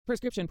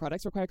Prescription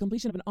products require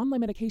completion of an online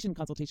medication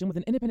consultation with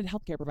an independent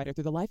healthcare provider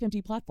through the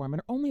LifeMD platform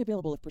and are only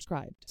available if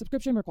prescribed.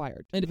 Subscription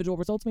required. Individual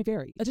results may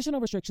vary. Additional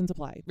restrictions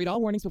apply. Read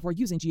all warnings before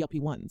using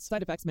GLP-1s.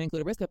 Side effects may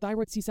include a risk of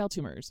thyroid C-cell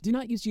tumors. Do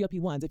not use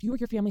GLP-1s if you or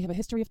your family have a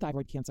history of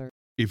thyroid cancer.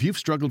 If you've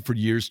struggled for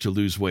years to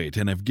lose weight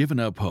and have given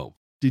up hope,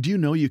 did you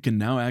know you can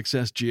now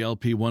access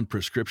GLP-1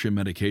 prescription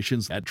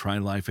medications at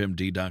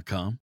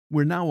TryLifeMD.com?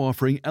 We're now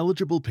offering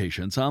eligible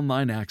patients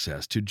online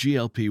access to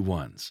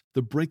GLP-1s,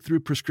 the breakthrough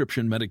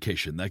prescription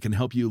medication that can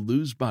help you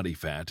lose body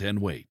fat and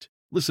weight.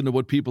 Listen to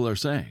what people are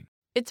saying.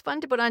 It's fun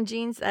to put on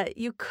jeans that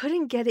you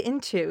couldn't get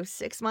into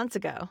 6 months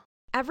ago.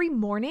 Every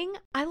morning,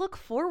 I look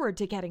forward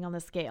to getting on the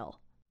scale.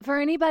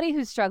 For anybody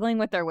who's struggling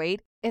with their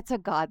weight, it's a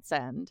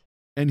godsend.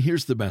 And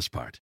here's the best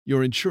part.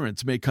 Your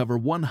insurance may cover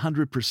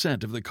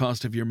 100% of the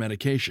cost of your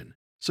medication.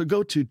 So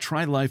go to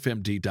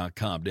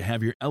TryLifeMD.com to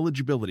have your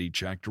eligibility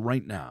checked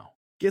right now.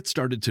 Get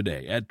started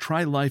today at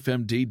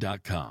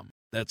TryLifeMD.com.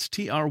 That's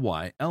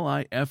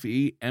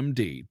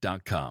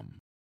TryLifeMD.com.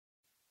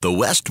 The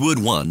Westwood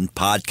One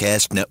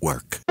Podcast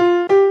Network.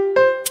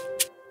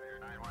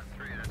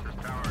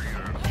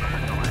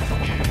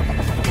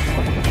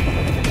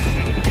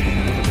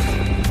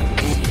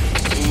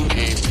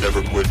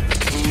 Never quit.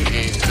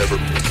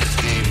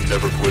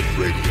 Never quit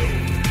radio.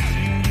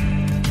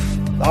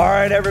 All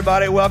right,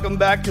 everybody, welcome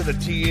back to the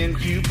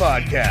TNQ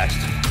podcast.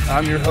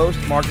 I'm your host,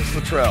 Marcus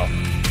Luttrell.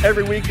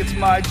 Every week, it's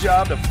my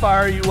job to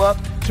fire you up,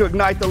 to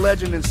ignite the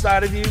legend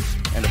inside of you,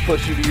 and to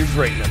push you to your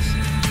greatness.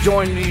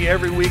 Join me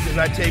every week as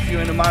I take you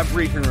into my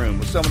briefing room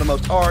with some of the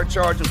most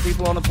hard-charging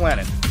people on the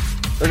planet.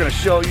 They're going to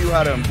show you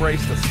how to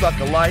embrace the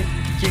suck of life,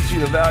 teach you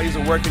the values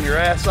of working your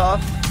ass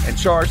off, and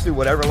charge through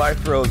whatever life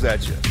throws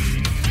at you.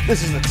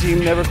 This is the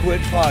Team Never Quit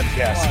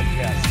podcast.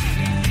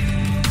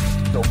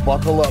 So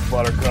buckle up,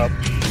 Buttercup.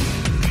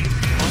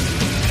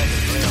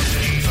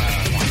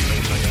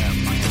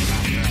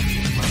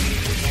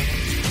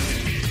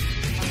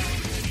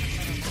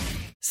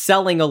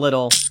 Selling a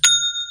little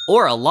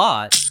or a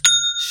lot,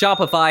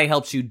 Shopify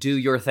helps you do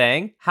your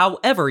thing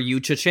however you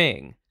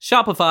cha-ching.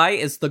 Shopify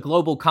is the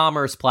global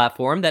commerce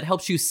platform that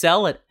helps you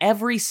sell at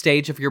every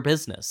stage of your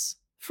business.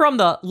 From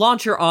the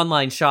launch your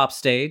online shop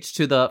stage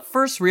to the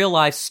first real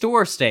life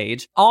store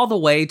stage, all the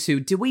way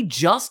to did we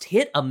just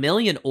hit 1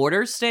 million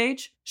orders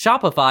stage?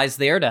 Shopify's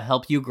there to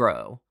help you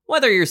grow.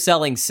 Whether you're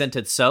selling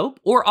scented soap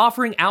or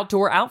offering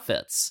outdoor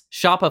outfits,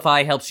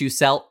 Shopify helps you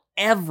sell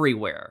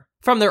everywhere.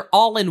 From their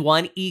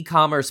all-in-one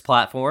e-commerce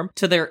platform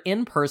to their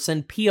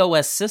in-person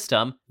POS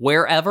system,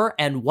 wherever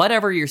and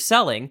whatever you're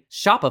selling,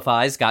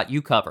 Shopify's got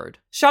you covered.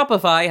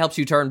 Shopify helps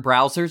you turn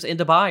browsers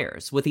into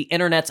buyers with the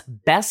internet's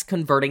best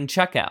converting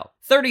checkout,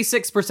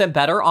 36%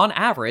 better on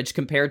average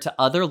compared to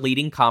other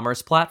leading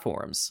commerce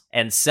platforms.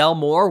 And sell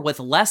more with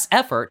less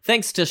effort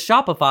thanks to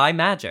Shopify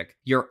Magic,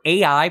 your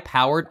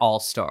AI-powered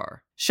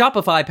all-star.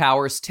 Shopify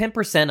powers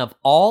 10% of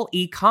all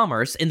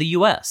e-commerce in the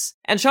US,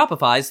 and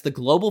Shopify's the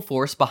global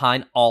force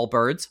behind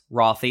Allbirds,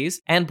 Rothy's,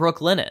 and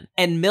Brooklinen,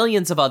 and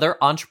millions of other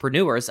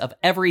entrepreneurs of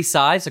every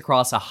size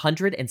across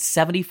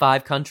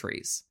 175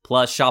 countries.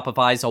 Plus,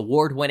 Shopify's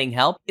award-winning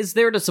help is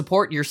there to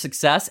support your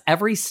success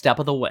every step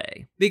of the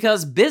way.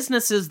 Because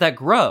businesses that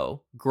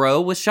grow,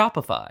 grow with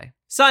Shopify.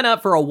 Sign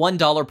up for a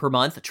 $1 per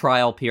month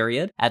trial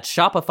period at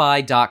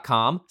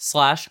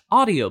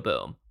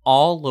shopify.com/audioboom,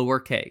 all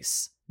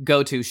lowercase.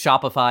 Go to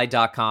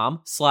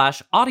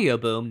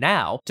shopify.com/audioboom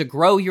now to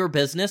grow your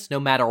business no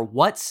matter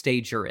what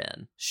stage you're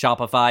in.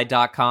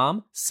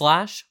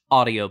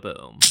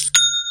 Shopify.com/audioboom.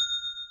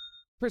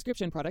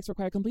 Prescription products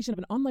require completion of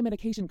an online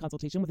medication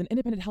consultation with an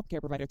independent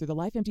healthcare provider through the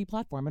LifeMD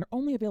platform and are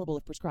only available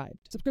if prescribed.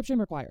 Subscription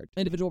required.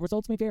 Individual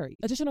results may vary.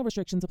 Additional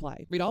restrictions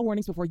apply. Read all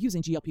warnings before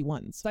using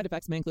GLP-1s. Side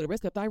effects may include a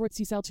risk of thyroid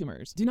C-cell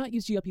tumors. Do not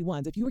use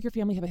GLP-1s if you or your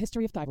family have a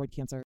history of thyroid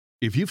cancer.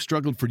 If you've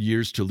struggled for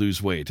years to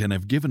lose weight and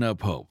have given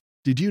up hope,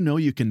 did you know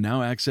you can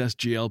now access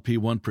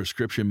GLP-1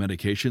 prescription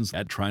medications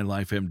at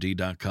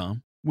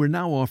TryLifeMD.com? We're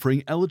now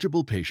offering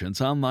eligible patients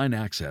online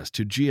access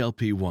to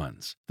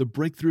GLP-1s, the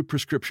breakthrough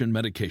prescription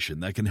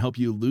medication that can help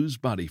you lose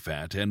body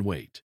fat and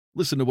weight.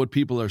 Listen to what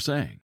people are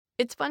saying.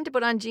 It's fun to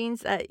put on jeans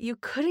that you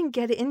couldn't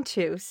get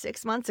into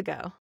 6 months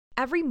ago.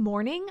 Every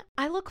morning,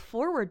 I look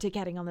forward to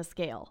getting on the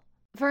scale.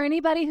 For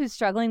anybody who's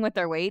struggling with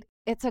their weight,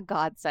 it's a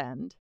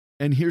godsend.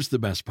 And here's the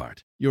best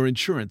part. Your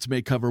insurance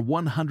may cover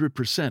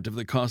 100% of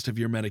the cost of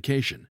your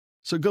medication.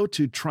 So go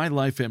to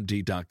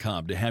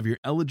TryLifeMD.com to have your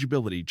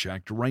eligibility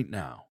checked right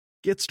now.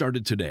 Get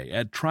started today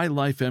at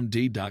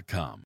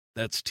TryLifeMD.com.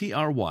 That's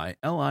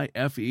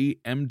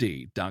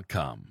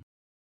TryLifeMD.com.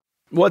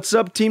 What's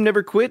up, Team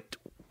Never Quit?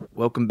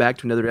 Welcome back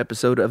to another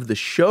episode of the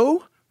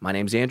show. My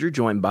name's Andrew,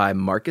 joined by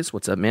Marcus.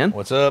 What's up, man?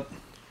 What's up?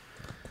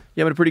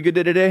 You having a pretty good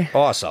day today?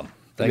 Awesome.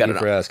 Thank you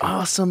for asking.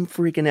 Awesome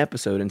freaking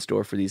episode in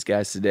store for these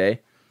guys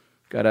today.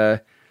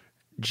 Got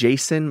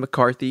Jason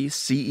McCarthy,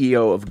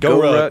 CEO of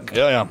GoRuck.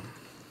 Yeah.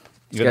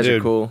 These guys are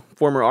cool.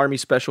 Former Army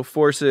Special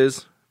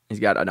Forces.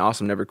 He's got an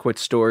awesome Never Quit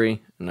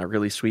story and a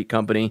really sweet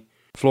company.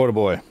 Florida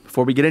boy.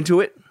 Before we get into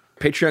it,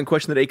 Patreon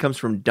question of the day comes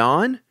from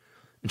Don.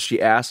 And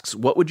she asks,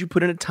 what would you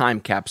put in a time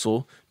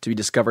capsule to be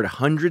discovered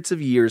hundreds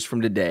of years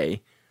from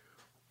today?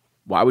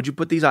 Why would you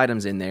put these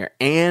items in there?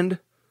 And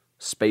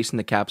space in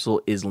the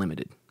capsule is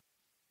limited.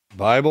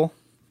 Bible?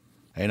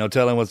 Ain't no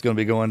telling what's going to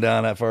be going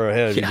down that far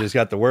ahead. You just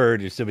got the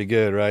word, you still be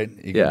good, right?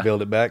 You can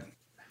build it back.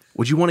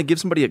 Would you want to give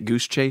somebody a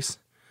goose chase?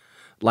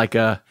 Like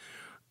I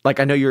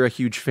know you're a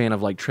huge fan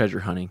of like treasure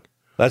hunting.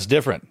 That's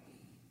different.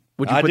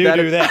 Would you I put do that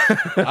do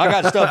that. I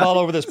got stuff all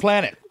over this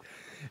planet.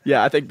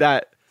 Yeah, I think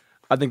that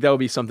would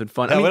be something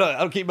fun. No, I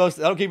don't keep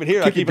it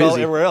here. I keep it all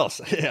everywhere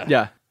else.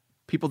 Yeah.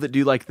 People that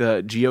do like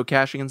the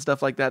geocaching and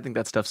stuff like that, I think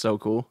that stuff's so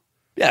cool.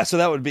 Yeah, so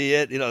that would be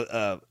it.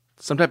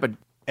 Some type of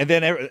and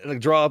then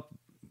draw up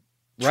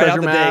treasure out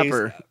the map days.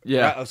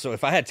 Right, so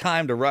if I had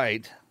time to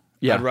write,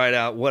 I'd write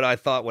out what I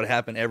thought would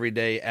happen every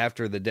day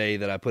after the day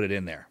that I put it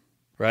in there,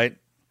 right?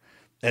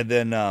 And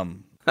then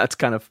that's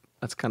kind of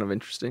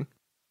interesting.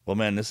 Well,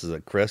 man, this is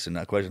a question,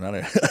 not question.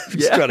 I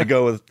just try to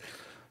go with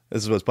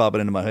this is what's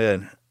popping into my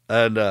head,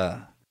 and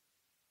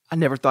I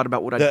never thought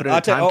about what I'd put in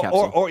a time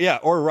capsule.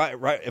 Or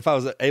right. If I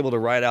was able to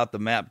write out the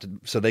map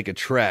so they could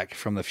track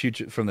from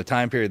the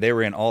time period they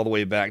were in all the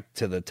way back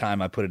to the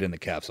time I put it in the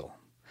capsule,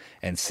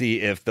 and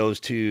see if those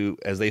two,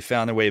 as they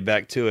found their way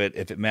back to it,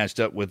 if it matched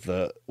up with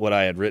what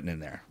I had written in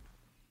there.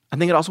 I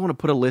think I'd also want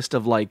to put a list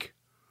of like,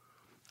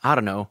 I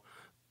don't know,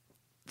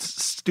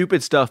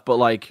 stupid stuff, but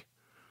like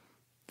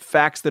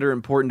facts that are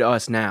important to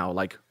us now,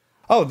 like.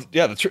 Oh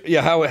yeah, because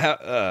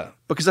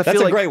I that's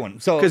feel a great one.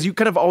 So because you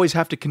kind of always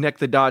have to connect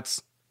the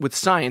dots with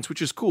science,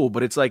 which is cool.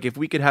 But it's like if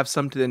we could have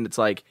something that's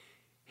like,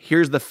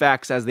 here's the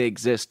facts as they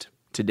exist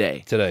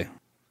today,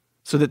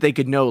 so that they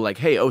could know, like,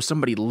 hey,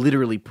 somebody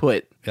literally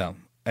put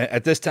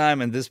at this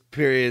time and this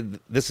period,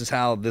 this is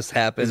how this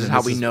happened. This is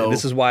how we know.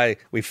 This is why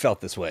we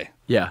felt this way.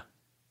 Yeah.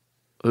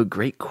 Oh,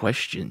 great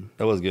question.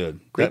 That was good.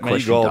 Great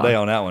question. You go all day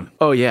on that one.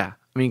 Oh yeah,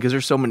 I mean, because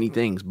there's so many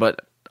things,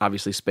 but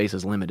obviously space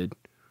is limited.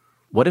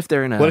 What if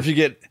they're in a... What if you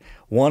get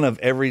one of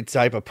every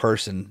type of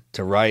person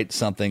to write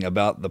something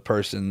about the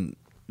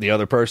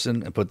other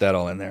person, and put that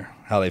all in there,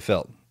 how they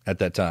felt at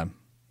that time.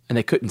 And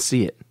they couldn't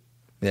see it.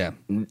 Yeah.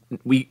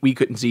 We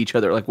couldn't see each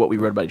other, like what we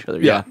wrote about each other.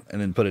 Yeah.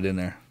 And then put it in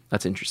there.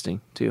 That's interesting,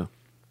 too.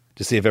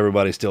 To see if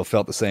everybody still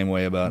felt the same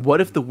way about it.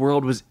 What if the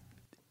world was...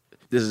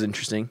 This is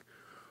interesting.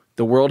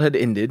 The world had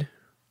ended,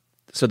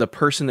 so the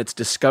person that's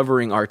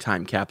discovering our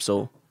time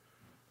capsule,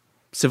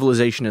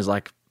 civilization is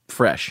like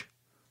fresh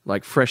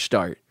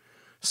start.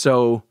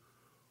 So,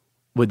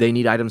 would they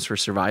need items for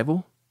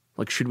survival?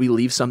 Like, should we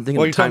leave something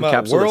in the time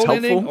capsule that's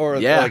helpful? Ending or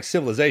like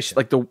civilization?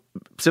 Like the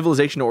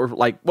civilization, or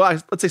like,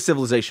 well, let's say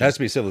civilization. It has to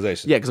be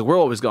civilization. Yeah, because the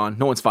world was gone.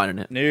 No one's finding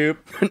it. Nope.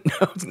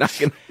 No, it's not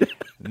going to.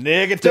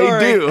 Negatory.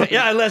 They do.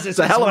 Yeah, unless it's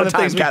a hell of a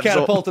time things capsule. We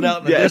catapulted out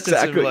in the distance.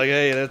 Exactly. And we're like,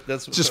 hey,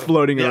 that's just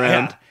floating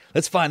around. Yeah.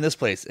 Let's find this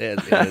place.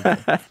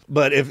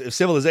 But if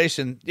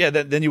civilization,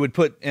 then you would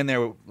put in there,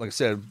 like I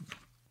said,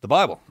 the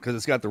Bible, because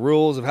it's got the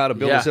rules of how to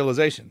build a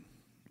civilization.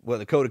 Well,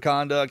 the code of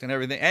conduct and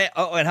everything,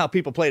 and how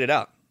people played it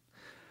out.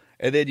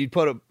 And then you'd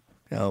put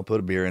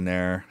a beer in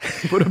there,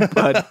 put a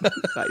bud,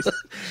 nice,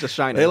 just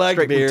shining. They like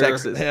straight beer. From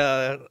Texas.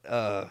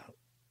 Yeah,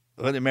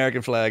 put the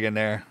American flag in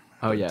there.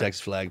 Oh yeah,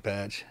 Texas flag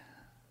patch.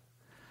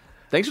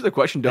 Thanks for the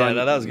question, Don.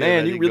 Yeah, that was good.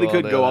 Man, you really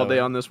could go all day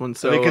on this one.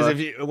 So because if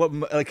you,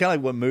 kind of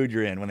like what mood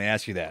you're in when they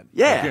ask you that.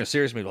 Yeah, if you're in a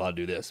serious mood, I'll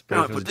do this.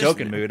 But if it was a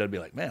joking mood, I'd be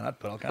like, man, I'd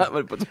put all kinds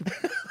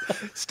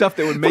of stuff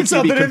that would make put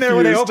something in there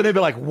when they open. They'd be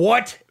like,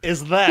 what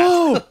is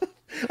that?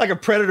 Like a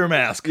predator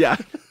mask. Yeah.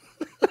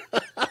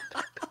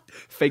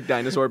 Fake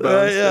dinosaur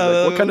bones.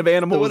 Like, what kind of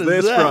animal is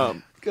this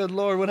from? Good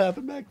Lord, what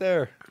happened back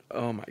there?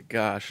 Oh my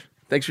gosh.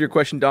 Thanks for your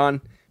question,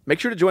 Don. Make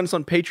sure to join us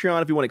on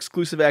Patreon if you want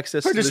exclusive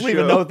access to the show. Or just leave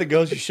a note that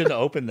goes, you shouldn't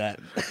have opened that.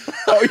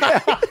 Oh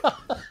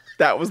yeah.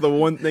 That was the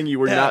one thing you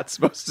were not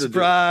supposed to do.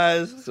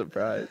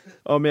 Surprise.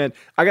 Oh man.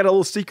 I got a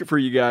little secret for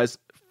you guys.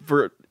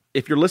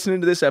 If you're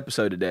listening to this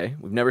episode today,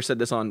 we've never said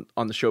this on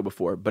the show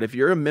before, but if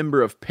you're a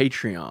member of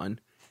Patreon,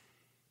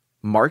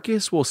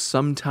 Marcus will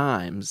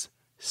sometimes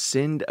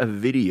send a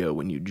video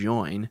when you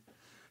join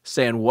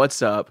saying,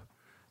 what's up?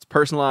 It's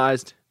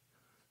personalized.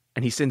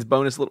 And he sends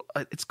bonus little...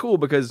 It's cool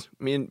because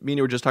me and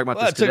you were just talking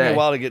about this today. It took me a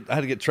while I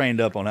had to get trained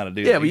up on how to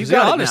do that. Yeah, but you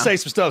got I'll just say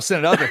some stuff,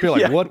 send it out there. People are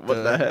like, what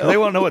the hell? They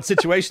want to know what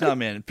situation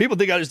I'm in. People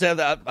think I just have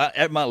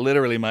that.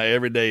 Literally, my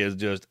everyday is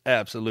just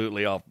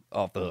absolutely off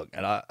the hook.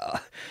 And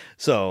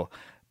so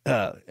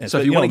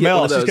if you want to get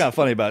one of those... She's kind of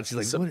funny about it.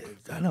 She's like,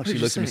 I know. She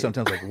looks at me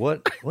sometimes like,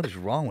 what is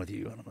wrong with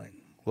you? And I'm like,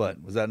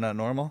 what? Was that not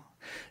normal?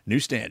 New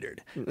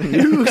standard.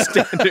 New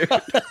standard.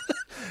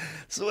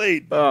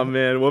 Sweet. Oh,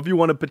 man. Well, if you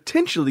want to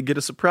potentially get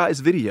a surprise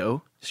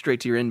video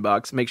straight to your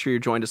inbox, make sure you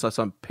join us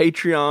on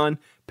Patreon,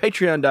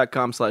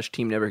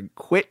 patreon.com/Team Never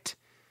Quit.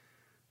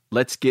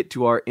 Let's get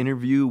to our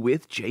interview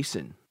with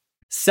Jason.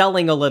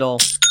 Selling a little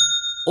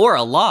or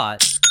a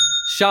lot,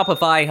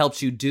 Shopify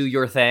helps you do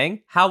your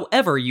thing,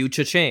 however you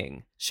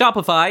cha-ching.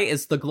 Shopify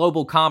is the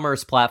global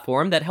commerce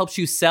platform that helps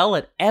you sell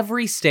at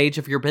every stage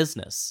of your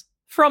business.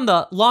 From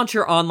the launch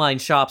your online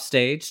shop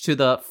stage to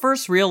the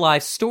first real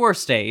life store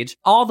stage,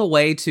 all the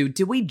way to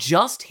did we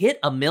just hit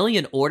 1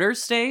 million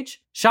orders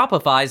stage?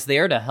 Shopify's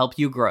there to help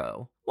you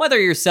grow. Whether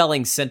you're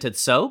selling scented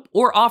soap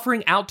or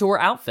offering outdoor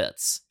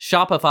outfits,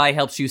 Shopify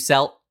helps you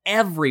sell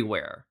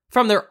everywhere.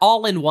 From their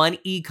all-in-one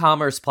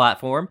e-commerce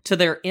platform to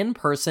their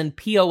in-person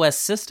POS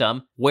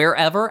system,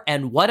 wherever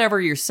and whatever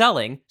you're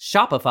selling,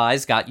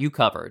 Shopify's got you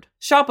covered.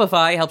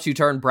 Shopify helps you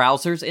turn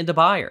browsers into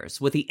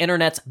buyers with the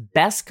internet's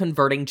best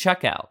converting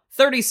checkout,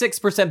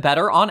 36%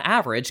 better on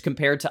average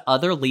compared to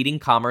other leading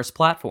commerce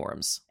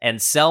platforms.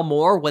 And sell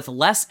more with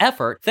less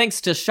effort thanks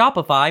to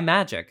Shopify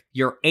Magic,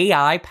 your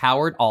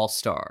AI-powered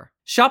all-star.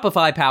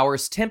 Shopify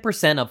powers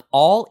 10% of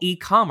all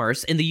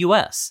e-commerce in the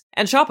US,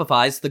 and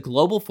Shopify's the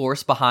global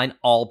force behind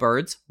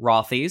Allbirds,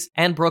 Rothy's,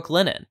 and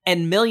Brooklinen,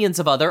 and millions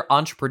of other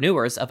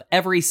entrepreneurs of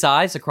every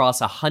size across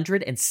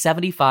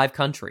 175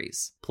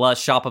 countries.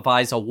 Plus,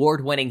 Shopify's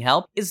award-winning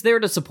help is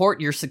there to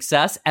support your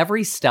success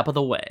every step of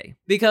the way.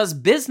 Because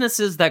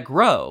businesses that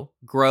grow,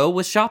 grow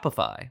with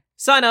Shopify.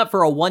 Sign up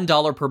for a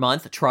 $1 per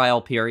month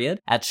trial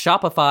period at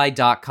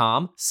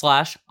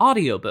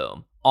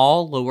shopify.com/audioboom,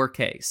 all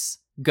lowercase.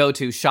 Go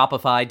to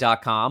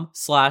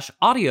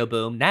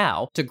shopify.com/audioboom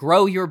now to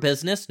grow your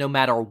business no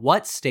matter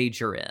what stage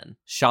you're in.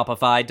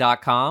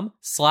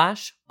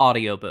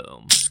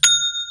 Shopify.com/audioboom.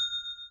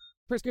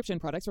 Prescription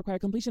products require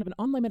completion of an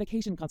online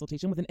medication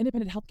consultation with an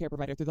independent healthcare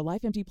provider through the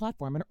LifeMD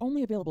platform and are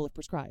only available if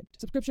prescribed.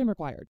 Subscription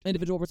required.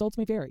 Individual results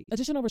may vary.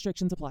 Additional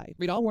restrictions apply.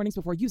 Read all warnings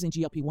before using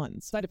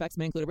GLP-1s. Side effects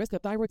may include a risk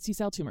of thyroid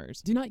C-cell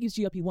tumors. Do not use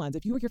GLP-1s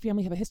if you or your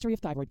family have a history of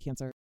thyroid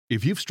cancer.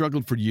 If you've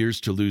struggled for years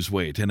to lose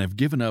weight and have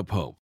given up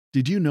hope,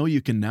 did you know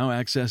you can now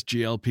access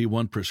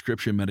GLP-1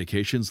 prescription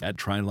medications at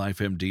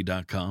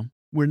TryLifeMD.com?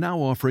 We're now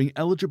offering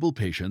eligible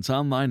patients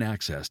online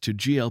access to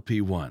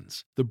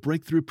GLP-1s, the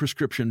breakthrough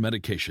prescription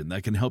medication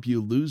that can help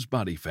you lose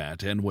body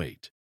fat and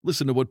weight.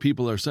 Listen to what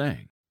people are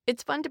saying.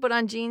 It's fun to put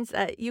on jeans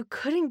that you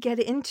couldn't get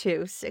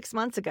into 6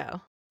 months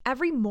ago.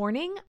 Every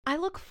morning, I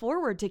look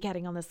forward to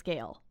getting on the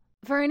scale.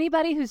 For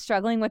anybody who's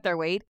struggling with their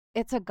weight,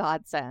 it's a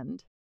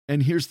godsend.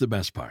 And here's the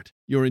best part.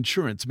 Your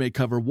insurance may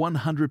cover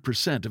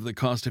 100% of the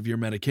cost of your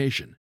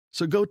medication.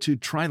 So go to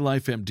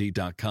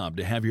TryLifeMD.com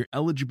to have your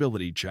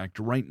eligibility checked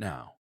right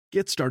now.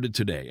 Get started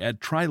today at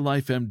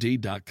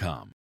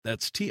TryLifeMD.com.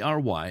 That's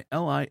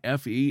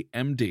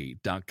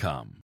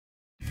TryLifeMD.com.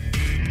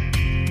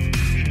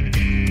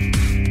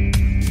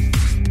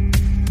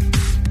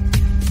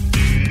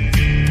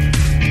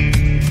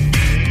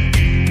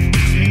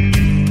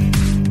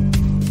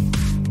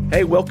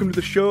 Hey, welcome to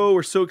the show.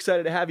 We're so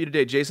excited to have you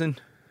today, Jason.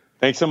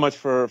 Thanks so much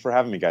for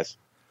having me, guys.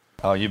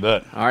 Oh, you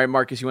bet. All right,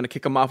 Marcus, you want to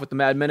kick them off with the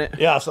Mad Minute?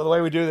 Yeah, so the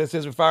way we do this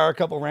is we fire a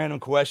couple random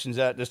questions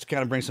at just to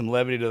kind of bring some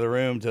levity to the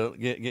room to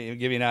give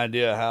you an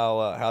idea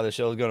how the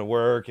show is going to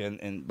work.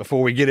 And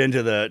before we get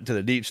into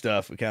the deep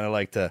stuff, we kind of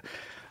like to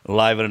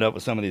liven it up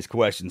with some of these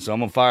questions. So I'm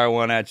going to fire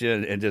one at you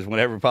and just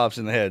whatever pops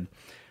in the head.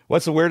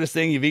 What's the weirdest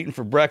thing you've eaten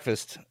for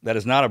breakfast that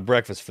is not a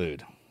breakfast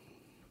food?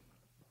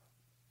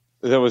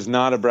 That was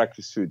not a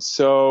breakfast food.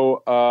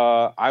 So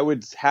I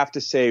would have to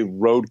say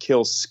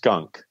roadkill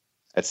skunk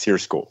at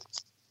Sears School.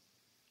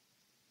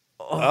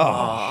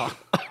 Oh.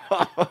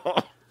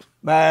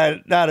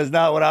 Man, that is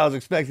not what I was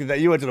expecting. That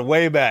you went to the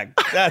Wayback.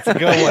 That's a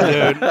good one,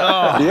 dude.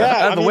 Oh,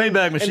 yeah, that's the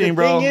Wayback machine,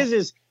 bro.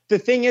 The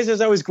thing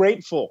is I was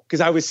grateful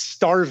because I was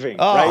starving,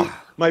 right?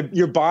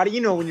 Your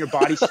body, when your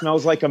body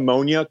smells like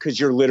ammonia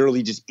because you're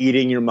literally just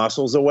eating your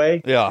muscles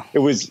away. Yeah. It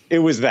was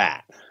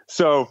that.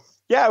 So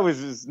yeah, it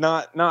was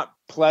not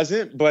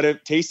pleasant, but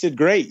it tasted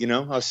great. I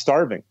was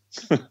starving.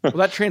 Well,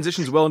 that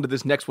transitions well into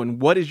this next one.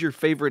 What is your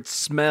favorite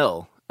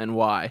smell and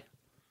why?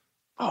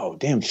 Oh,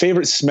 damn.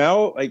 Favorite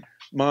smell?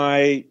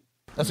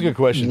 That's a good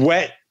question.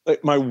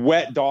 My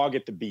wet dog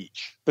at the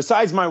beach.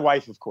 Besides my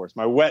wife, of course.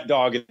 My wet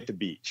dog at the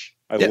beach.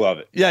 I love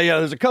it. Yeah.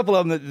 There's a couple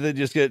of them that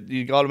just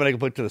you automatically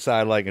put to the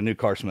side like a new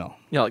car smell.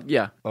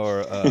 Yeah.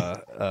 Or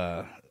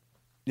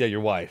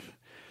your wife.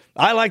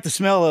 I like the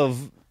smell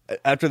of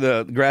after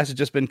the grass has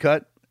just been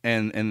cut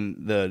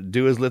and the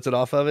dew has lifted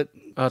off of it.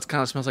 Oh, it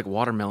kind of smells like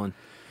watermelon.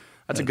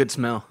 That's a good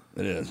smell.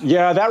 It is.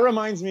 Yeah, that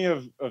reminds me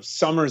of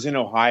summers in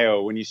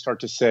Ohio when you start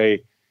to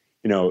say,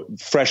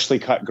 freshly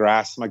cut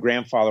grass. My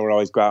grandfather would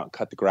always go out and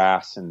cut the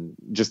grass, and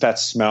just that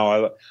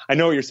smell. I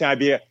know what you're saying. I'd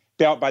be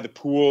out by the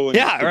pool, and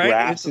the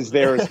grass is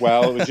there as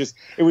well.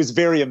 It was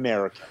very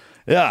American.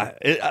 Yeah,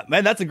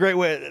 man, that's a great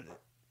way.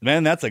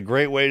 Man, that's a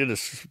great way to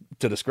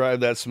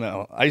describe that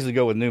smell. I usually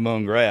go with new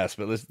mown grass,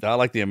 but I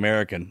like the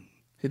American.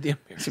 It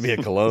should be a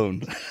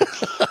cologne.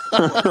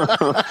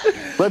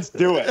 Let's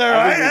do it. All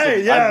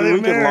right.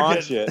 We can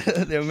launch it.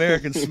 The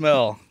American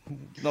smell.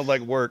 Smells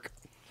like work.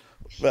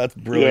 That's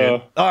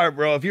brilliant. Yeah. All right,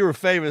 bro. If you were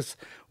famous,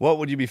 what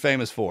would you be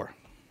famous for?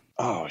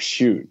 Oh,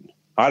 shoot.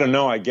 I don't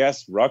know. I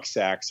guess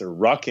rucksacks or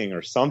rucking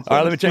or something. All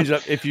right, let me change it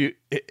up. If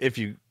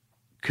you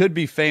could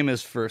be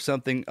famous for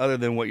something other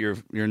than what you're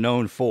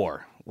known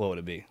for, what would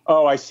it be?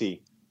 Oh, I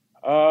see.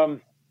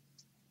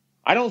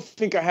 I don't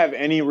think I have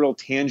any real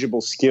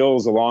tangible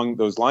skills along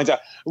those lines.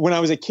 When I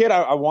was a kid,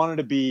 I wanted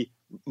to be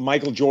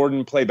Michael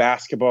Jordan play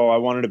basketball. I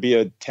wanted to be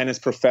a tennis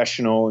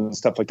professional and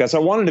stuff like that. So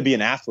I wanted to be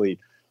an athlete.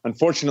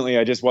 Unfortunately,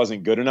 I just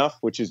wasn't good enough,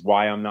 which is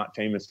why I'm not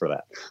famous for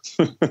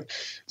that.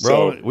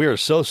 Bro, we are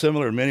so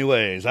similar in many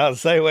ways. I was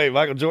the same way,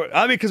 Michael Jordan.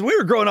 I mean, because we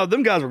were growing up,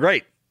 them guys were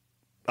great.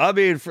 I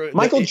mean,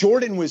 Michael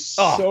Jordan was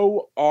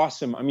so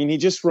awesome. I mean, he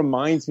just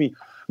reminds me.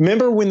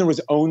 Remember when there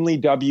was only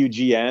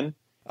WGN?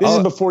 This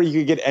is before you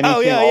could get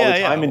anything all the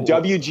time. And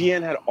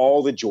WGN had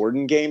all the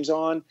Jordan games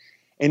on.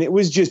 And it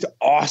was just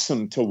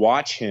awesome to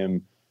watch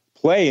him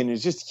play. And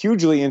it's just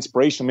hugely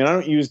inspirational. I mean, I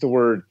don't use the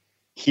word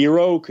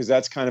hero because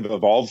that's kind of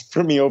evolved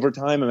for me over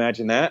time.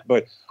 Imagine that.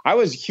 But I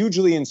was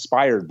hugely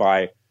inspired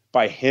by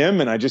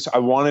him. And I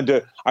wanted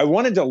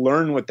to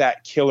learn what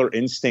that killer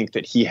instinct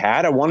that he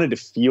had. I wanted to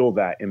feel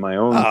that in my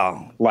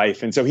own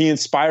life. And so he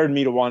inspired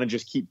me to want to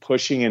just keep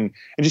pushing and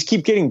just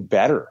keep getting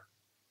better.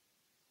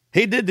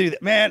 He did do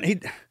that,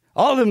 man.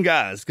 All of them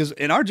guys, because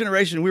in our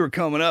generation, we were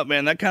coming up,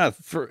 man, that kind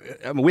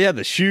of, we had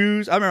the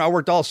shoes. I remember I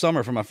worked all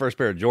summer for my first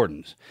pair of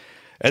Jordans.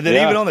 And then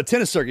even on the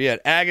tennis circuit, you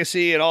had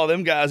Agassi and all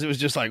them guys. It was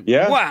just like,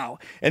 wow.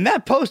 And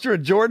that poster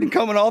of Jordan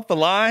coming off the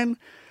line,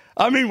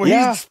 I mean, when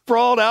he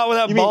sprawled out with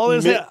that ball in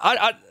his head,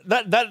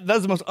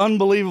 that's the most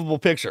unbelievable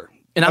picture.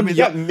 And I mean,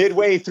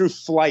 midway through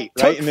flight,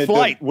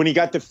 right? When he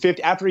got the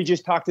 50, after he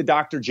just talked to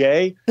Dr.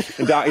 J,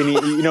 and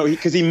he,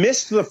 because he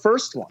missed the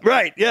first one.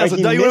 Right, yeah. So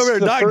he went over there,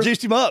 Doc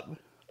juiced him up.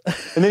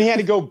 And then he had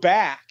to go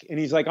back, and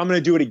he's like, I'm going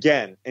to do it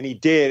again. And he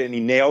did, and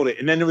he nailed it.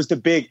 And then there was the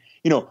big,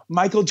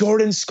 Michael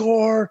Jordan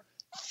score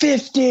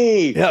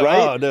 50, right?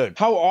 Oh, dude.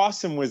 How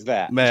awesome was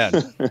that? Man.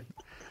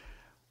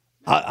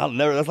 I'll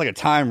never, that's like a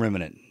time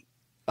remnant.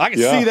 I can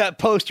see that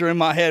poster in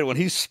my head when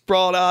he's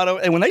sprawled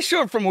out. And when they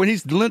show it from when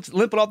he's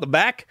limping off the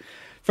back,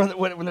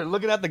 when they're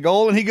looking at the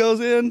goal and he goes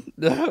in,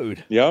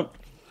 dude. Yep.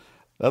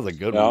 That was a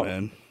good one,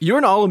 man. You're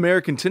an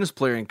All-American tennis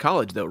player in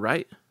college, though,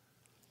 right?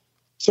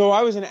 So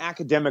I was an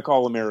academic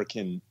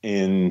All-American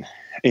in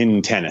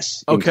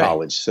tennis in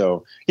college.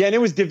 So, and it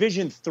was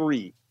Division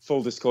III,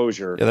 full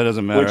disclosure. Yeah, that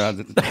doesn't matter.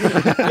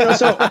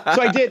 So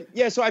I did.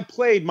 Yeah, so I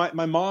played.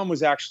 My mom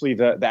was actually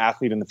the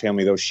athlete in the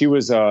family, though. She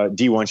was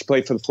D1. She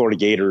played for the Florida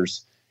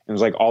Gators. And it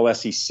was like all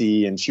SEC,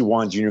 and she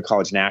won junior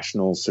college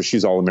nationals, so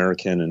she's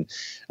All-American and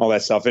all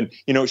that stuff. And,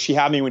 she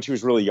had me when she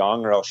was really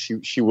young, or else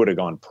she would have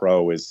gone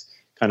pro, is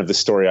kind of the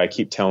story I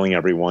keep telling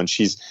everyone.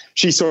 She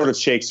sort of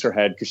shakes her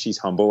head because she's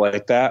humble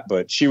like that,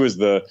 but she was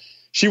the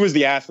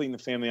athlete in the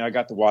family. I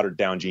got the watered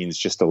down genes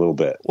just a little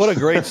bit. What a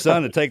great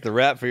son to take the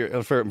rap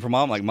for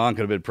mom. Like, mom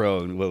could have been pro,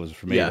 and what was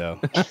for me though.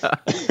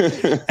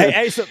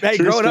 hey,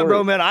 growing up,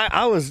 bro, man,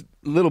 I was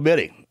little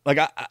bitty. Like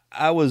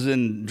I was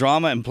in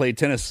drama and played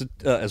tennis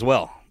as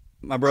well.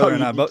 My brother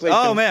and I both.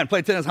 Oh, man,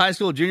 played tennis high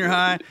school, junior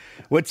high.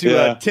 Went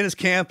to tennis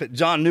camp at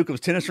John Newcomb's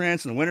Tennis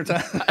Ranch in the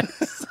wintertime.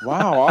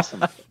 Wow,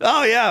 awesome.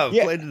 Oh, yeah.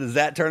 Played in the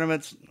ZAT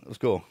tournaments. It was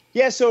cool.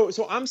 Yeah, so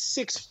I'm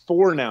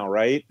 6'4" now,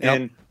 right? Yep.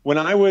 And when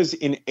I was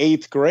in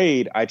 8th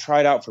grade, I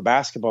tried out for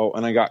basketball,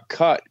 and I got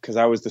cut because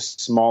I was the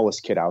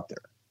smallest kid out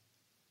there.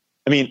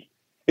 I mean,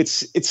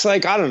 it's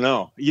like, I don't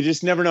know. You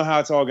just never know how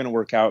it's all going to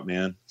work out,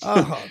 man.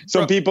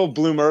 Some people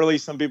bloom early,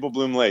 some people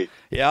bloom late.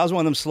 Yeah, I was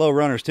one of them slow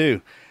runners,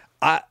 too.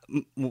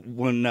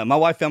 When my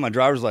wife found my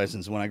driver's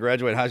license when I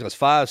graduated high school,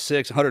 I was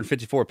 5'6",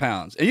 154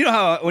 pounds. And you know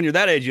how when you're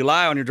that age, you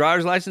lie on your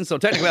driver's license? So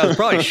technically I was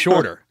probably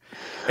shorter.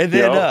 And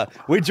then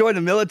we joined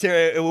the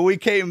military, and when we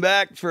came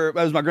back it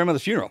was my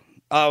grandmother's funeral.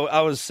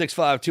 I was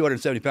 6'5",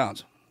 270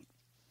 pounds.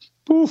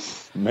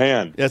 Oof,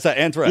 man. That's that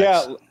anthrax.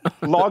 Yeah,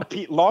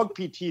 log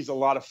PT is a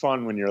lot of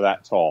fun when you're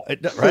that tall.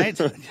 Right?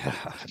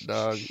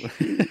 Dog.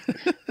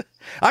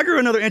 I grew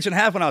another 1.5 inches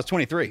when I was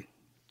 23.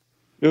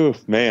 Ooh,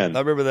 man. I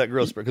remember that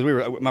growth spurt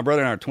because my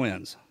brother and I are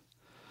twins.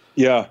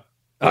 Yeah.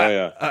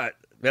 Man,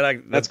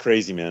 that's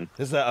crazy, man.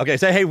 Okay,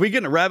 so hey, we get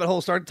in a rabbit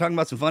hole, start talking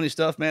about some funny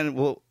stuff, man.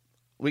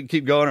 We can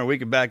keep going or we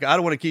can back. I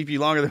don't want to keep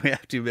you longer than we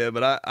have to, man,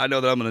 but I know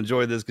that I'm going to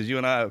enjoy this because you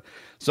and I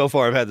so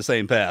far have had the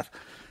same path.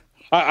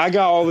 I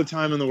got all the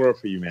time in the world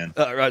for you, man.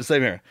 Right,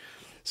 same here.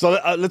 So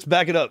let's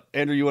back it up.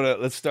 Andrew,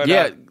 let's start out.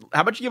 Yeah,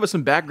 how about you give us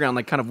some background,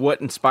 like kind of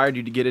what inspired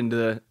you to get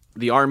into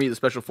the Army, the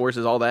Special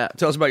Forces, all that?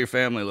 Tell us about your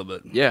family a little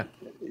bit. Yeah.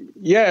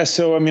 Yeah,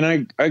 so I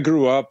mean, I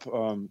grew up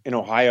in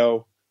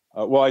Ohio.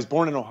 I was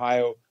born in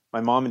Ohio. My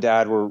mom and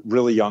dad were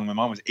really young. My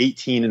mom was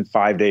 18 and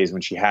 5 days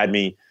when she had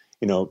me.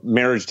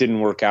 Marriage didn't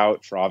work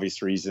out for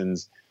obvious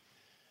reasons.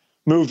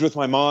 Moved with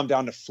my mom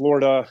down to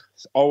Florida.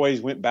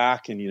 Always went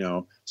back and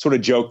sort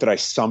of joked that I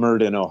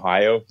summered in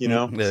Ohio.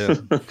 Yeah.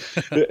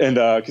 And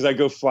because I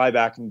go fly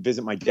back and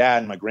visit my dad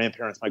and my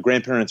grandparents. My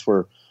grandparents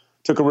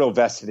took a real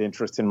vested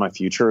interest in my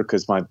future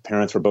because my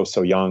parents were both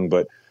so young,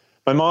 but.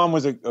 My mom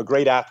was a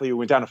great athlete. We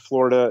went down to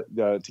Florida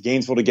to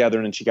Gainesville together,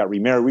 and then she got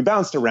remarried. We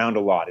bounced around a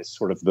lot is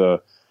sort of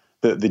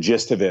the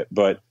gist of it.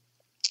 But,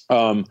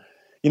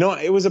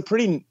 it was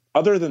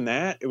other than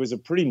that, it was a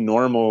pretty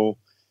normal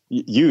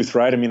youth,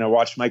 right? I mean, I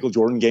watched Michael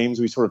Jordan games.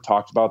 We sort of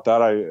talked about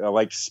that. I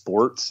liked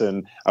sports,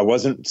 and I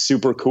wasn't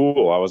super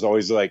cool. I was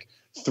always like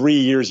 3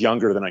 years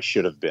younger than I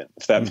should have been,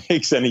 if that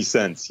makes any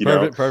sense.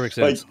 Perfect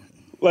sense.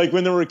 Like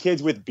when there were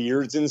kids with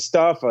beards and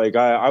stuff, like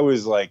I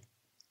was like,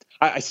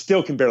 I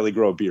still can barely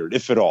grow a beard,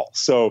 if at all.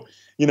 So,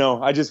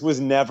 I just was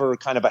never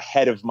kind of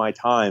ahead of my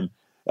time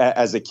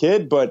as a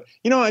kid, but,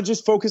 I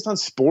just focused on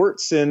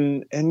sports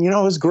and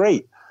it was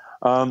great.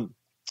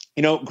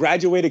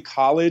 Graduated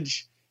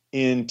college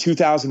in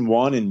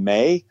 2001 in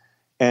May,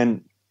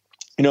 and,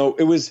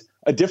 it was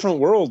a different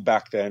world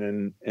back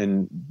then.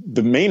 And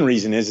the main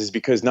reason is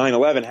because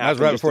 9/11 happened. That was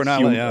right before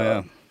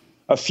 9/11.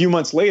 A few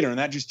months later, and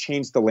that just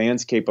changed the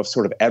landscape of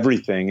sort of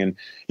everything. And,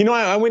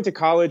 I went to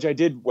college. I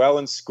did well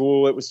in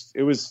school. It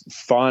was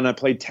fun. I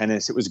played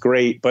tennis. It was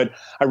great, but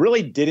I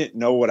really didn't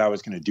know what I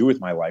was going to do with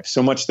my life,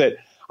 so much that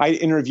I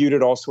interviewed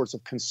at all sorts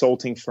of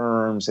consulting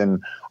firms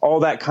and all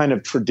that kind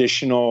of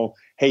traditional,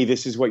 hey,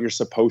 this is what you're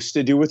supposed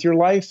to do with your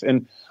life.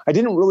 And I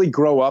didn't really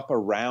grow up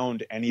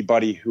around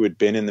anybody who had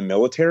been in the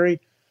military.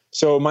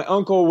 So my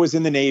uncle was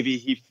in the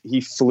Navy. He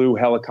flew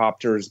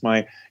helicopters.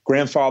 My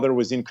grandfather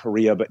was in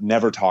Korea, but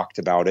never talked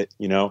about it,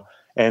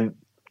 and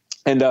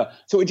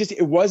so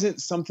it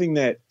wasn't something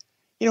that,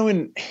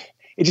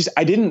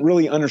 I didn't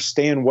really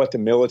understand what the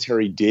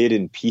military did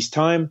in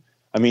peacetime.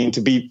 I mean, to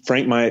be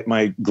frank,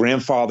 my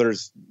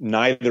grandfathers,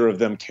 neither of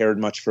them cared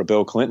much for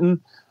Bill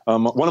Clinton.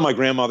 One of my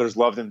grandmothers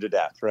loved him to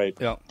death, right?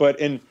 Yeah.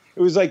 But it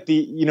was like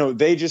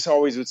they just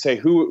always would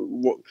say,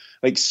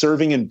 like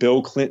serving in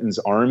Bill Clinton's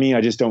army,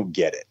 I just don't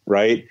get it,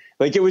 right?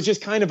 Like it was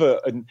just kind of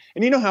and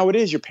you know how it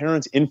is, your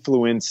parents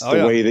influence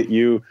the way that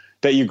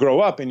you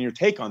grow up and your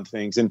take on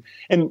things. And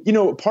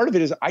part of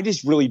it is I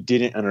just really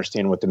didn't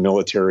understand what the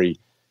military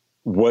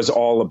was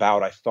all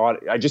about.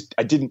 I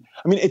didn't,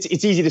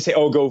 it's easy to say,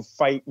 oh, go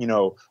fight,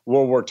 World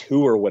War II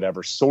or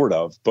whatever, sort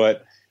of,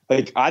 but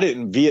like I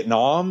didn't.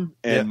 Vietnam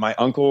and my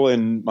uncle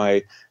and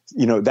my,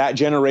 that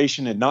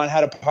generation had not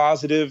had a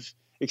positive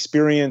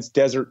experience.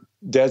 Desert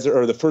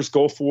or the first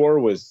Gulf War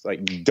was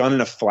like done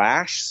in a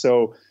flash.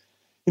 So,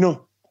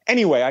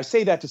 anyway, I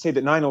say that to say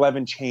that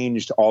 9/11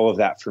 changed all of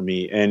that for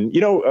me. And,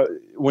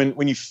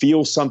 when you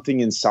feel something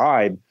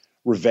inside,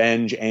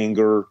 revenge,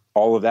 anger,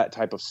 all of that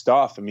type of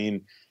stuff,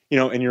 and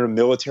you're a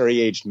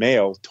military-aged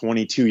male,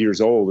 22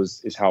 years old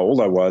is how old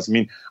I was.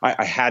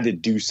 I had to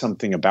do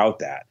something about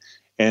that.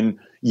 And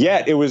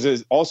yet it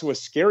was also a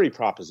scary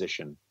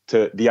proposition,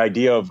 to the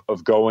idea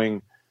of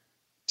going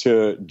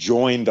to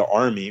join the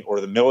army or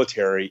the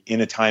military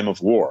in a time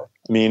of war.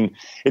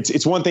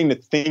 It's one thing to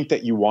think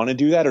that you want to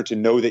do that or to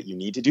know that you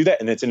need to do that.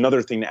 And it's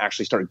another thing to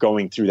actually start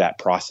going through that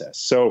process.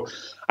 So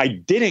I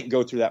didn't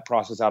go through that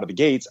process out of the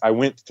gates. I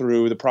went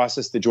through the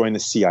process to join the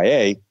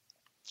CIA.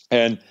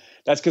 And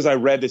that's because I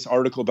read this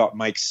article about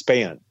Mike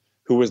Spann,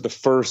 who was the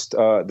first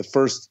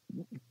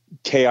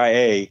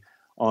KIA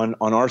on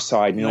our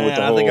side.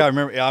 I think I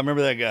remember. Yeah, I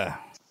remember that guy.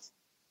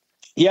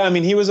 Yeah,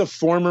 he was a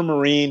former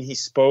Marine. He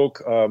spoke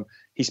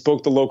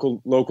the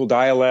local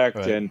dialect,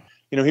 right. And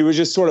he was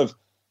just sort of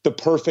the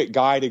perfect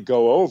guy to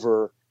go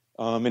over.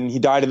 And he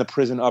died in the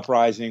prison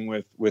uprising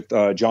with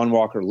John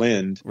Walker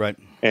Lind. Right.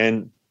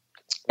 And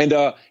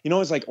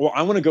it's like, well,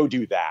 I want to go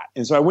do that.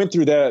 And so I went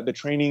through the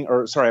training,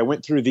 I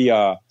went through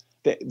the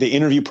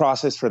interview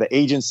process for the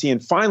agency.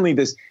 And finally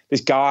this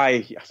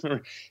guy,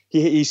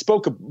 he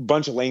spoke a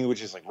bunch of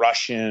languages like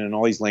Russian and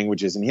all these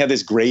languages. And he had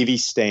this gravy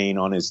stain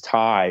on his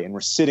tie. And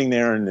we're sitting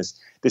there in this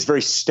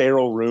very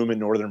sterile room in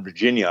Northern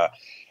Virginia.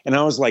 And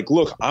I was like,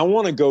 look, I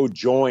want to go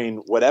join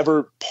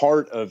whatever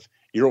part of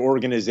your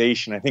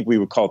organization. I think we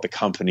would call it the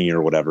company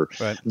or whatever,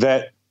 right.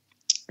 that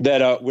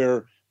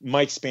where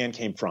Mike Spann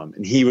came from.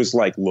 And he was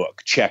like,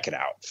 look, check it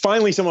out.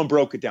 Finally, someone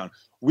broke it down.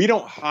 We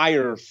don't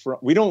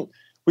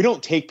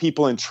take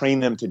people and train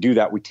them to do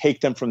that. We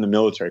take them from the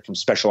military, from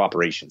special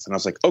operations. And I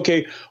was like,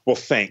 okay, well,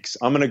 thanks.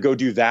 I'm going to go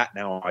do that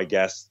now, I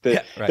guess.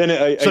 Right.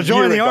 Then so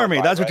join the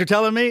Army. That's what you're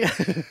telling me?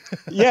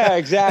 Yeah,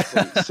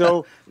 exactly.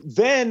 So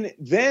then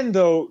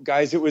though,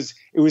 guys, it was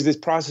this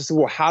process of,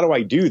 well, how do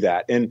I do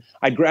that? And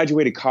I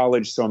graduated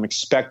college, so I'm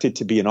expected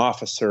to be an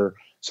officer.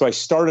 So I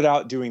started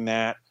out doing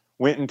that,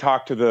 went and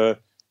talked to the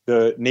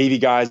Navy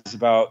guys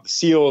about the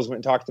SEALs, went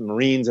and talked to the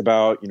Marines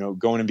about,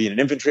 going and being an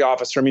infantry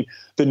officer.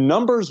 The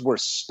numbers were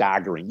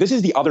staggering. This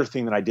is the other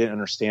thing that I didn't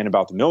understand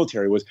about the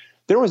military was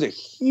there was a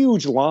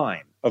huge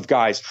line of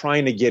guys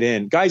trying to get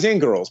in, guys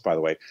and girls, by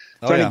the way,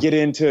 trying to get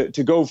in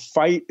to go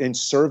fight and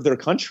serve their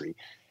country.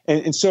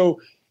 And so,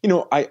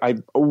 I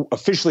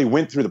officially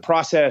went through the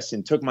process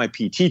and took my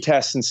PT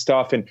tests and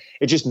stuff, and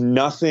it just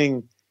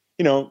nothing,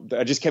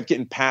 I just kept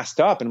getting passed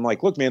up. And I'm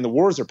like, look, man, the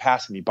wars are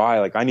passing me by.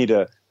 Like I need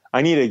to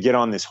get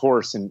on this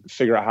horse and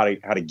figure out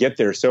how to get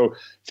there. So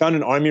found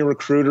an Army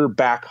recruiter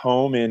back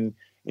home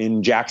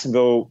in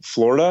Jacksonville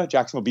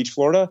Beach,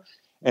 Florida,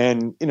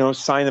 and,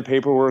 signed the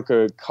paperwork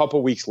a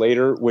couple weeks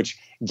later, which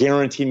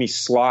guaranteed me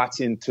slots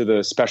into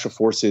the Special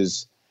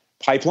Forces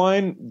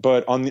pipeline,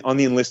 but on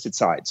the enlisted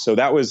side. So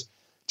that was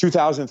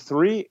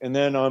 2003. And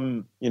then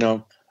I'm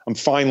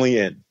finally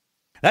in.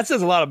 That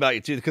says a lot about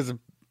you too, because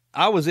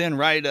I was in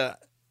I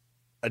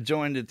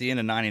joined at the end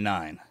of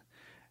 99.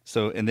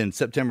 So, and then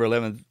September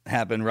 11th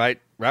happened right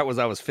as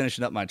I was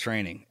finishing up my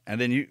training. And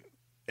then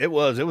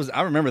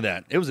I remember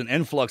that. It was an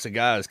influx of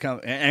guys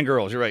and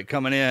girls, you're right,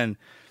 coming in.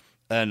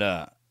 And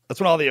that's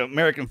when all the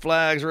American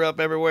flags were up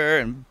everywhere,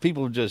 and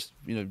people just,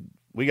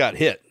 we got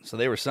hit, so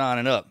they were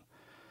signing up.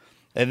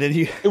 And then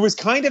it was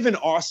kind of an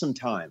awesome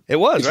time. It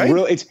was,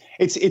 right?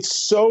 It's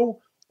so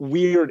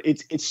weird.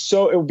 It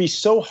would be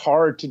so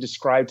hard to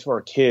describe to our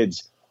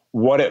kids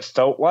what it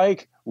felt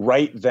like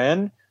right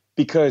then,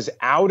 because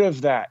out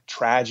of that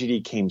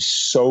tragedy came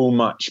so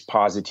much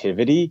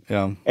positivity.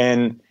 Yeah.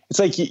 And it's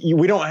like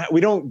we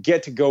don't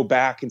get to go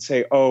back and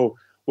say, oh,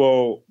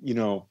 well,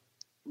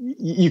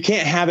 you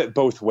can't have it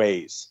both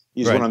ways.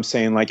 Is right. What I'm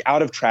saying. Like,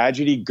 out of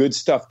tragedy, good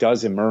stuff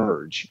does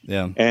emerge.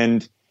 Yeah.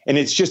 And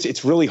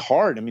it's really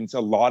hard. I mean, it's a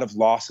lot of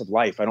loss of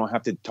life. I don't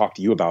have to talk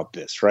to you about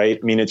this, right?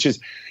 I mean, it's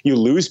just, you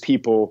lose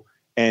people,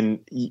 and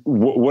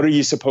what are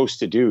you supposed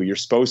to do? You're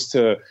supposed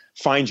to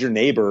find your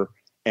neighbor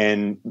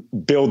and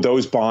build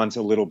those bonds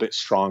a little bit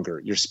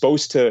stronger. You're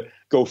supposed to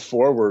go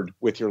forward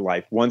with your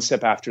life one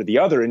step after the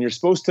other, and you're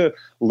supposed to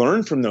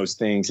learn from those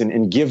things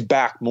and give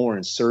back more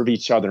and serve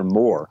each other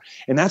more.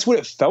 And that's what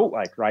it felt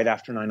like right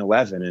after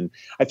 9/11. And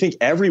I think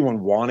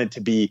everyone wanted to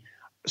be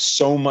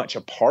so much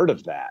a part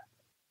of that.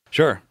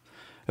 Sure.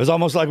 It was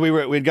almost like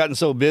we'd gotten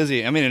so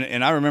busy. I mean,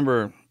 and I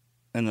remember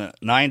in the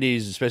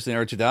 90s, especially in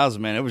the early 2000s,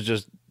 man, it was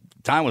just,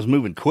 time was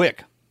moving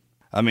quick.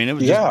 I mean, it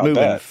was just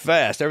moving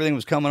fast. Everything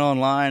was coming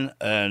online,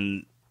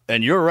 and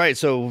you're right.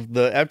 So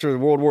after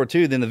World War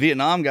II, then the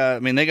Vietnam guy, I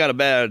mean, they got a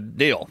bad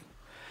deal.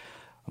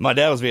 My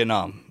dad was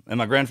Vietnam, and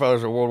my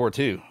grandfathers were World War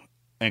II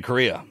and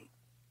Korea.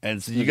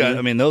 And so you got,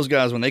 I mean, those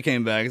guys, when they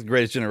came back, it's the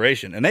greatest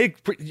generation. And they,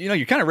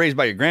 you're kind of raised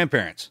by your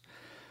grandparents.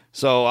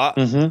 So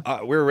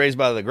we were raised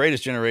by the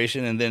greatest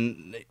generation, and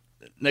then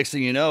next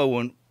thing you know,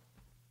 when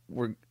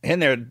we're in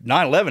there,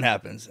 9/11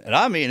 happens, and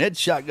I mean, it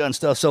shotgun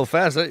stuff so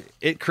fast,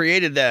 it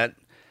created that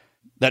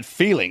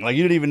feeling like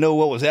you didn't even know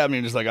what was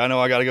happening. Just like, I know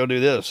I got to go do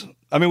this.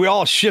 I mean, we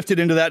all shifted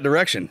into that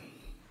direction,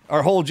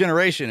 our whole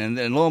generation,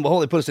 and lo and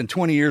behold, they put us in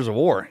 20 years of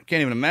war. Can't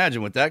even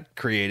imagine what that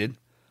created.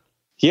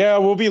 Yeah,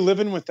 we'll be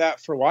living with that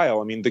for a while.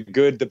 I mean, the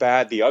good, the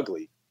bad, the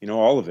ugly,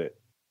 all of it.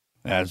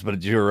 Yeah,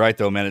 but you're right,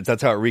 though, man.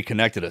 That's how it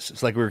reconnected us.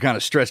 It's like we were kind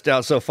of stretched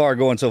out so far,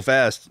 going so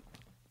fast.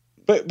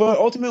 But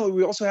ultimately,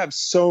 we also have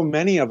so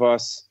many of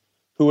us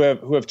who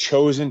have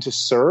chosen to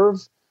serve.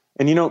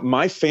 And,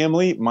 my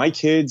family, my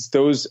kids,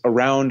 those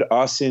around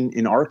us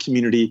in our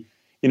community,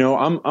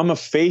 I'm a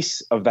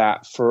face of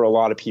that for a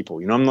lot of people.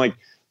 I'm like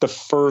the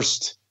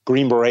first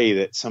Green Beret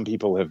that some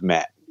people have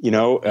met,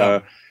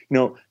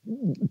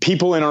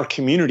 people in our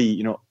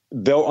community,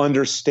 they'll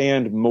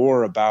understand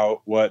more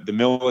about what the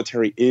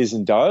military is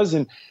and does.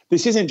 And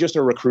this isn't just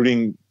a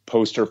recruiting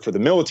poster for the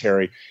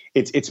military.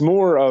 It's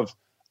more of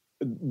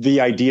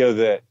the idea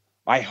that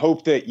I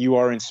hope that you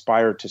are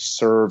inspired to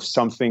serve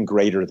something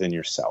greater than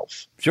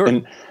yourself. Sure.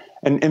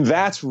 And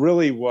that's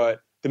really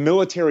what the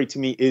military to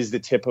me is, the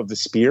tip of the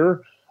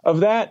spear of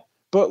that.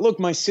 But look,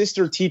 my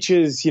sister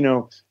teaches,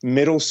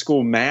 middle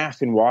school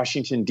math in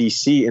Washington,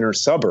 D.C. in her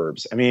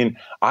suburbs. I mean,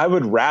 I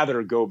would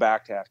rather go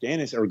back to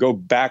Afghanistan or go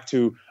back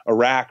to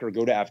Iraq or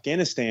go to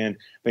Afghanistan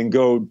than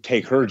go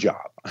take her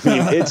job. I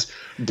mean, it's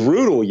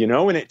brutal,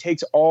 and it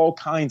takes all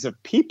kinds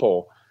of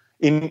people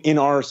in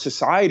our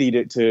society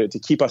to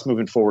keep us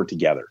moving forward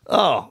together.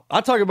 Oh, I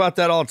talk about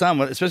that all the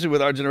time, especially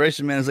with our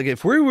generation, man. It's like,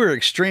 if we were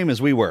extreme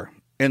as we were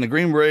in the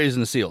Green Berets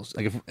and the SEALs,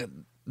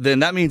 then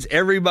that means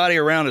everybody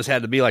around us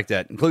had to be like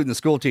that, including the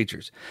school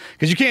teachers.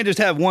 Because you can't just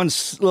have one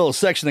little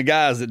section of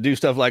guys that do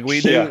stuff like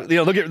we do.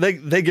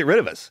 They get rid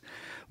of us.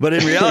 But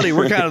in reality,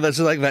 we're kind of that's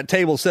like that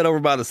table set over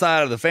by the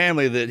side of the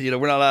family that,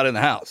 we're not allowed in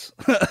the house.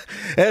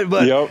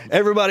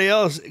 Everybody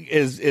else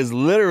is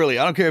literally,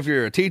 I don't care if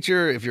you're a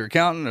teacher, if you're an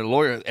accountant or a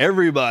lawyer,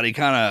 everybody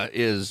kind of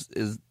is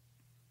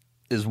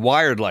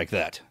wired like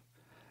that.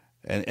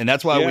 And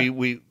that's why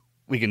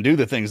we can do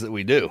the things that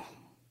we do.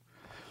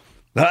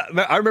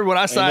 I remember when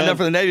I signed up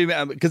for the Navy,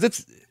 because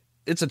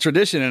it's a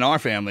tradition in our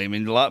family. I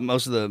mean,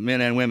 most of the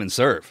men and women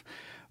serve.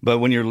 But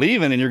when you're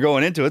leaving and you're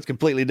going into it, it's a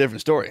completely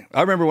different story.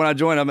 I remember when I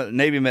joined, I'm at the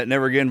Navy Met,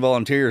 never again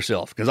volunteer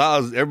yourself, because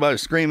everybody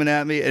was screaming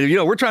at me. And,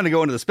 we're trying to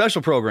go into the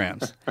special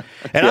programs.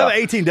 And I'm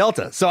 18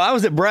 Delta. So I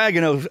was at Bragg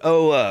in 02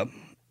 or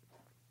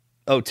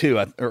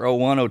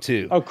 01,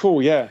 02. Oh,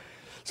 cool. Yeah.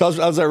 So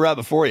I was there right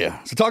before you.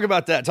 So talk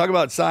about that. Talk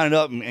about signing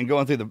up and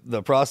going through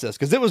the process.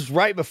 Because it was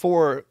right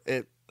before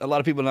it. A lot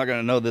of people are not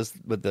going to know this,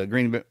 but the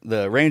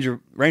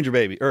Ranger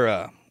baby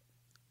or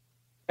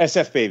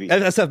SF babies.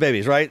 SF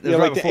babies, right? Yeah,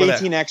 right like the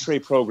 18 X-ray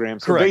program.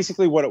 So Correct.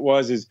 Basically what it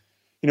was is,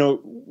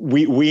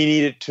 we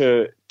needed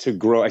to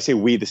grow. I say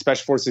we, the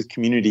Special Forces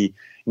community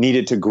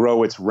needed to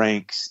grow its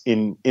ranks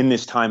in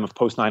this time of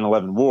post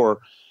 9/11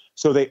 war.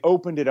 So they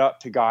opened it up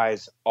to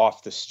guys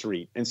off the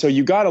street. And so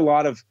you got a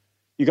lot of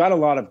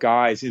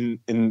guys in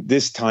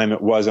this time.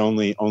 It was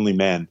only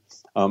men.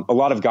 A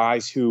lot of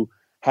guys who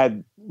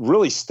had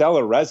really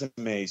stellar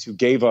resumes, who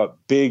gave up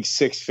big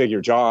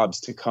 6-figure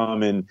jobs to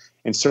come and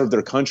serve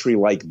their country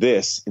like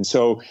this. And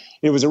so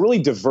it was a really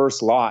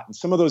diverse lot. And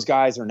some of those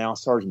guys are now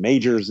sergeant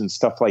majors and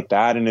stuff like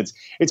that. And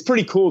it's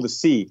pretty cool to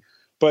see.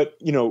 But,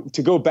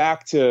 to go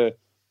back to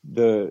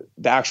the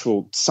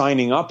actual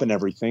signing up and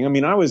everything, I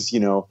mean, I was,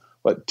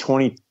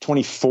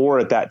 24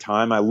 at that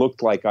time. I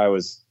looked like I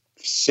was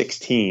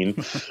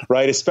 16,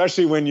 right?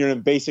 Especially when you're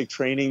in basic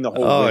training the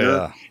whole winter.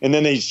 Yeah. And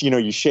then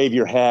you shave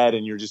your head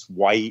and you're just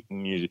white,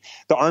 and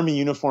the Army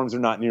uniforms are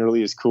not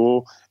nearly as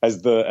cool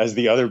as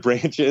the other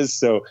branches.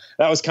 So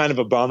that was kind of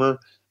a bummer.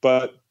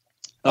 But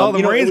the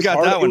Marines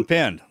got that one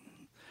pinned.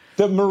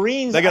 The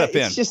Marines, they got it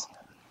pinned. It's just,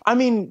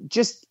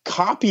 just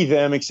copy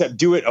them, except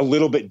do it a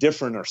little bit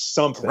different or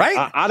something.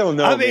 Right? I don't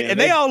know. I mean, man. and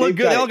they all look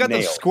good. They all got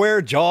nailed. those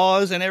square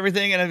jaws and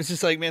everything, and it's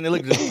just like, man,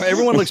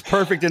 everyone looks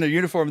perfect in their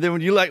uniform. Then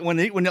when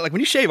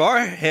you shave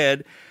our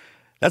head,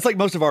 that's like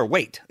most of our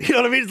weight. You know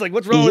what I mean? It's like,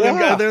 what's wrong with them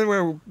guys? They're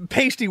wearing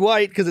pasty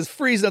white because it's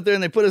freezing up there,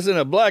 and they put us in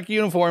a black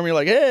uniform. You're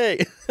like,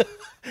 hey.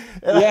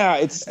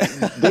 Yeah,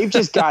 they've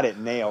just got it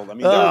nailed. I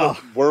mean, they're the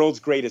world's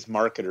greatest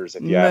marketers,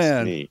 if you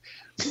ask me.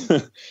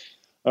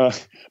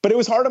 But it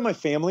was hard on my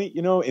family,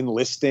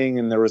 enlisting,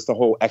 and there was the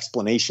whole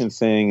explanation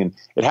thing, and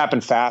it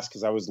happened fast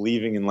because I was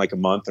leaving in like a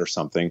month or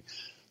something.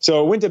 So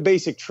I went to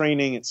basic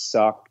training. It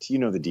sucked. You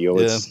know the deal.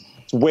 Yeah.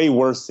 It's way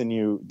worse than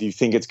you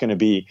think it's going to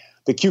be.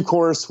 The Q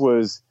course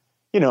was,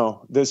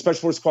 the Special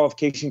Forces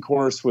Qualification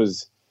course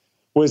was,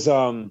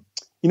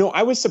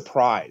 I was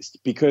surprised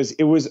because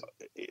it was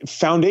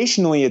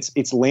foundationally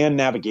it's land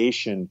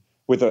navigation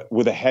with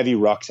a heavy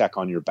rucksack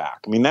on your back.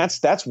 I mean,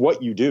 that's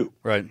what you do.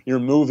 Right. You're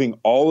moving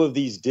all of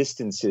these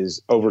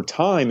distances over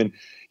time. And,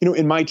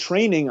 in my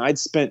training, I'd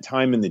spent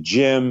time in the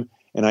gym,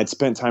 and I'd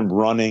spent time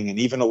running and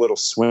even a little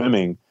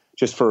swimming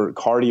just for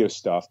cardio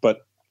stuff. But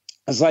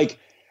it's like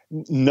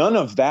none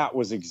of that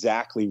was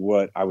exactly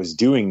what I was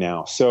doing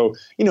now. So,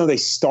 they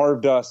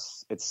starved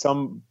us at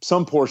some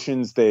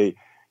portions. They,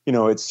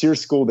 at SEER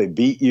school, they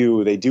beat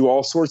you, they do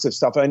all sorts of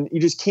stuff. And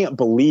you just can't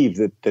believe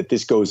that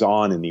this goes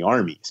on in the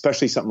Army,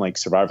 especially something like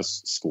survival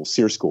school,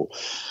 SEER school.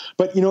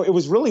 But, it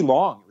was really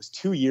long. It was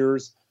 2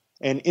 years.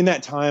 And in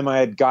that time, I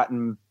had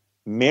gotten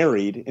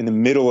married in the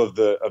middle of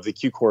the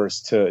Q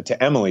course to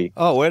Emily.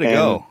 Oh, way to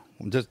go.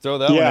 Just throw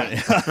that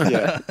one in.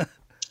 Yeah.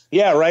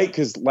 Yeah, right.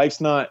 Because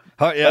life's not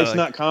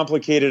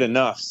complicated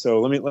enough. So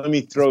let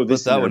me throw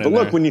this in there. But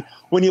look,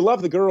 when you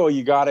love the girl,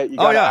 you got to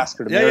ask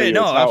her to marry you.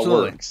 That's how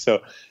absolutely. It works.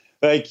 So,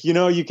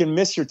 you can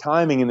miss your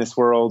timing in this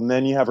world, and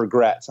then you have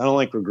regrets. I don't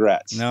like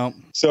regrets. No.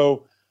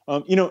 So,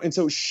 and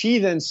so she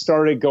then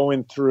started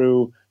going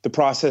through the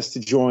process to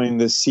join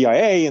the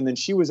CIA, and then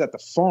she was at the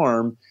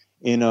farm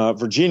in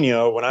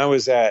Virginia when I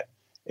was at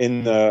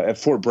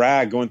Fort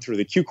Bragg going through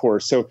the Q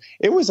course. So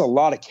it was a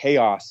lot of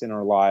chaos in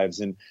our lives.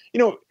 And,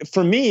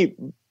 for me,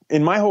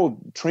 in my whole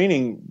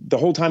training, the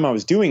whole time I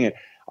was doing it,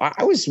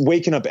 I was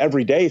waking up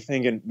every day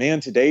thinking,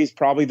 man, today's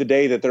probably the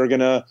day that they're going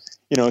to,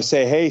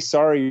 say, hey,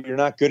 sorry, you're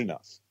not good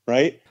enough.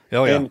 Right.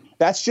 Oh, yeah. And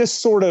that's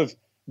just sort of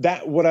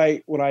that. What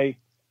I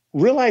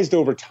realized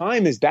over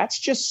time is that's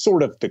just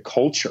sort of the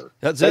culture.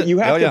 That's that it. You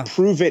have to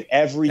prove it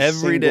every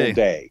single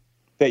day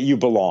that you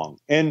belong.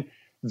 And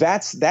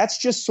that's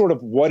just sort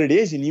of what it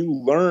is. And you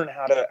learn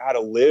how to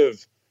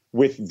live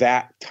with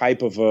that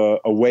type of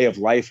a way of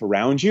life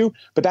around you.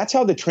 But that's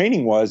how the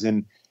training was.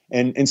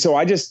 And so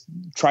I just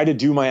try to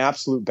do my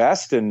absolute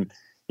best. And,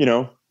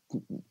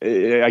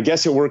 I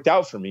guess it worked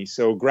out for me.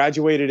 So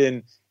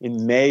graduated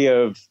in May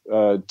of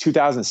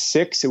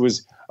 2006. It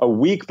was a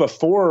week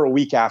before or a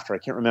week after, I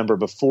can't remember,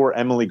 before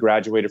Emily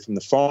graduated from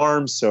the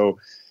farm. So,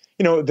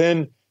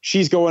 then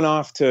she's going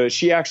off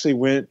she actually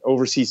went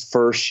overseas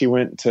first. She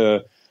went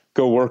to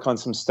go work on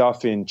some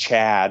stuff in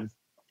Chad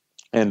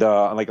and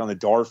like on the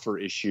Darfur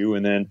issue.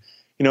 And then,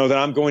 then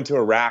I'm going to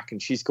Iraq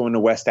and she's going to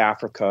West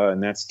Africa,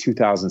 and that's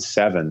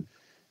 2007.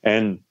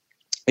 And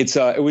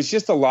it was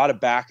just a lot of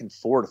back and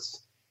forth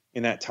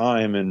in that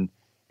time. And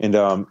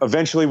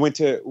eventually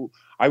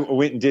I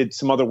went and did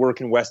some other work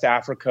in West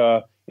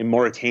Africa, in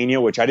Mauritania,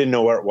 which I didn't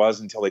know where it was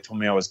until they told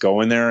me I was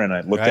going there. And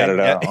I looked at it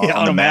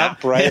on the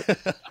map, right?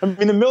 I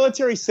mean, the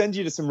military sends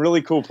you to some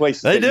really cool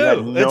places. They do. You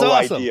had no it's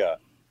awesome. idea.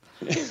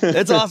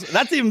 It's awesome.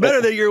 That's even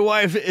better that your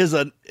wife is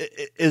an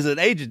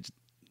agent.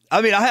 I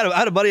mean, I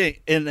had a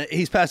buddy, and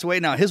he's passed away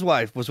now. His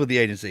wife was with the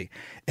agency,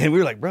 and we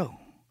were like, bro.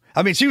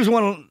 I mean, she was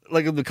one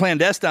of the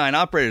clandestine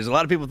operators. A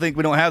lot of people think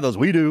we don't have those.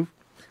 We do.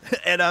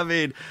 And I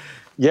mean,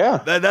 yeah,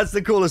 that's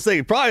the coolest thing.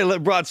 It probably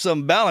brought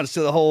some balance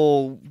to the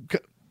whole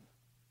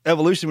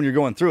evolution when you're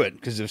going through it.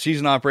 Because if she's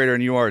an operator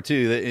and you are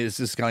too, it's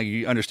just kind of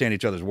you understand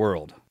each other's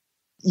world.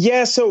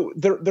 Yeah. So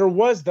there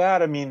was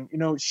that. I mean,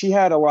 she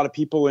had a lot of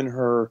people in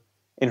her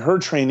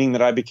training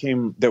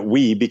that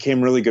we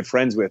became really good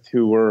friends with,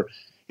 who were,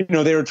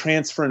 they were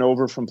transferring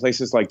over from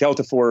places like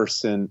Delta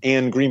Force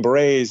and Green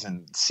Berets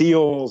and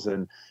SEALs.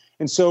 And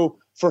so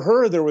for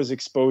her, there was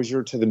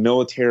exposure to the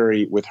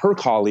military with her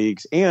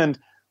colleagues. And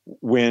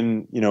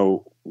when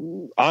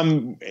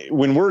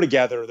we're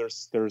together,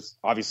 there's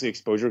obviously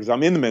exposure because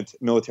I'm in the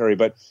military,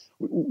 but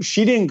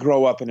she didn't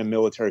grow up in a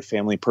military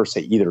family per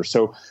se either.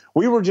 So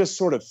we were just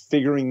sort of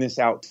figuring this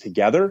out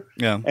together.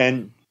 Yeah.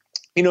 And,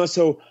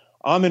 so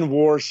I'm in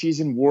war, she's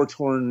in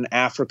war-torn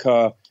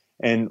Africa.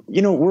 And,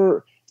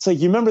 it's like,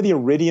 you remember the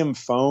Iridium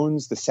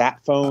phones, the sat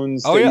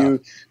phones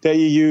that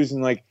you use,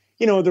 and like,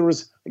 there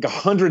was like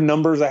 100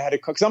 numbers I had to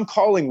call, because I'm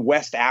calling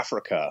West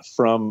Africa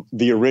from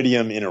the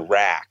Iridium in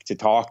Iraq to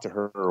talk to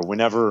her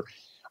whenever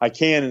I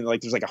can. And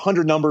like, there's like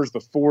 100 numbers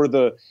before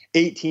the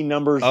 18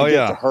 numbers to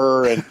get to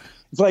her. And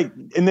it's like,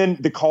 and then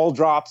the call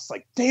drops,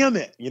 like, damn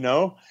it,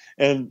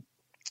 and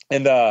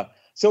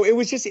so it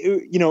was just,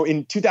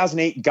 in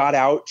 2008, got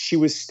out. She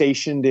was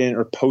stationed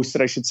or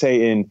posted, I should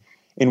say,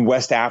 in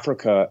West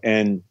Africa.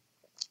 And,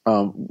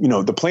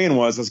 the plan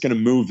was I was going to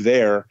move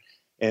there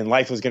and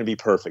life was going to be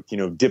perfect,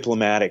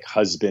 diplomatic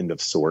husband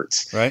of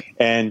sorts. Right.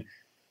 And,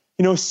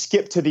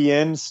 skip to the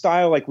end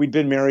style. Like, we'd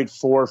been married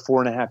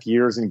 4.5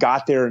 years and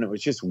got there, and it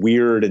was just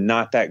weird and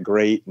not that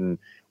great. And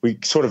we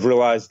sort of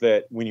realized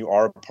that when you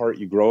are apart,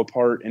 you grow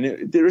apart.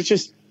 And there was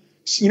just,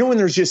 when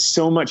there's just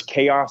so much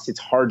chaos, it's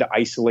hard to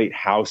isolate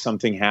how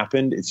something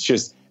happened. It's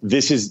just,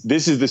 this is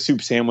the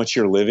soup sandwich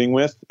you're living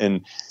with,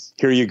 and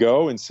here you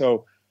go. And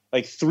so,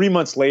 like 3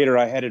 months later,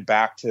 I headed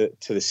back to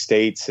the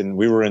States, and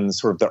we were in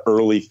sort of the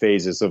early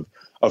phases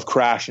of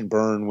crash and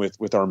burn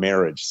with our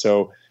marriage.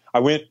 So I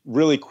went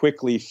really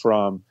quickly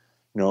from,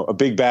 a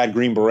big bad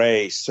Green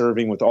Beret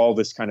serving with all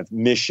this kind of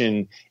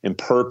mission and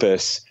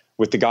purpose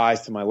with the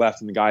guys to my left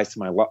and the guys to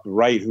my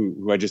right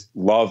who I just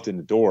loved and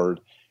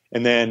adored.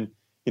 And then,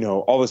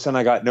 all of a sudden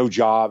I got no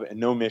job and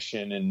no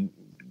mission and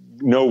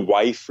no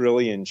wife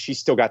really. And she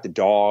still got the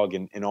dog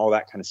and all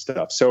that kind of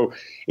stuff. So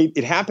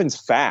it happens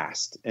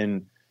fast.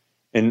 And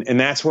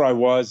that's where I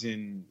was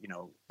in,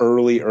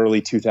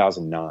 early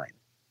 2009.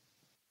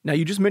 Now,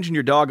 you just mentioned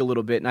your dog a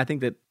little bit, and I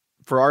think that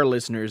for our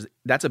listeners,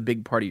 that's a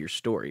big part of your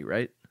story,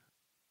 right?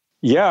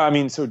 Yeah, I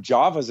mean, so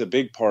Java's a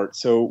big part.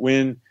 So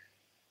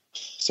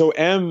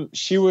Em,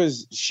 she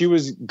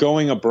was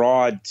going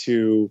abroad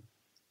to,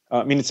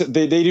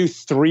 they do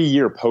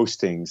 3-year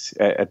postings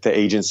at the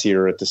agency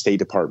or at the State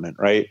Department,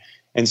 right?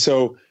 And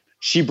so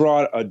she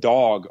brought a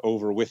dog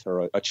over with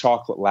her, a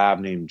chocolate lab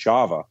named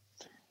Java.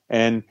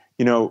 And,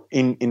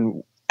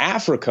 in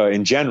Africa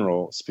in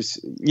general,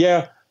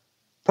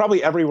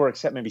 probably everywhere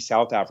except maybe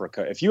South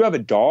Africa, if you have a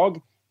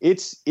dog,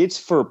 it's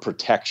for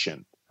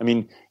protection. I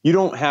mean, you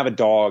don't have a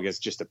dog as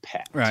just a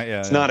pet. Right.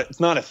 Yeah. It's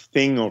not a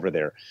thing over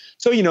there.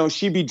 So,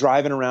 she'd be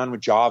driving around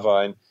with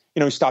Java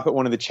and, stop at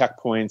one of the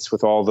checkpoints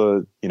with all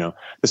the,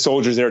 the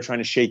soldiers there trying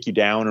to shake you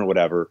down or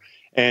whatever.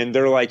 And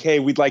they're like, hey,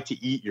 we'd like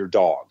to eat your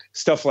dog.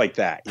 Stuff like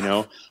that,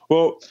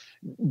 Well,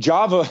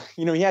 Java,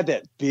 he had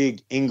that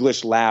big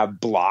English lab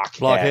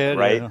blockhead,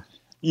 right?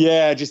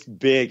 Yeah, just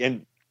big.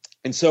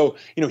 And so,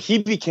 he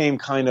became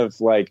kind of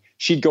like,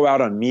 she'd go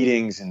out on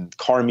meetings and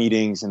car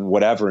meetings and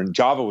whatever, and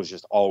Java was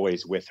just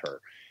always with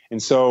her.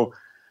 And so,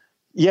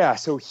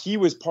 so he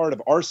was part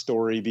of our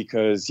story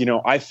because,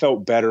 I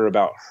felt better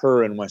about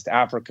her in West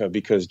Africa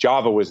because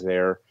Java was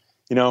there,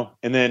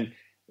 and then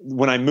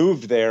when I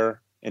moved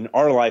there and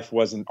our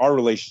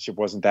relationship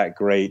wasn't that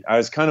great, I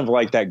was kind of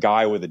like that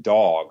guy with a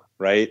dog,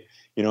 right?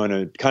 And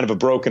a kind of a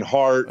broken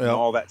heart and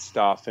all that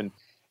stuff. And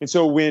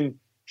so when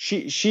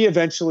she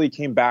eventually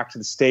came back to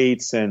the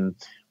States and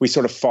we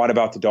sort of fought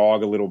about the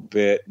dog a little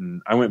bit,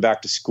 and I went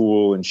back to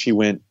school and she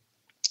went,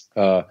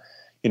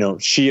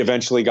 she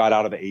eventually got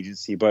out of the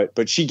agency,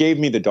 but she gave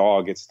me the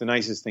dog. It's the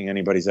nicest thing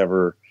anybody's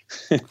ever,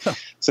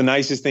 it's the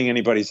nicest thing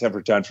anybody's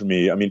ever done for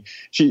me. I mean,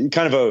 she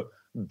kind of a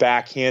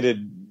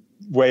backhanded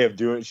way of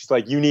doing it. She's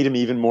like, you need him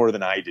even more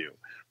than I do.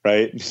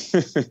 Right.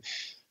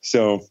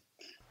 So,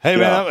 hey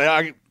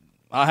man,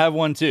 I have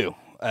one too.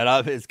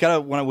 And it's kind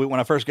of when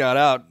I first got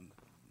out,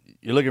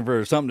 you're looking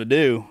for something to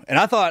do. And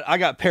I thought I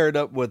got paired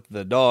up with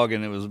the dog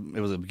and it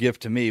was a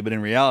gift to me. But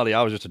in reality,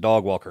 I was just a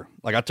dog walker.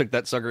 Like I took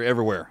that sucker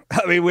everywhere.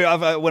 I mean,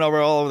 I went over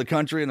all over the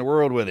country and the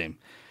world with him.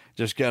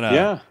 Just kind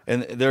of,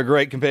 and they're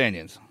great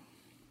companions.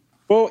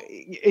 Well,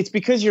 it's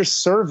because you're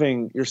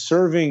serving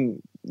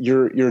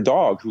your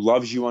dog who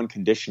loves you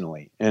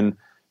unconditionally. And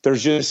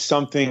there's just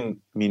something,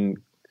 I mean,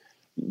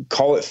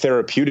 call it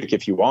therapeutic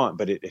if you want,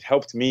 but it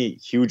helped me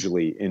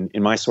hugely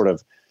in my sort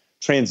of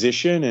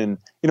transition. And,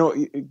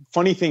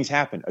 funny things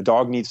happen. A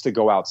dog needs to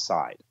go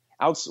outside.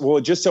 Well,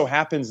 it just so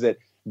happens that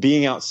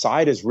being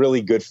outside is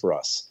really good for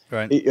us.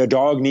 Right. A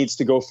dog needs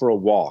to go for a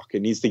walk.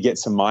 It needs to get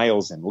some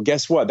miles in. Well,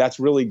 guess what? That's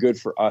really good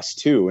for us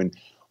too. And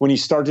when you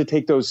start to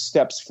take those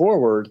steps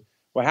forward,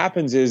 what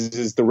happens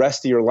is the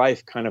rest of your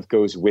life kind of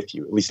goes with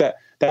you. At least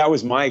that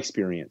was my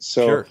experience.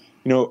 So,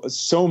 sure.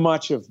 So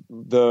much of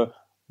the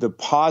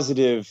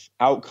positive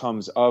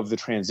outcomes of the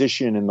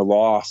transition and the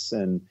loss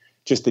and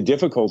just the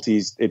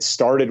difficulties, it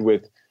started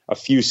with a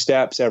few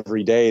steps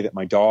every day that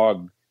my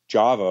dog,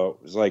 Java,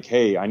 was like,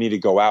 hey, I need to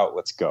go out.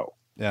 Let's go.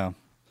 Yeah.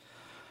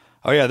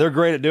 Oh, yeah. They're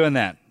great at doing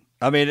that.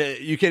 I mean,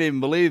 you can't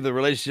even believe the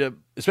relationship,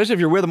 especially if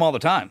you're with them all the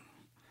time.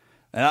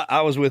 And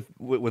I was with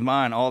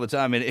mine all the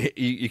time. And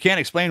you can't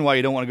explain why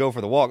you don't want to go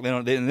for the walk. They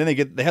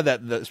have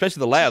that,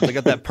 especially the labs, they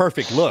got that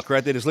perfect look,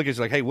 right? They just look at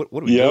you like, hey, what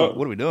are we doing?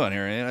 What are we doing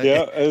here?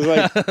 Yeah. It was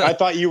like, I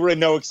thought you were a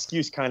no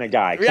excuse kind of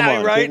guy. Come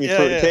on, right?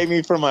 Take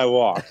me for my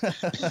walk.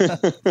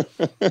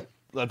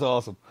 That's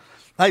awesome.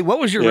 Hey, what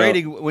was your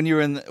rating when you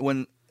were in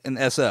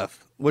SF?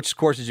 Which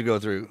course did you go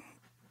through?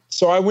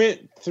 So I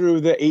went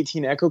through the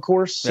 18 Echo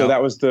course. So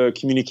that was the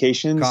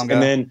communications. Comm guy.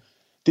 And then,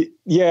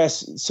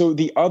 so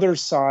the other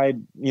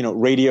side,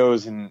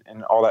 radios and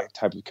all that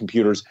type of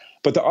computers.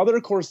 But the other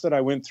course that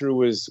I went through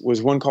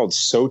was one called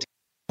SOTAC,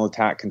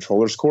 Attack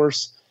Controllers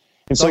course.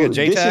 And so like a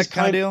JTAC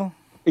kind of deal?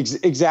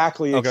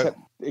 Exactly. Okay.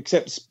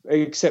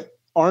 Except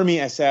Army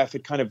SF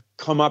had kind of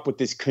come up with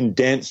this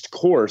condensed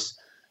course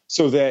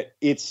so that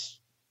it's,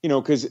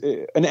 because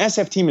an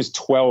SF team is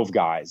 12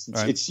 guys.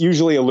 It's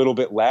usually a little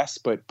bit less,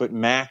 but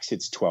max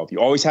it's 12. You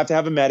always have to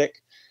have a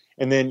medic,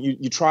 and then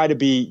you try to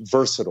be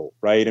versatile,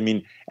 right? I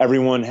mean,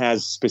 everyone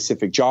has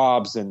specific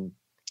jobs and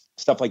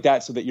stuff like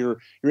that, so that you're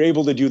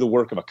able to do the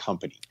work of a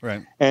company,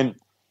 right? And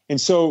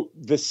so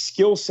the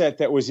skill set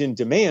that was in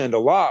demand a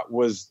lot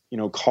was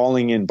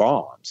calling in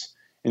bombs,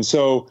 and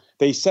so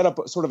they set up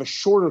sort of a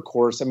shorter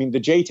course. I mean,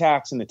 the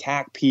JTACs and the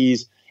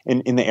TACPs.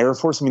 In the Air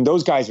Force, I mean,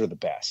 those guys are the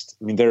best.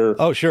 I mean, they're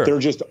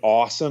just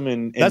awesome,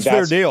 and that's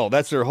their deal.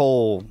 That's their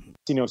whole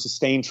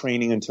sustained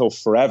training until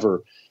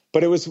forever.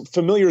 But it was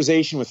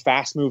familiarization with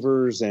fast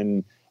movers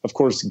and, of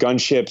course,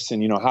 gunships,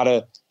 and how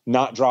to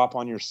not drop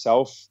on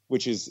yourself,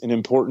 which is an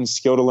important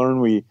skill to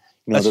learn.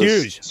 That's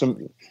huge.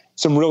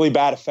 Some really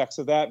bad effects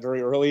of that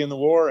very early in the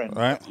war, and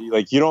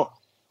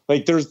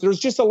there's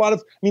just a lot of.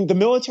 I mean, the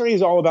military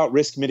is all about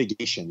risk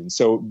mitigation, and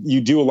so you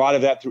do a lot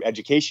of that through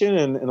education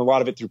and a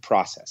lot of it through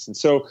process. And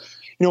so,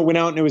 went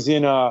out and it was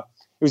in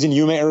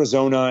Yuma,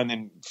 Arizona, and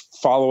then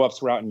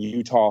follow-ups were out in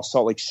Utah,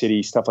 Salt Lake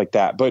City, stuff like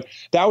that. But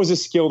that was a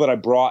skill that I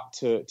brought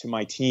to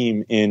my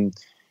team in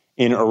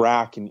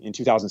Iraq in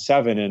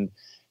 2007, and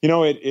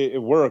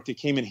it worked. It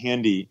came in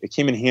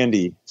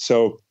handy.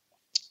 So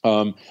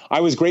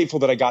I was grateful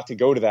that I got to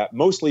go to that,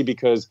 mostly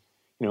because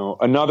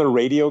another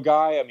radio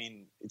guy. I mean,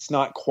 it's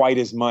not quite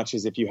as much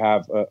as if you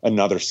have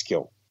another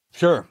skill.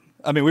 Sure.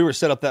 I mean, we were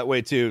set up that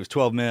way too. It was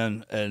 12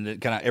 men, and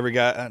it kind of every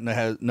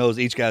guy knows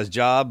each guy's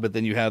job, but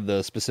then you have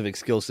the specific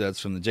skill sets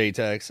from the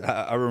JTACs.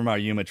 I remember our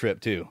Yuma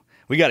trip too.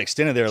 We got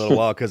extended there a little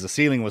while because the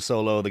ceiling was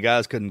so low, the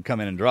guys couldn't come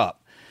in and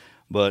drop.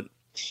 But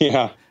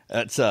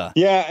that's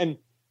and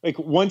like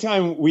one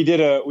time we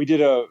did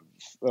a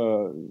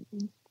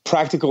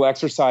practical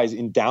exercise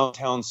in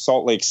downtown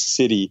Salt Lake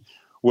City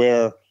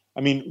where,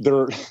 I mean,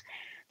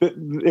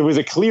 it was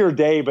a clear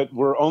day, but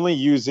we're only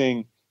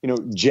using,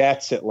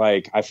 jets at it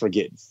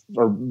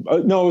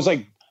was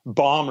like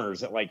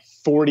bombers at like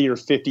 40 or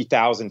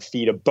 50,000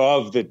 feet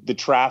above the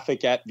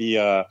traffic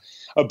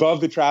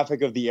above the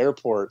traffic of the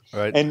airport.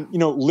 Right. And,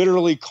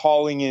 literally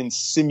calling in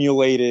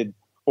simulated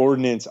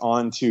ordnance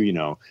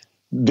onto,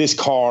 this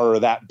car or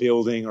that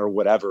building or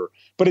whatever.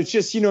 But it's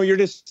just, you're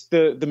just,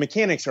 the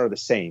mechanics are the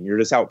same. You're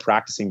just out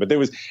practicing. But it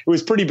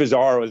was pretty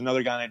bizarre. It was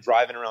another guy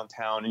driving around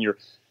town, and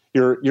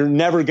you're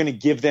never going to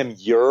give them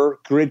your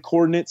grid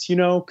coordinates,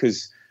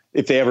 because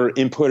if they ever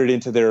input it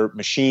into their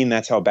machine,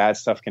 that's how bad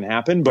stuff can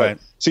happen. But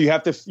so you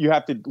have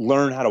to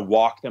learn how to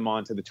walk them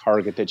onto the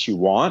target that you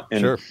want.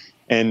 And,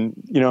 and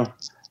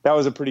that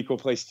was a pretty cool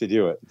place to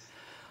do it.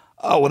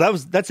 Oh, well,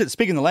 that's it.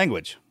 Speaking the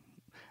language.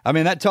 I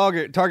mean, that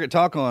target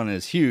talk on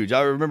is huge.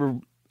 I remember,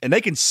 and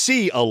they can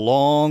see a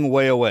long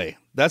way away.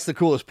 That's the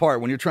coolest part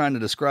when you're trying to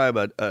describe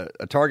a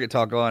target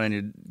talk on and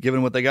you're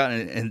giving what they got.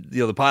 And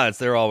the pilots,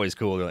 they're always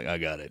cool. They're like, I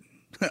got it.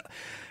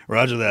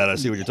 Roger that. I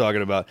see what you're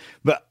talking about.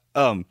 But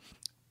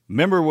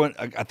remember when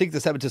I think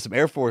this happened to some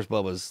Air Force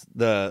bubbles,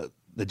 the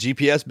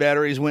GPS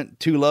batteries went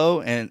too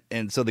low, and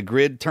so the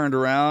grid turned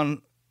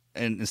around,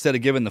 and instead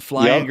of giving the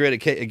flying grid,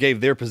 it gave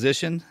their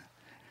position.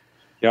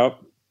 Yep.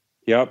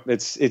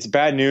 It's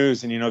bad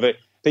news. And,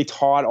 they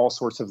taught all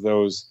sorts of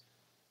those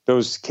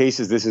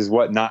cases. This is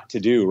what not to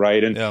do.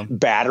 Right. And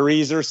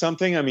batteries or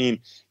something. I mean,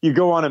 you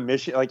go on a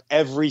mission, like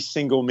every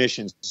single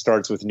mission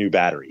starts with new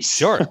batteries.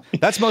 Sure.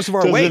 That's most of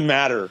our weight. Doesn't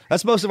matter.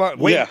 That's most of our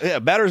weight. Yeah.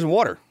 Batteries and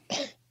water.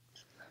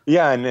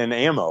 Yeah. And then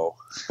ammo.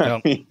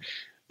 I mean,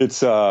 it's,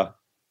 So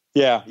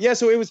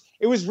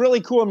it was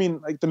really cool. I mean,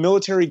 like the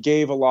military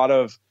gave a lot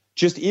of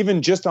just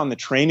on the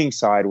training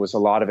side was a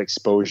lot of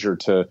exposure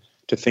to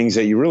things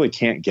that you really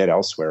can't get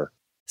elsewhere.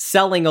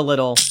 Selling a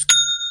little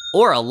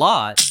or a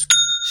lot,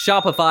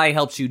 Shopify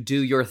helps you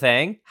do your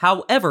thing,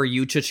 however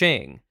you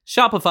cha-ching.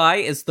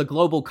 Shopify is the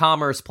global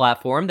commerce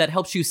platform that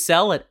helps you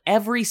sell at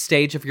every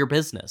stage of your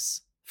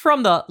business.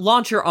 From the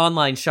launch your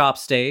online shop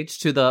stage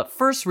to the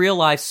first real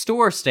life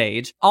store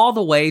stage, all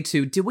the way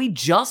to did we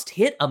just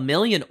hit 1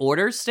 million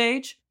orders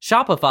stage?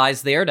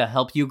 Shopify's there to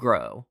help you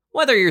grow.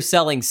 Whether you're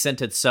selling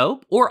scented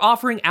soap or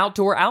offering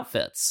outdoor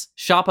outfits,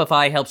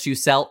 Shopify helps you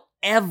sell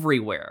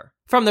everywhere.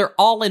 From their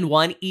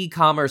all-in-one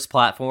e-commerce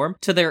platform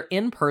to their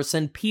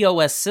in-person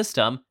POS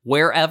system,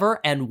 wherever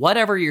and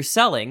whatever you're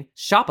selling,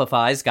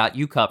 Shopify's got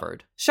you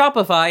covered.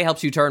 Shopify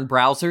helps you turn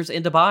browsers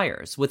into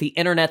buyers with the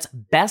internet's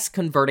best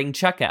converting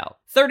checkout,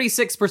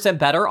 36%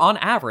 better on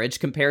average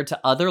compared to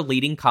other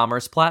leading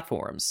commerce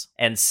platforms.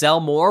 And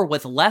sell more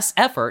with less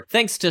effort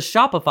thanks to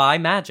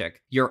Shopify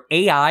Magic, your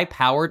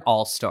AI-powered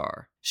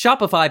all-star.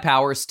 Shopify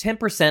powers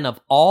 10% of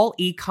all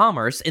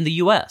e-commerce in the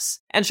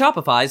US, and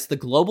Shopify's the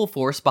global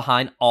force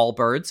behind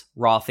Allbirds,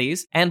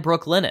 Rothy's, and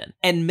Brooklinen,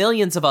 and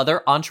millions of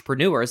other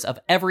entrepreneurs of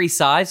every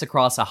size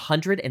across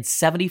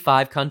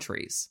 175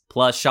 countries.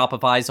 Plus,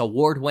 Shopify's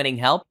award-winning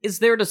help is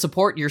there to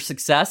support your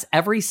success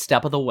every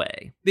step of the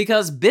way.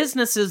 Because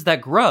businesses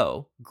that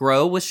grow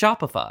with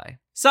Shopify.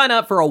 Sign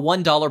up for a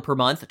 $1 per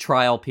month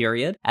trial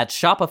period at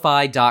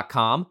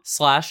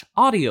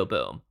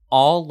shopify.com/audioboom,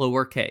 all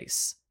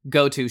lowercase.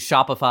 Go to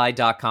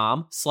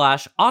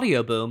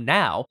shopify.com/audioboom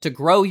now to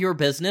grow your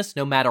business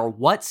no matter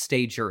what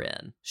stage you're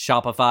in.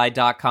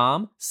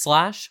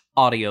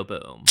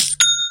 Shopify.com/audioboom.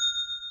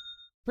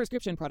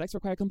 Prescription products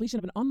require completion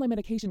of an online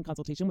medication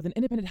consultation with an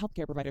independent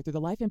healthcare provider through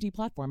the LifeMD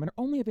platform and are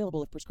only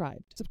available if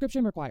prescribed.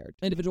 Subscription required.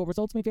 Individual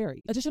results may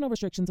vary. Additional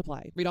restrictions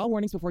apply. Read all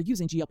warnings before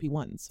using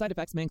GLP-1s. Side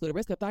effects may include a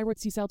risk of thyroid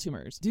C-cell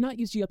tumors. Do not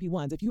use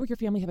GLP-1s if you or your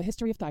family have a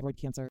history of thyroid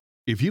cancer.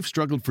 If you've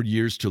struggled for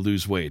years to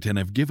lose weight and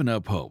have given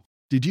up hope,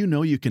 did you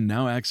know you can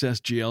now access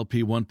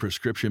GLP-1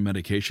 prescription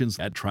medications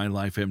at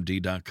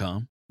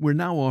TryLifeMD.com? We're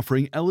now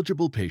offering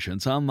eligible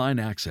patients online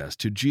access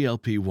to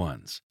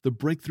GLP-1s, the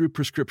breakthrough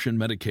prescription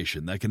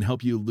medication that can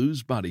help you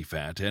lose body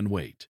fat and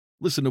weight.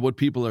 Listen to what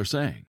people are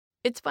saying.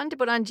 It's fun to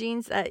put on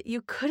jeans that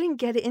you couldn't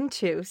get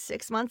into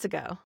 6 months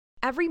ago.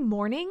 Every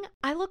morning,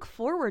 I look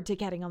forward to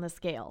getting on the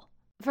scale.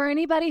 For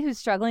anybody who's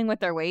struggling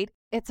with their weight,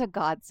 it's a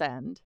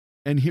godsend.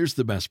 And here's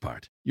the best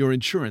part. Your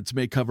insurance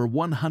may cover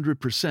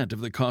 100% of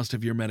the cost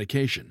of your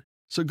medication.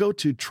 So go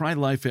to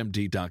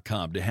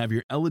TryLifeMD.com to have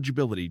your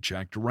eligibility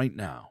checked right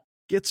now.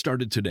 Get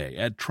started today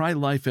at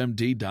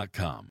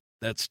TryLifeMD.com.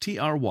 That's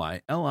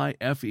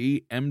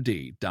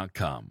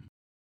TryLifeMD.com.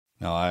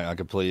 No, I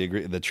completely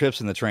agree. The trips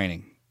and the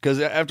training. Because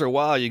after a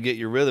while, you get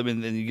your rhythm,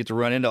 and then you get to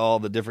run into all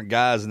the different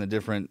guys in the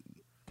different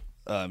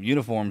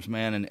uniforms,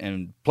 man,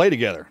 and play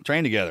together,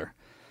 train together.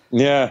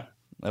 Yeah.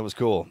 That was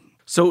cool.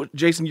 So,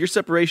 Jason, your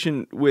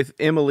separation with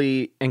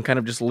Emily and kind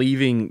of just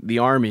leaving the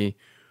Army,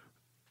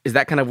 is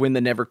that kind of when the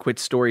Never Quit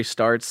story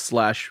starts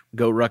 /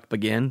 Go Ruck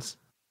begins?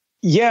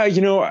 Yeah,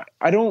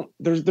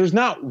 there's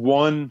not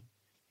one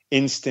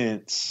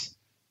instance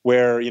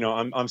where,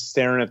 I'm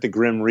staring at the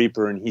Grim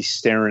Reaper and he's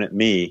staring at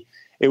me.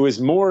 It was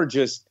more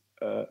just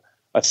a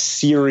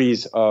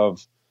series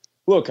of,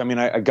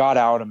 I got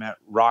out, I'm at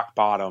rock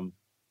bottom,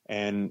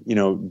 and,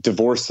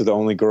 divorced to the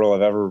only girl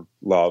I've ever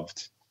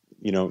loved,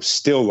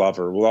 still love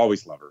her, will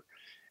always love her.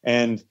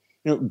 And,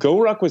 Go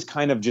Ruck was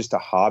kind of just a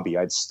hobby.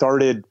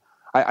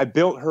 I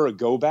built her a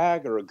go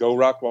bag or a Go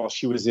Ruck while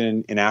she was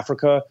in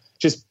Africa,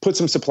 just put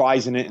some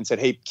supplies in it and said,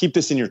 hey, keep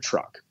this in your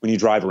truck when you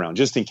drive around,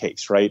 just in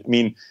case, right?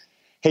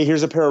 Hey,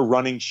 here's a pair of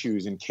running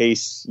shoes in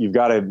case you've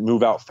got to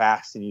move out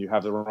fast and you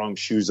have the wrong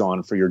shoes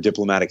on for your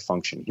diplomatic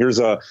function. Here's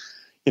a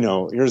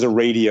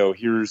radio,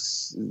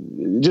 here's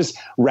just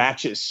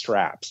ratchet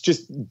straps,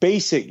 just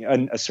basic,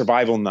 a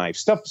survival knife,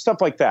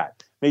 stuff like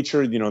that. Made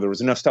sure, there was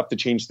enough stuff to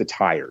change the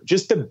tire,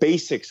 just the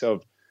basics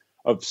of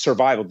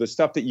survival, the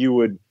stuff that you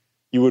would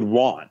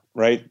want,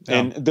 right? Yeah.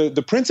 And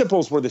the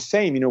principles were the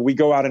same. We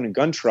go out in a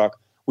gun truck,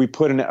 we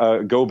put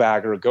a go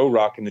bag or a Go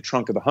Ruck in the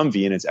trunk of the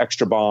Humvee, and it's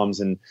extra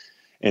bombs and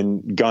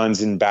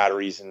guns and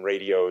batteries and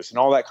radios and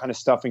all that kind of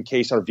stuff in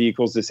case our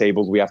vehicle's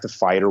disabled, we have to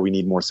fight or we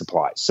need more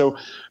supplies. So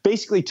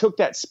basically took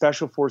that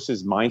Special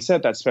Forces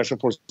mindset, that Special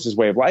Forces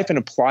way of life, and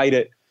applied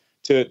it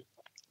to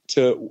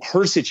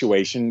her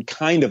situation,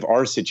 kind of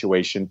our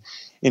situation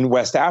in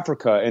West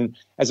Africa. And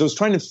as I was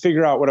trying to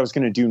figure out what I was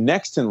going to do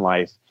next in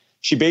life,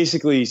 she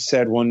basically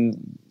said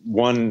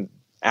one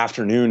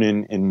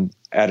afternoon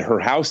at her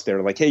house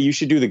there, like, hey, you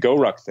should do the Go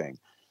Ruck thing.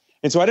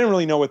 And so I didn't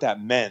really know what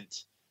that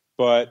meant,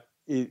 but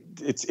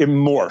it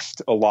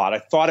morphed a lot. I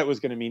thought it was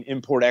going to mean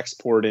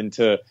import-export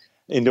into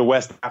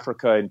West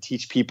Africa and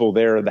teach people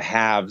there, the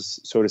haves,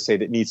 so to say,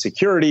 that need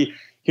security.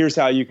 Here's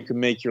how you can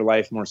make your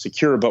life more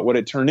secure. But what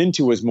it turned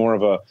into was more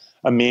of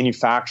a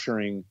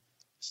manufacturing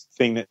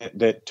thing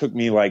that took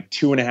me like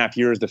 2.5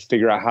 years to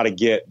figure out how to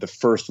get the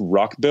first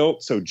Ruck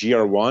built, so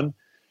GR1.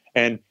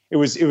 And it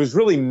was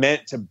really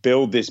meant to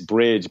build this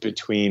bridge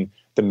between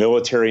the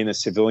military and the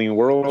civilian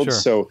world, sure.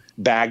 So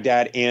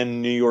Baghdad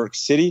and New York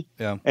City.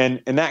 Yeah.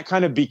 And that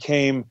kind of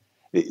became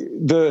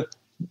the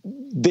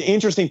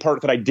interesting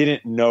part that I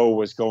didn't know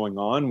was going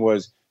on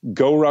was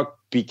Go Ruck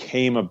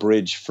became a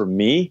bridge for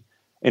me.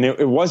 And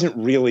it wasn't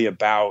really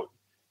about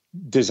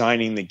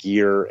designing the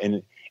gear,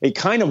 and it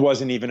kind of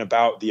wasn't even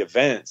about the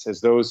events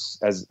as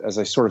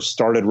I sort of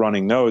started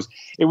running those.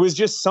 It was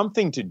just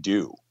something to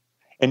do.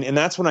 And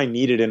that's what I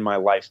needed in my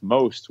life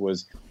most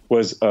was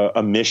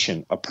a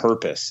mission, a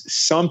purpose,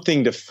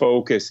 something to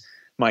focus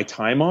my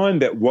time on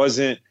that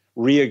wasn't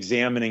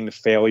re-examining the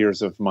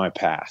failures of my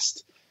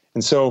past.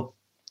 And so,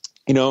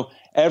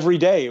 every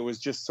day it was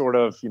just sort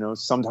of,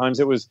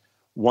 sometimes it was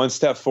one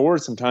step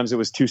forward, sometimes it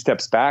was 2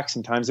 steps back,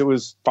 sometimes it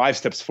was 5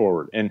 steps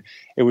forward. And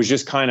it was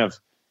just kind of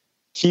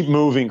keep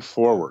moving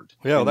forward.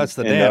 Yeah, well, that's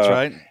the dance,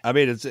 right? I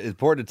mean, it's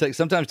important to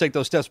sometimes take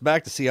those steps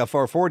back to see how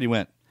far forward you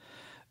went.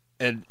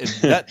 And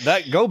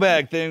that go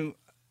bag thing,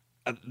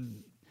 I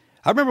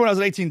remember when I was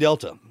at 18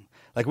 Delta,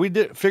 Like we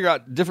did figure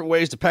out different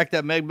ways to pack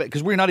that mag bag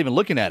because we're not even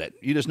looking at it.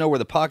 You just know where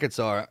the pockets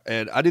are.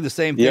 And I do the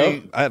same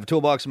thing. Yep. I have a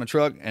toolbox in my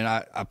truck, and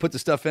I put the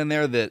stuff in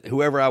there that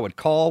whoever I would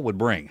call would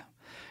bring.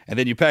 And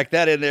then you pack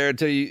that in there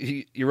until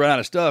you run out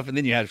of stuff, and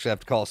then you actually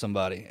have to call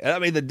somebody. And I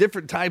mean, the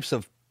different types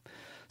of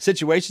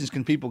situations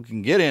people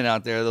can get in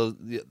out there.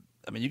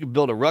 You can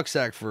build a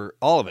rucksack for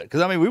all of it.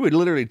 Because, I mean, we would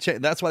literally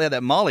that's why they had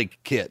that Molly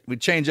kit.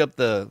 We'd change up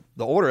the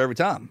order every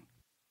time.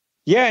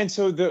 Yeah, and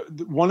so the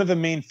one of the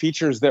main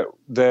features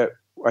that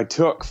I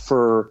took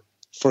for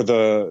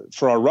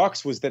our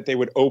rucks was that they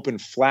would open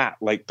flat,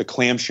 like the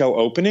clamshell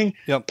opening,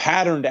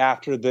 patterned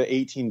after the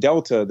 18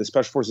 Delta, the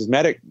Special Forces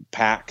medic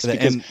packs. The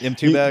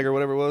M2 bag or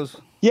whatever it was?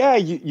 Yeah,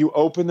 you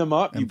open them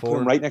up, you put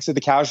them right next to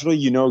the casualty,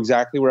 you know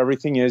exactly where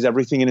everything is,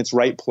 everything in its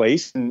right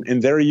place,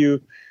 and there you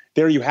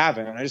have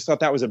it. And I just thought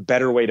that was a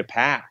better way to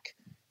pack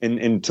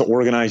and to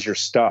organize your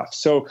stuff.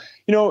 So,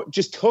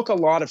 just took a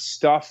lot of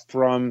stuff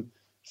from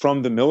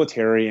the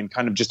military and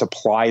kind of just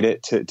applied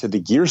it to the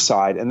gear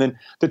side. And then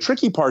the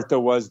tricky part though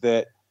was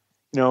that,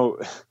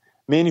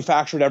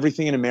 manufactured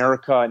everything in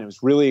America and it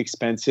was really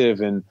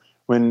expensive. And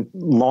when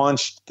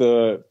launched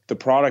the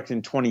product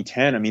in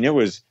 2010, I mean, it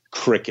was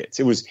crickets.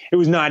 It was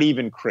not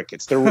even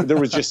crickets. There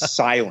was just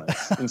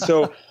silence. And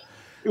so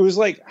it was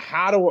like,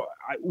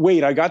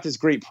 I got this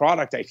great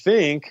product, I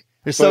think.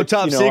 It's so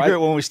top secret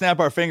when we snap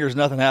our fingers,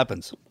 nothing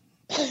happens.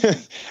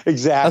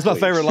 Exactly. That's my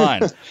favorite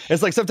line.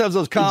 It's like sometimes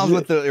those comms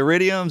with the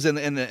iridiums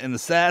and the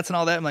sats and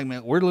all that. I'm like,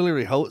 man, we're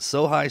literally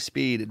so high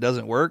speed it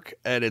doesn't work,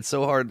 and it's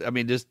so hard. I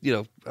mean, just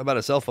how about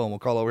a cell phone? We'll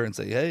call over and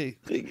say, hey.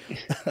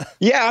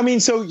 Yeah, I mean,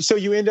 so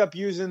you end up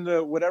using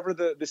whatever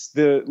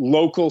the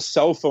local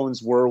cell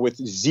phones were with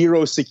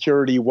zero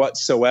security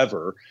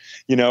whatsoever,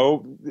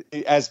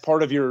 as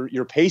part of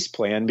your PACE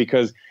plan,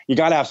 because you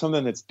got to have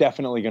something that's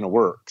definitely going to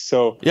work.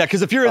 So yeah,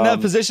 because if you're in that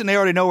position, they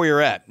already know where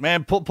you're at.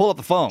 Man, pull up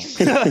the phone.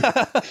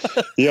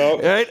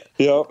 Yep. Right?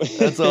 Yep.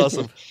 That's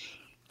awesome.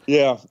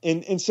 Yeah.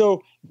 And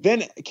so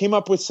then came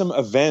up with some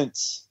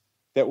events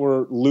that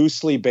were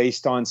loosely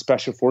based on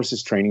Special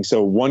Forces training.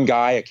 So one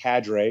guy, a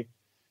cadre,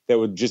 that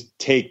would just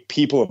take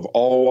people of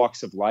all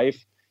walks of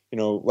life.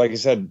 Like I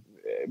said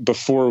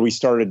before we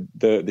started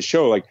the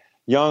show, like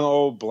young,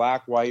 old,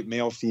 black, white,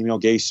 male, female,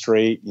 gay,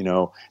 straight,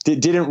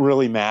 didn't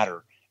really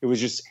matter. It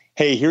was just,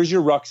 hey, here's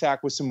your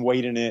rucksack with some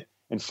weight in it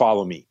and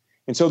follow me.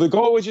 And so the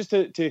goal was just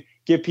to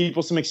give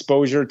people some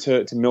exposure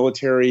to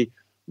military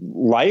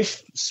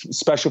life,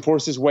 Special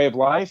Forces way of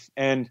life,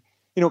 and,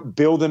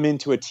 build them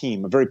into a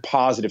team, a very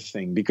positive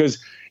thing. Because,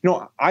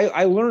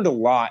 I learned a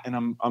lot, and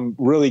I'm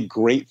really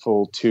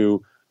grateful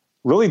to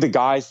really the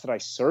guys that I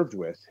served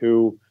with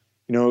who,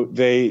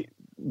 they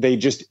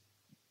just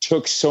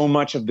took so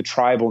much of the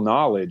tribal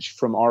knowledge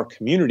from our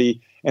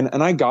community,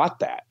 and I got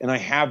that, and I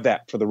have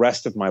that for the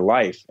rest of my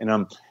life. And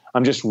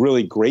I'm just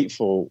really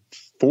grateful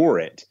for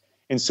it.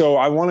 And so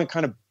I want to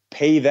kind of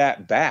pay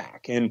that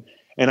back. And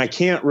I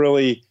can't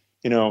really,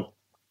 the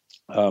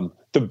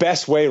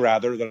best way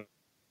rather that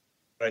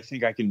I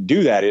think I can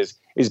do that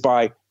is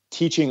by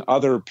teaching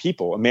other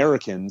people,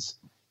 Americans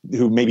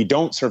who maybe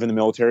don't serve in the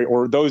military,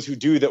 or those who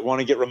do that want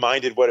to get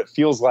reminded what it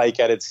feels like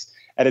at its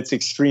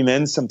extreme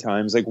end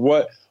sometimes, like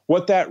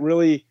what that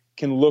really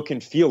can look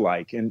and feel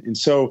like. And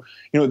so,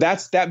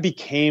 that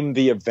became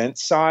the event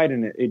side,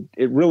 and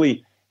it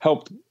really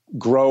helped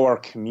grow our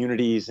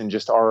communities and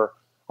just our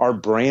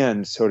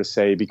brand, so to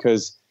say,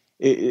 because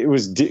it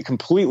was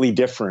completely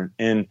different.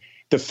 And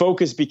the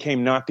focus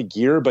became not the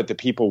gear, but the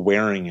people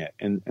wearing it.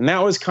 And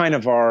that was kind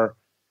of our,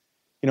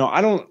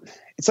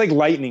 it's like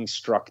lightning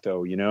struck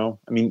though,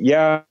 I mean,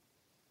 yeah,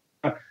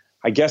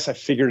 I guess I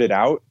figured it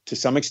out to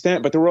some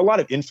extent, but there were a lot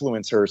of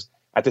influencers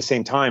at the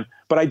same time,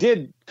 but I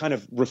did kind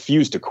of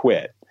refuse to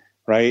quit.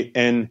 Right.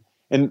 And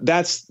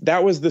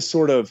that was the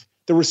sort of,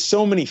 there were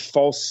so many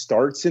false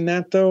starts in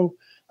that though,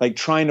 like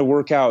trying to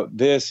work out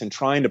this and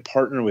trying to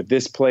partner with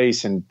this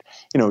place and,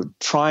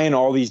 trying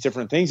all these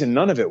different things, and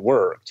none of it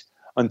worked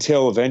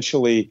until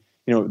eventually,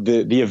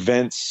 the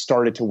events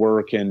started to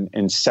work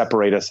and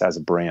separate us as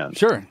a brand.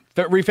 Sure.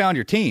 Refound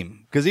your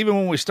team. Because even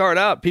when we start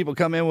out, people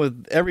come in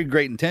with every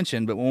great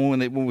intention, but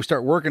when we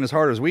start working as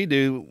hard as we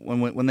do,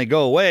 when they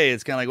go away,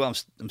 it's kind of like, well,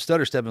 I'm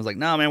stutter stepping. It's like,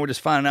 no, man, we're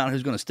just finding out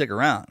who's going to stick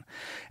around.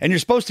 And you're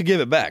supposed to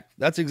give it back.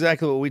 That's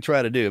exactly what we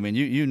try to do. I mean,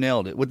 you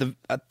nailed it.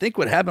 I think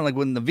what happened, like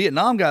when the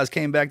Vietnam guys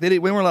came back, we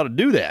weren't allowed to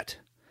do that.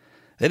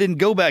 They didn't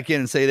go back in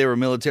and say they were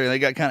military. They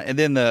got and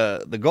then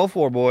the Gulf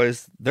War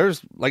boys,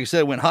 theirs, like you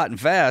said, went hot and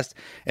fast,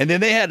 and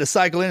then they had to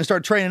cycle in and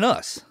start training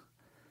us.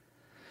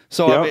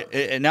 So yep. I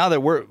mean, and now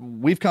that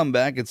we've come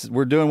back,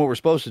 we're doing what we're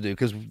supposed to do,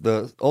 because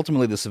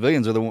ultimately the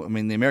civilians are the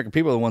American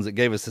people are the ones that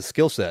gave us the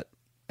skill set,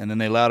 and then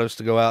they allowed us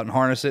to go out and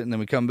harness it, and then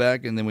we come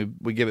back and then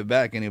we give it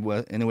back any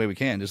way we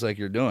can, just like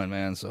you're doing,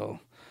 man. So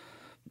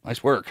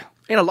nice work.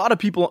 And a lot of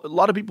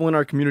people in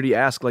our community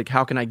ask, like,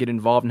 how can I get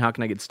involved and how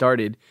can I get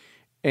started?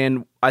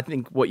 And I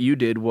think what you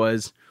did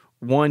was,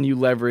 one, you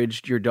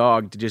leveraged your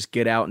dog to just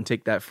get out and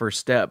take that first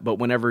step. But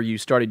whenever you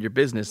started your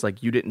business,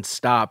 like, you didn't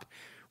stop.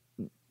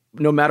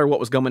 No matter what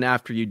was coming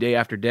after you day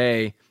after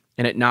day,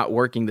 and it not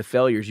working, the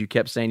failures, you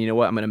kept saying, you know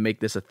what, I'm going to make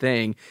this a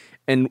thing.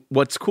 And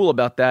what's cool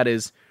about that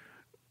is,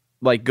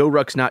 like,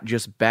 GoRuck's not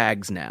just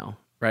bags now,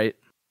 right?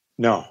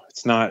 No,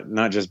 it's not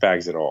just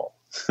bags at all.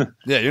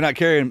 Yeah, you're not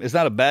carrying, it's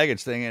not a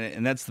baggage thing,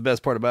 and that's the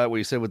best part about what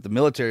you said with the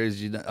military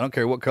is I don't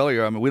care what color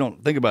you are. I mean, we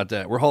don't think about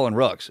that. We're hauling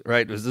rucks,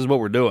 right? This is what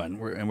we're doing,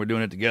 and we're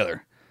doing it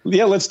together.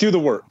 Yeah, let's do the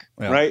work,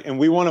 Yeah. right? And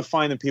we want to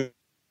find the people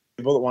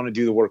that want to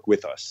do the work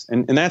with us,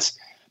 and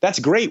that's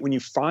great when you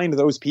find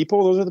those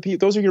people. Those are the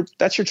people.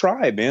 That's your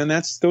tribe, man.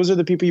 Those are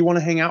the people you want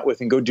to hang out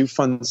with and go do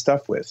fun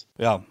stuff with.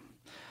 Yeah,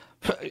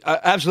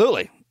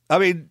 absolutely. I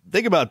mean,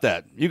 think about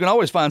that. You can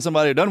always find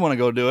somebody who doesn't want to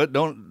go do it.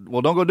 Don't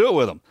go do it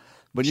with them.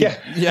 But Go look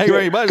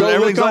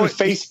on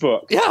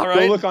Facebook. Yeah, right.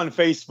 Go look on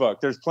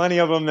Facebook. There's plenty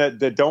of them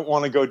that don't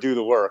want to go do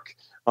the work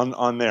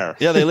on there.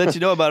 Yeah, they let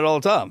you know about it all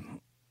the time.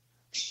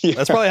 Yeah.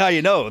 That's probably how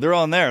you know they're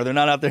on there. They're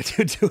not out there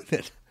doing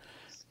it.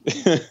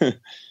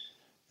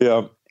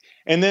 Yeah.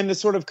 And then to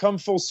sort of come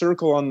full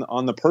circle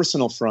on the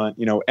personal front,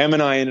 Em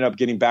and I ended up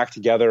getting back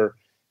together,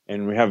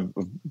 and we have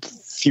a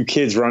few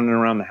kids running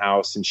around the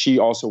house, and she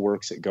also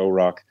works at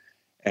GoRuck.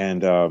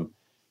 And,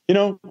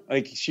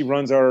 she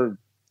runs our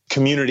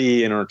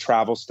community and our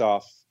travel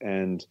stuff.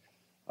 And,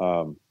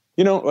 it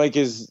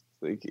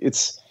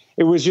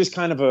was just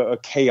kind of a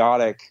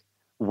chaotic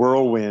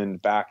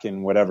whirlwind back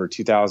in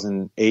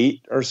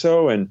 2008 or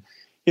so. And,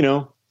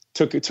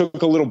 took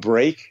a little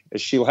break,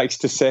 as she likes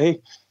to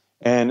say,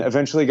 and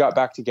eventually got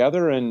back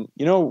together. And,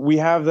 we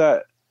have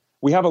a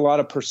lot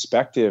of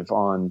perspective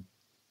on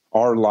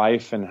our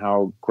life and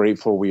how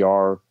grateful we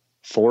are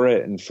for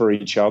it and for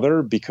each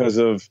other because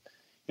of,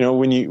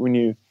 when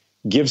you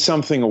give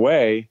something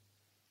away,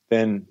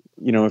 then,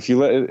 if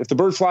the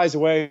bird flies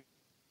away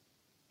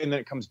and then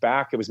it comes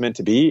back, it was meant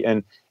to be.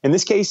 And in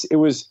this case, it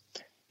was,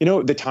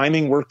 the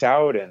timing worked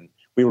out, and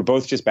we were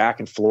both just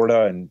back in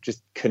Florida and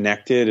just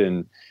connected.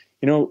 And,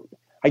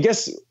 I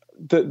guess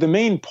the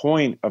main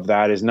point of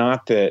that is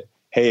not that,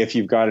 hey, if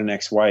you've got an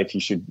ex-wife,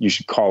 you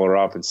should call her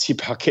up and see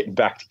about getting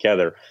back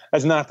together.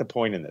 That's not the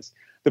point in this.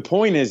 The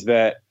point is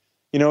that,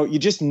 you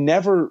just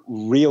never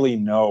really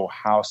know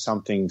how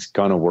something's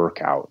going to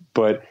work out.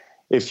 But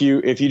if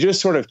you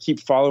just sort of keep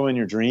following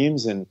your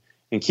dreams and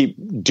keep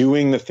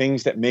doing the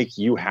things that make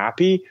you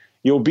happy,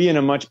 you'll be in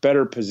a much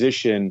better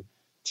position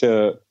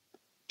to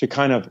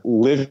kind of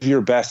live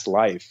your best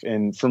life.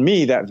 And for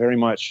me, that very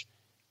much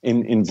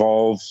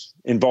involved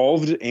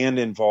and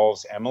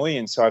involves Emily.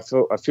 And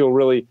so I feel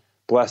really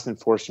blessed and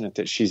fortunate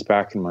that she's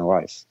back in my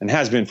life and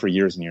has been for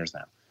years and years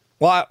now.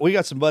 Well, we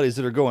got some buddies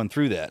that are going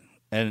through that,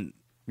 and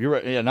you're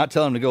right. Yeah, not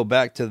telling them to go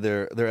back to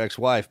their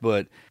ex-wife,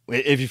 but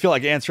if you feel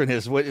like answering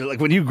his,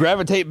 like when you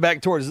gravitate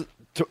back towards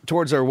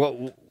her,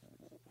 what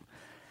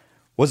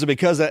was it?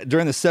 Because that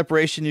during the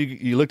separation,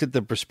 you looked at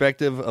the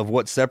perspective of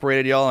what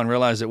separated y'all and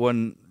realized it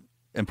wasn't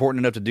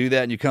important enough to do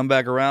that, and you come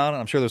back around.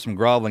 I'm sure there's some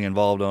groveling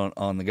involved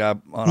on the guy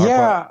on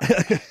our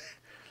part.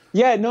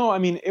 Yeah, no, I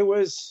mean it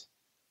was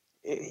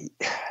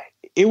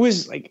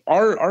like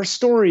our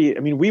story. I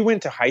mean, we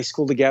went to high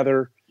school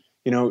together.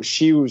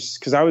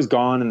 Because I was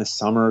gone in the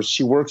summers.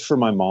 She worked for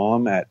my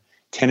mom at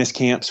tennis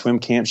camp, swim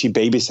camp. She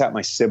babysat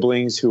my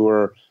siblings who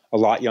were a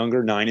lot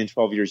younger, 9 and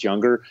 12 years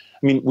younger.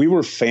 I mean, we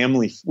were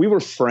family. We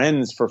were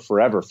friends for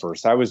forever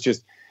first. I was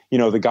just,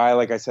 the guy,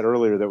 like I said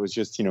earlier, that was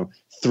just,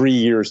 3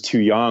 years too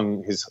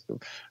young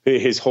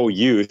his whole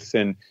youth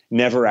and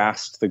never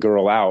asked the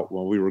girl out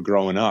while we were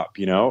growing up,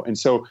 And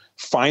so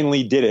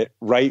finally did it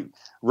right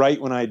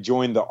when I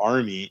joined the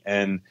Army.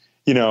 And,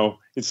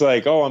 it's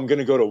like, oh, I'm going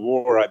to go to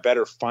war. I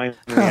better finally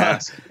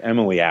ask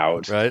Emily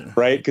out.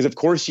 Right. Because of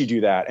course you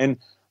do that. And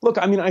look,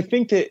 I mean, I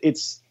think that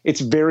it's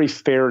very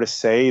fair to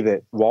say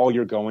that while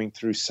you're going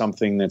through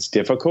something that's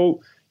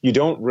difficult, you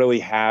don't really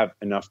have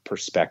enough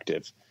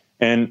perspective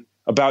and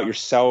about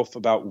yourself,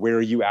 about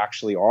where you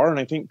actually are. And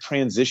I think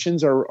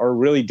transitions are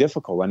really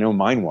difficult. I know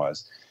mine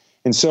was.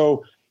 And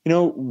so,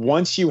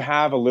 once you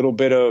have a little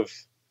bit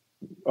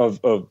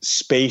of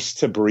space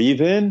to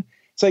breathe in,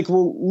 it's like,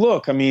 well,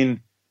 look, I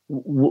mean,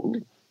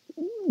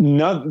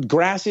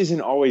 grass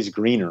isn't always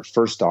greener,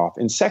 first off.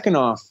 And second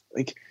off,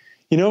 like,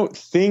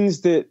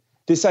 things that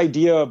this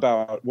idea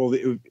about, well,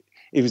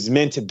 it was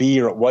meant to be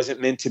or it wasn't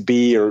meant to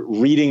be, or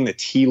reading the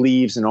tea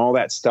leaves and all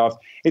that stuff.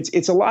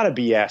 It's a lot of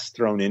BS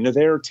thrown into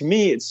there. To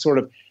me, it's sort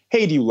of,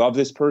 hey, do you love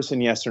this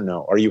person? Yes or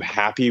no? Are you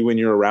happy when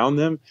you're around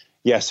them?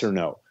 Yes or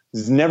no?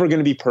 It's never going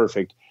to be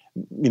perfect.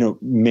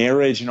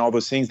 Marriage and all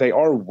those things, they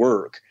are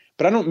work.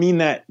 But I don't mean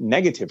that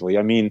negatively.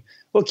 I mean,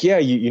 look, yeah,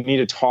 you need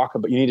to talk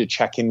about, you need to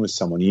check in with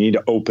someone. You need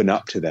to open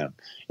up to them.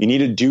 You need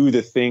to do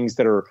the things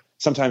that are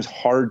sometimes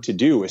hard to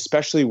do,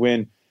 especially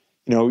when,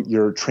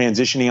 you're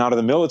transitioning out of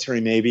the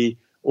military maybe,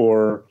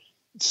 or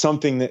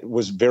something that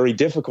was very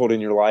difficult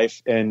in your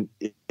life and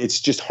it's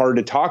just hard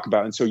to talk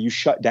about. And so you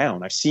shut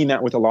down. I've seen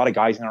that with a lot of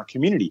guys in our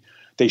community.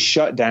 They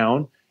shut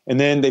down and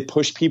then they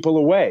push people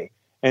away.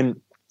 And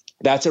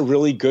that's a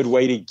really good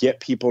way to get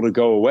people to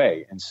go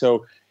away. And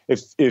so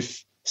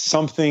if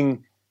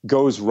something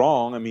goes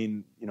wrong, I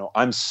mean,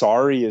 I'm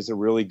sorry is a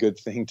really good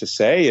thing to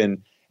say.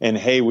 And and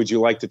hey, would you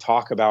like to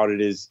talk about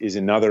it is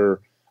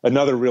another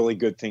really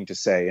good thing to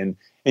say. And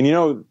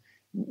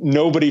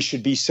nobody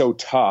should be so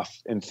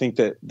tough and think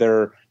that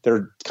they're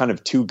kind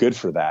of too good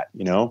for that,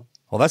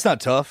 Well, that's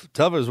not tough.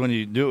 Tough is when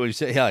you do it, when you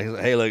say,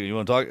 hey, look, you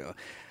want to talk?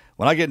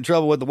 When I get in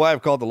trouble with the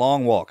wife, call it the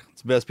long walk.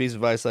 It's the best piece of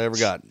advice I ever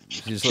got.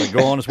 You just like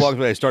go on this walk,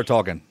 start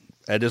talking.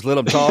 I just let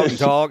them talk and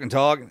talk and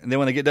talk. And then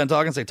when they get done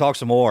talking, say, talk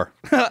some more.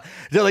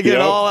 Until they get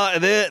it all out.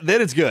 And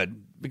then it's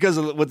good. Because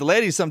with the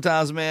ladies,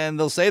 sometimes, man,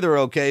 they'll say they're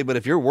okay. But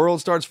if your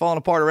world starts falling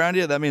apart around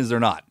you, that means they're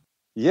not.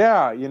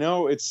 Yeah,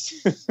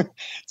 it's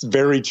it's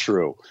very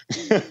true.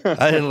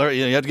 I didn't learn.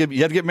 You have to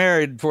get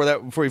married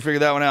before you figure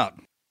that one out.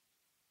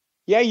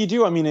 Yeah, you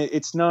do. I mean,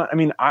 it's not. I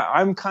mean,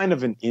 I'm kind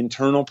of an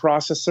internal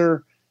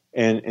processor,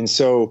 and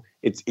so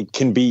it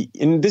can be.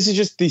 And this is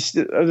just these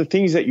are the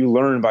things that you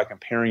learn by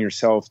comparing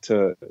yourself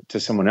to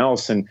someone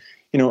else. And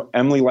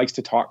Emily likes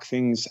to talk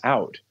things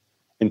out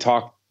and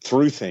talk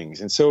through things,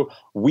 and so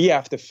we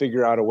have to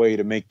figure out a way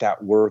to make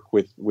that work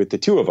with the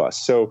two of us.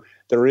 So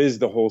there is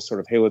the whole sort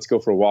of, hey, let's go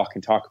for a walk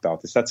and talk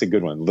about this. That's a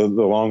good one, the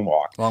long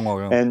walk. Long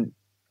walk, yeah.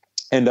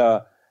 And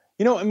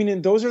I mean,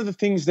 and those are the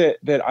things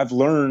that I've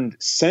learned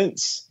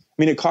since.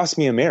 I mean, it cost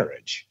me a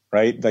marriage,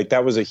 right? Like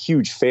that was a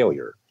huge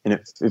failure, and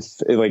it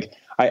like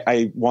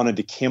I wanted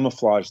to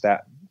camouflage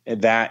that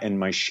and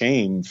my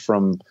shame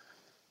from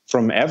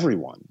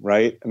everyone,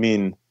 right? I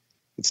mean,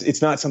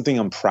 it's not something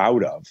I'm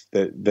proud of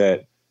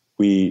that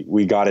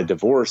we got a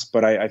divorce,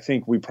 but I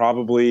think we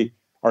probably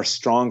are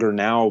stronger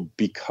now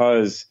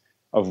because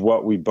of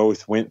what we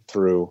both went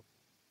through,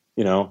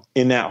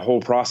 in that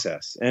whole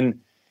process. And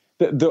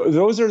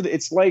those are,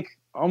 it's like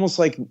almost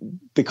like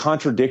the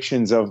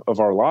contradictions of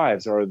our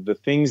lives are the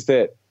things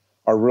that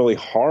are really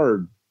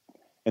hard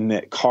and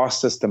that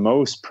cost us the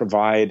most,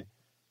 provide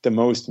the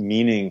most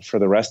meaning for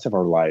the rest of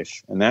our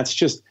life. And that's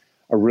just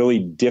a really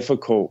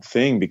difficult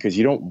thing because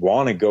you don't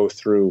want to go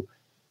through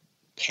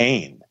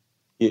pain,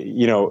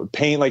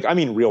 pain, like, I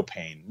mean, real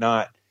pain,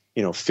 not,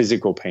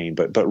 physical pain,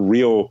 but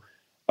real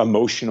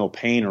emotional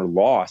pain or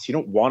loss. You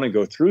don't want to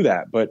go through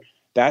that, but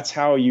that's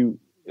how you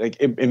like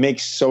it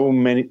makes so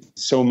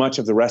much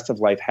of the rest of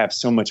life have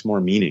so much more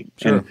meaning.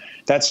 Sure. And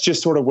that's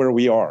just sort of where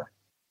we are.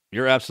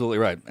 You're absolutely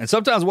right. And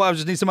sometimes wives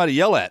just need somebody to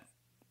yell at.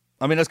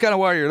 I mean, that's kind of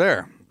why you're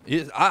there.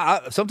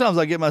 Sometimes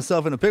I get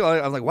myself in a pickle.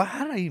 I'm like,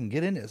 how did I even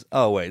get in this?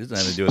 Oh, wait, this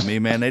doesn't have to do with me,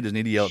 man. They just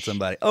need to yell at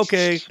somebody.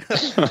 Okay.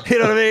 You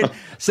know what I mean?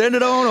 Send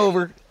it on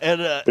over.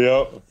 And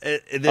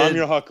I'm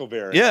your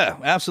huckleberry. Yeah,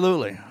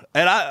 absolutely.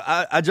 And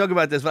I joke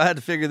about this, but I had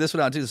to figure this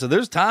one out too. So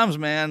there's times,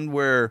 man,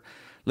 where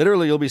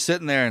literally you'll be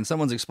sitting there and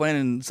someone's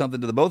explaining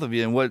something to the both of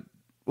you, and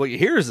what you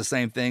hear is the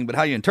same thing, but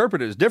how you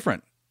interpret it is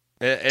different.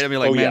 And I mean,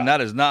 like, man, that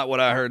is not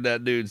what I heard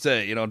that dude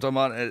say. You know what I'm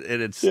talking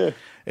about?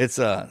 It's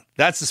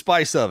that's the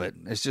spice of it.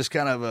 It's just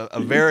kind of a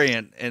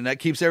variant, and that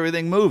keeps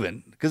everything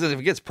moving. Because if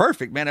it gets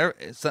perfect, man,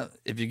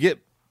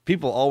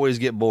 people always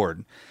get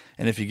bored.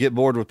 And if you get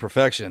bored with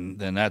perfection,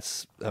 then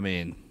that's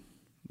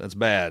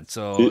bad.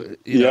 So,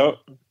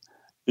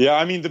 Yeah,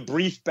 I mean, the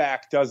brief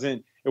back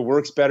it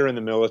works better in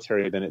the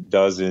military than it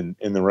does in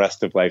the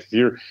rest of life. If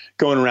you're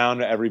going around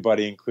to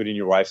everybody, including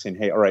your wife, saying,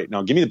 hey, all right,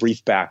 now give me the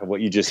brief back of what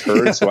you just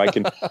heard so I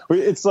can,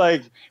 it's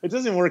like, it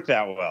doesn't work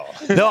that well.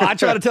 No, I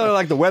try to tell her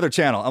like the Weather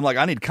Channel. I'm like,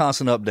 I need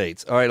constant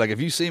updates. All right, like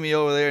if you see me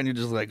over there and you're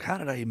just like, how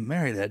did I even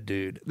marry that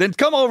dude? Then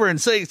come over and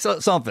say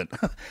something.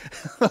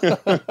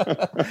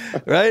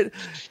 Right?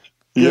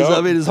 Because,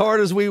 I mean, as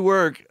hard as we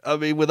work, I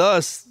mean, with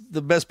us,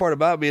 the best part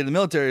about being in the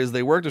military is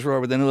they work us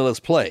hard, but then they let us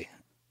play.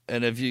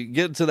 And if you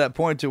get to that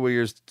point to where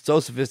you're so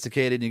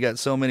sophisticated and you got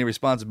so many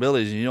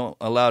responsibilities and you don't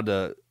allowed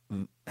to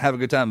have a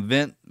good time,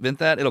 vent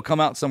that, it'll come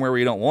out somewhere where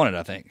you don't want it,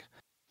 I think.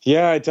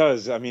 Yeah, it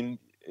does. I mean,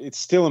 it's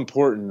still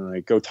important,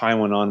 like go tie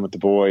one on with the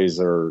boys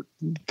or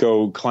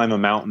go climb a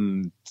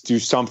mountain, do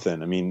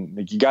something. I mean,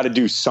 like, you got to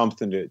do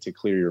something to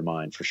clear your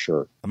mind for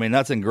sure. I mean,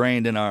 that's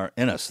ingrained in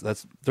us.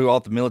 That's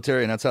throughout the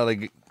military, and that's how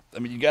you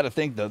got to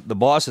think the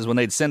bosses, when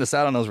they'd send us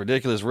out on those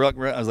ridiculous I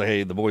was like,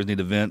 hey, the boys need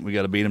to vent. We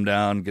got to beat them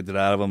down, get it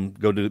out of them,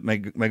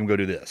 make them go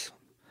do this.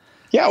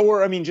 Yeah,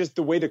 or I mean, just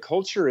the way the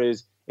culture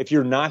is, if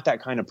you're not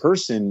that kind of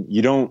person,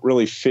 you don't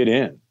really fit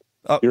in.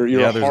 You're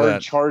a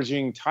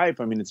hard-charging type.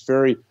 I mean, it's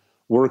very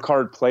work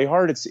hard, play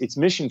hard. It's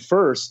mission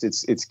first.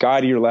 It's God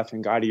to your left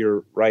and God to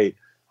your right.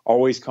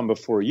 Always come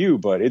before you,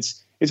 but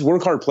it's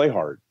work hard, play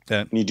hard.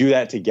 Yeah. And you do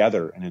that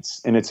together, and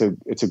it's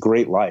a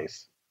great life.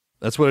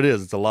 That's what it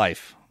is. It's a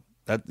life.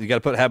 That you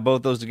got to have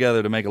both those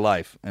together to make a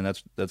life, and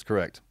that's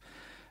correct.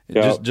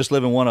 Yeah. Just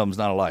living one of them is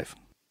not a life.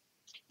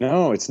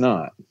 No, it's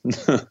not.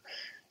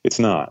 It's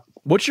not.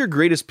 What's your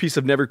greatest piece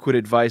of never quit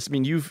advice? I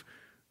mean, you've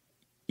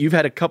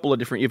had a couple of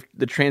different. You've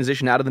the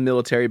transition out of the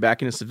military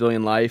back into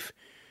civilian life.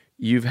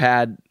 You've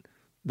had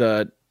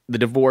the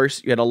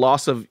divorce. You had a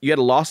loss of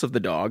the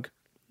dog,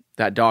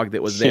 that dog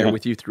that was there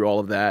with you through all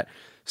of that.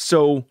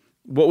 So,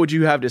 what would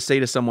you have to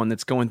say to someone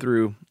that's going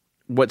through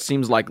what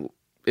seems like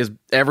is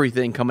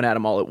everything coming at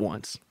them all at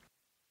once?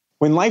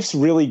 When life's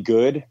really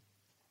good,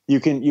 you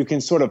can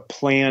sort of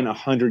plan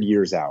 100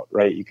 years out,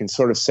 right? You can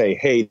sort of say,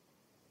 hey,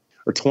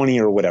 or 20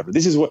 or whatever.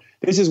 This is what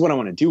I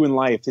want to do in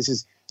life.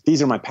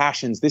 These are my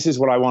passions. This is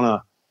what I want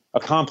to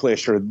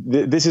accomplish, or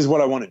this is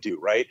what I want to do.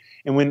 Right.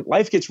 And when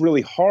life gets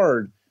really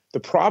hard, the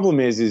problem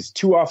is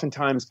too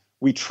oftentimes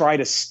we try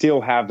to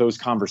still have those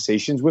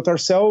conversations with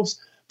ourselves,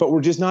 but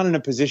we're just not in a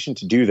position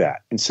to do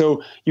that. And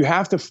so you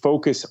have to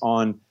focus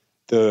on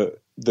the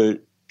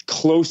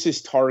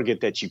closest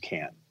target that you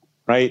can,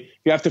 right?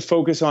 You have to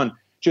focus on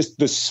just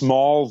the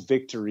small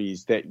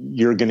victories that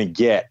you're going to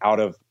get out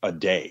of a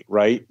day,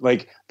 right?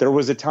 Like there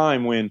was a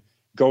time when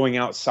going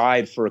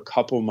outside for a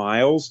couple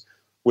miles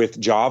with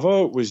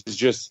Java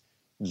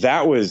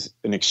that was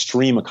an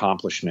extreme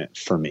accomplishment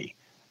for me.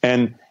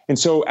 And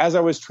so as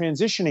I was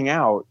transitioning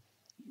out,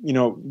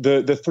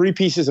 the three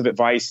pieces of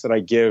advice that I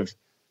give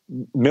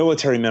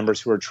military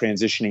members who are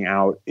transitioning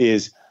out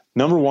is,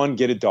 number one,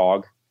 get a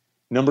dog.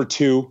 Number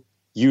two,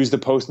 use the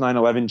post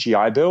 9/11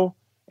 GI Bill.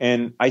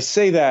 And I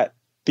say that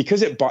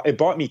because it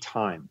bought me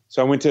time.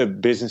 So I went to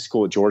business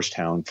school at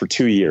Georgetown for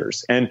 2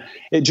 years, and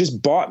it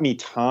just bought me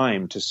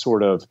time to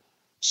sort of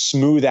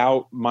smooth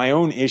out my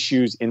own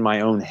issues in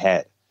my own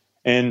head.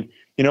 And,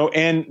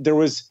 and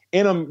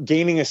I'm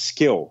gaining a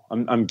skill.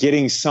 I'm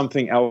getting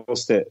something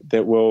else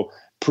that will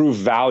prove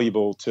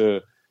valuable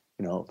to,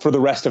 for the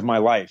rest of my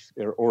life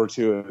or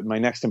to my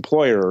next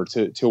employer or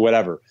to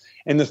whatever.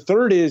 And the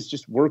third is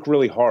just work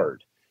really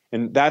hard.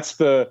 And that's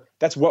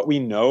what we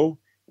know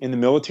in the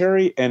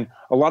military. And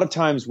a lot of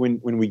times when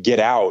we get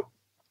out,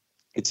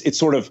 it's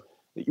sort of,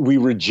 we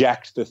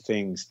reject the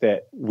things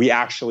that we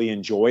actually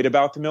enjoyed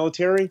about the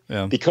military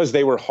because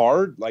they were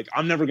hard. Like,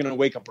 I'm never going to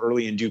wake up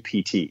early and do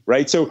PT.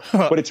 Right. So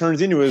what it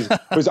turns into is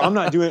I'm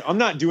not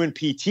doing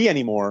PT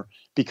anymore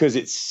because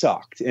it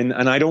sucked. And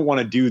I don't want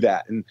to do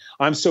that. And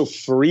I'm so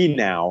free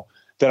now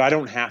that I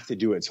don't have to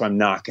do it. So I'm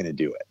not going to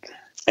do it.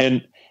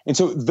 And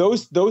so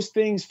those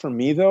things for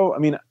me, though, I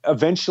mean,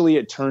 eventually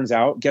it turns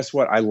out, guess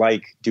what? I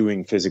like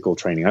doing physical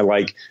training. I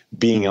like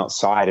being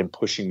outside and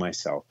pushing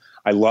myself.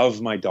 I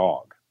love my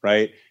dog,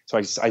 right? So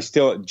I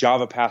still,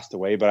 Java passed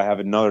away, but I have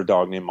another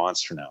dog named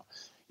Monster now,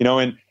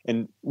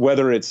 and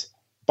whether it's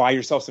buy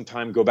yourself some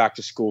time, go back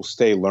to school,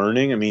 stay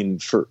learning. I mean,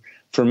 for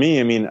me,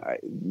 I mean,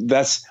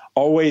 that's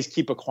always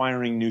keep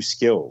acquiring new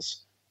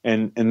skills.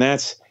 And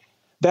that's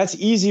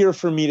easier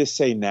for me to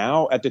say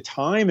now. At the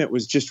time, it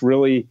was just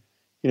really,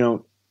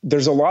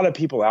 there's a lot of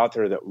people out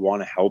there that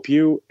want to help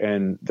you,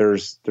 and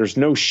there's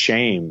no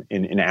shame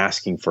in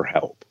asking for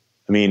help.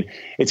 I mean,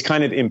 it's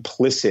kind of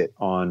implicit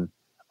on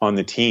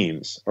the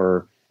teams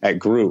or at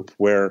group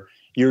where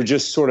you're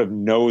just sort of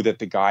know that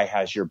the guy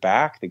has your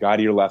back, the guy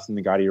to your left and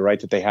the guy to your right,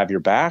 that they have your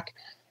back.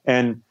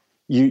 And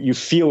you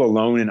feel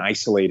alone and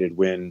isolated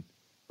when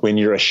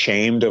you're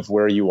ashamed of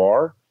where you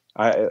are.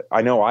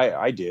 I know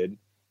I did.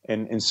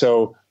 And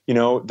so,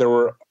 there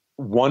were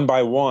one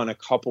by one, a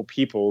couple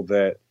people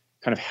that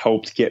kind of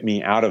helped get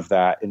me out of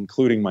that,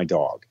 including my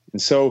dog.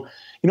 And so,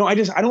 I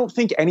don't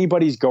think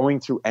anybody's going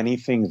through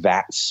anything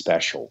that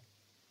special.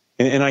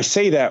 And I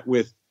say that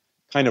with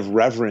kind of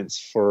reverence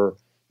for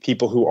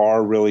people who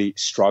are really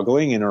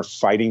struggling and are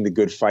fighting the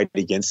good fight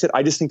against it.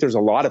 I just think there's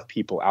a lot of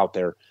people out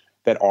there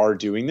that are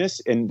doing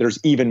this, and there's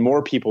even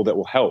more people that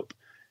will help.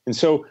 And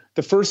so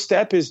the first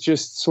step is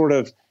just sort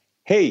of,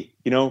 hey,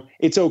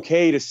 it's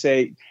okay to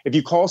say, if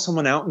you call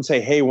someone out and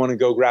say, hey, want to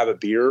go grab a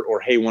beer,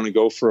 or hey, want to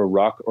go for a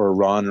ruck or a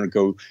run, or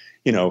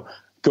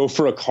go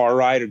for a car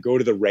ride, or go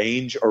to the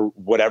range, or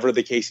whatever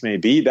the case may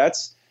be,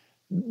 that's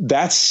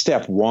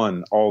step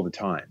one all the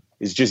time,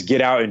 is just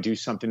get out and do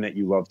something that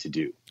you love to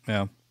do.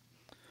 Yeah.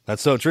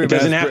 That's so true. It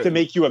doesn't have to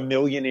make you a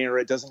millionaire.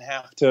 It doesn't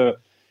have to,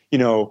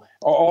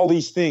 all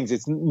these things.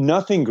 It's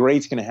nothing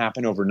great's going to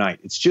happen overnight.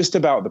 It's just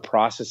about the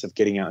process of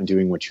getting out and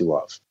doing what you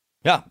love.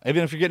 Yeah,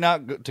 even if you're getting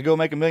out to go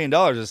make $1 million,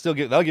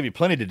 they'll give you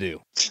plenty to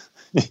do.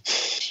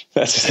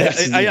 that's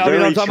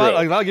I'm talking about,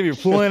 like, they'll give you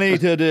plenty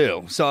to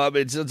do. So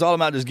it's all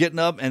about just getting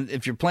up, and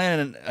if you're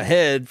planning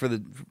ahead for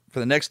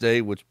the next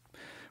day, which,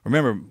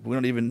 remember, we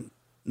don't even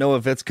know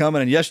if it's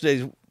coming, and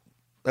yesterday's,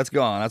 that's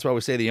gone. That's why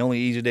we say the only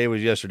easy day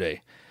was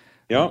yesterday.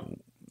 Yeah.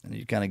 And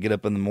you kind of get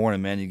up in the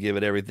morning, man, you give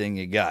it everything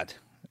you got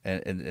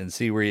and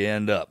see where you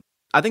end up.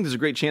 I think there's a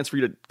great chance for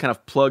you to kind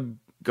of plug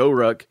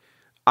GoRuck.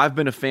 I've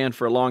been a fan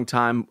for a long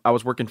time. I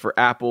was working for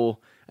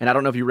Apple, and I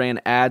don't know if you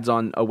ran ads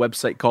on a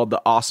website called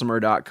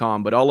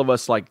theawesomer.com, but all of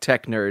us like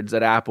tech nerds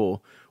at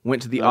Apple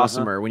went to the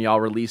Awesomer when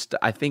y'all released,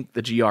 I think,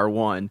 the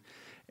GR1.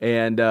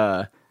 And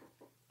I've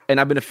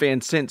been a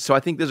fan since. So I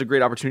think there's a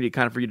great opportunity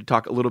kind of for you to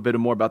talk a little bit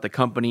more about the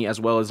company,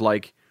 as well as,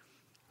 like,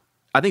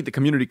 I think the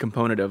community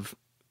component of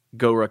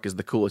GoRuck is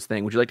the coolest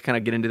thing. Would you like to kind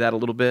of get into that a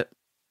little bit?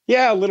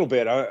 Yeah, a little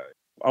bit. I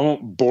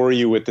won't bore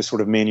you with the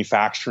sort of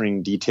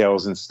manufacturing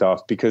details and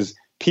stuff, because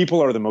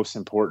people are the most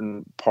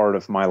important part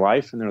of my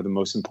life, and they're the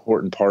most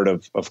important part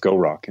of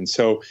GoRuck. And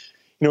so,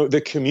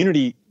 the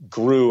community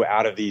grew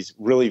out of these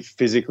really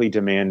physically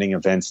demanding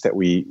events that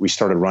we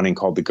started running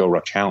called the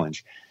GoRuck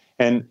Challenge.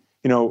 And,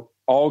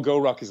 all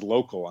GoRuck is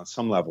local on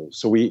some level.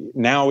 So we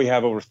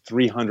have over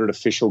 300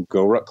 official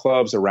GoRuck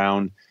clubs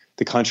around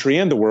the country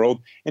and the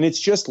world. And it's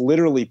just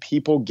literally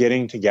people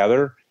getting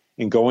together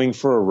and going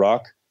for a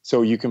ruck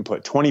So you can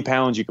put 20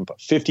 pounds, you can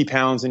put 50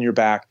 pounds in your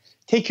back.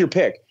 Take your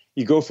pick.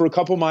 You go for a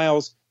couple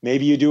miles.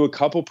 Maybe you do a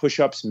couple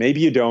push-ups.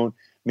 Maybe you don't.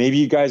 Maybe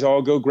you guys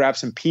all go grab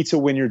some pizza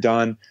when you're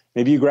done.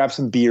 Maybe you grab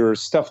some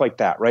beers, stuff like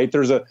that, right?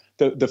 There's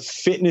the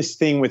fitness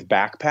thing with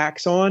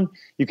backpacks on.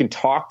 You can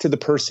talk to the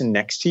person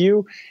next to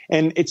you.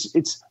 And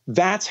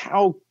that's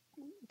how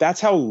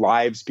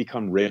lives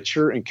become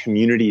richer and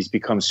communities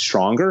become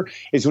stronger,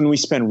 is when we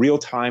spend real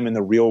time in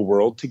the real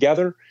world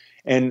together.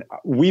 And I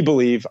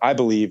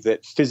believe that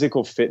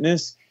physical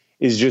fitness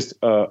is just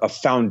a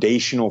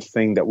foundational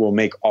thing that will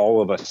make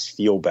all of us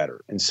feel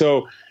better. And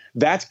so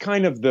that's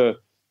kind of the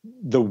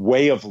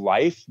way of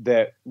life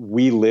that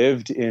we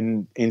lived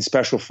in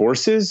Special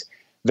Forces,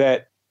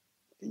 that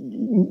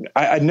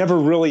I never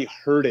really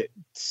heard it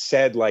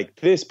said like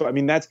this. But I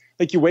mean, that's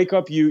like, you wake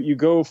up, you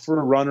go for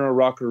a run or a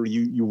ruck, or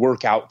you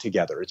work out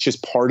together. It's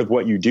just part of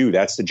what you do.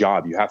 That's the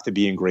job. You have to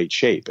be in great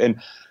shape. And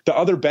the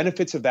other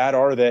benefits of that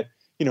are that,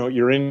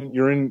 you're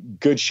in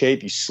good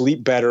shape, you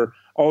sleep better,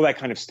 all that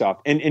kind of stuff.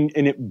 And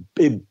it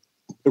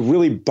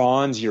really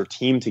bonds your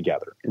team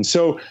together. And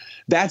so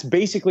that's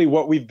basically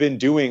what we've been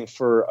doing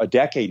for a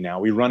decade now.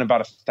 We run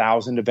about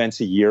 1,000 events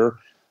a year.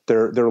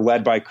 They're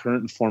led by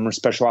current and former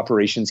special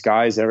operations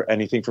guys. They're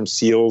anything from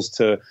SEALs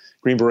to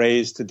Green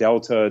Berets to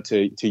Delta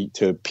to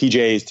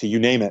PJs to you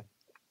name it.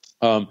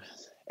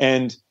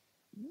 And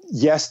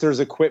yes, there's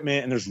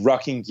equipment and there's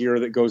rucking gear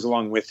that goes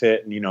along with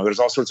it. And, there's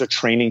all sorts of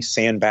training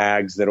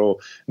sandbags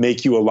that'll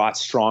make you a lot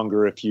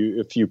stronger if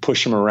you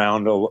push them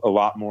around a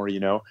lot more,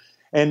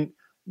 and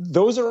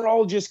those are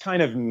all just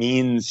kind of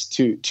means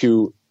to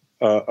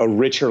a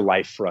richer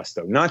life for us,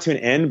 though, not to an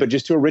end, but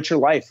just to a richer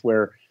life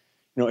where,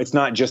 it's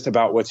not just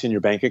about what's in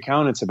your bank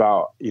account. It's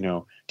about,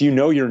 do you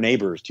know your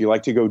neighbors? Do you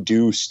like to go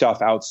do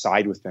stuff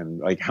outside with them?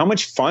 Like, how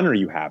much fun are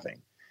you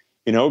having?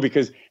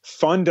 Because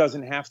fun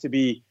doesn't have to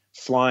be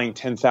flying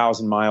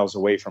 10,000 miles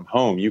away from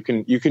home. You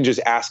can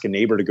just ask a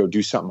neighbor to go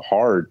do something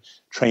hard,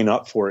 train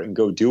up for it, and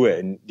go do it,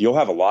 and you'll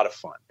have a lot of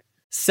fun.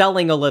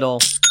 Selling a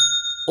little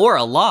or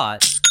a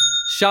lot,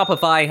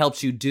 Shopify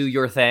helps you do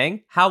your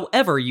thing,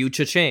 however you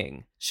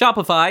cha-ching.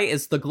 Shopify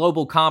is the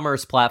global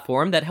commerce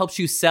platform that helps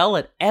you sell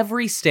at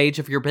every stage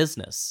of your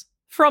business.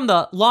 From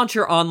the launch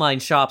your online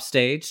shop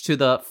stage to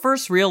the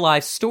first real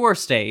life store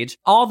stage,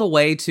 all the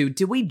way to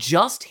did we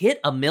just hit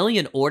 1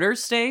 million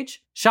orders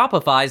stage?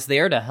 Shopify's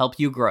there to help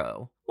you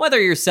grow. Whether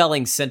you're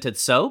selling scented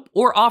soap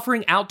or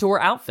offering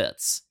outdoor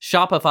outfits,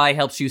 Shopify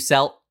helps you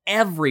sell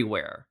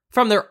everywhere.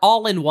 From their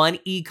all-in-one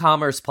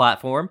e-commerce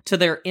platform to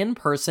their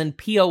in-person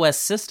POS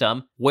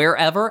system,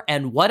 wherever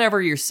and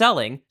whatever you're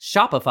selling,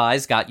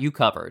 Shopify's got you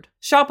covered.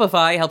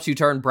 Shopify helps you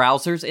turn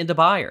browsers into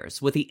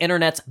buyers with the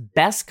internet's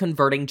best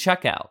converting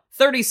checkout,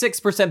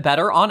 36%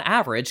 better on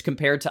average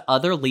compared to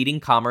other leading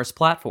commerce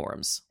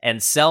platforms.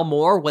 And sell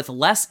more with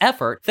less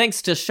effort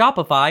thanks to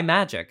Shopify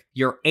Magic,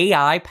 your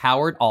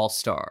AI-powered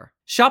all-star.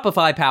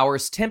 Shopify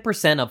powers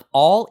 10% of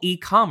all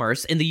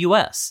e-commerce in the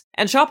US,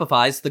 and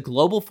Shopify's the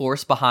global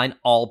force behind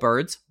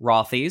Allbirds,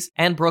 Rothy's,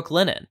 and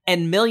Brooklinen,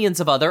 and millions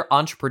of other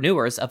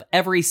entrepreneurs of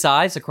every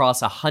size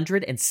across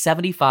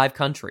 175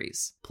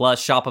 countries.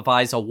 Plus,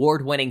 Shopify's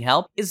award-winning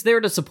help is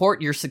there to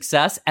support your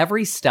success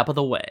every step of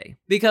the way.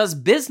 Because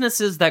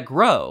businesses that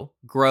grow,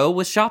 grow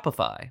with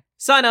Shopify.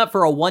 Sign up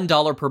for a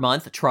 $1 per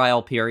month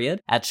trial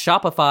period at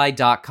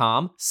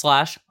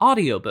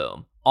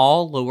shopify.com/audioboom,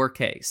 all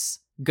lowercase.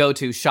 Go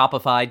to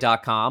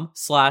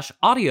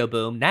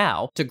shopify.com/audioboom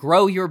now to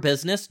grow your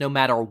business no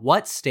matter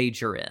what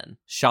stage you're in.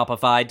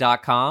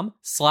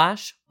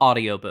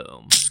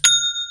 Shopify.com/audioboom.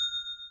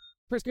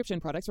 Prescription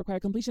products require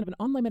completion of an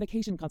online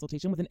medication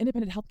consultation with an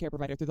independent healthcare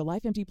provider through the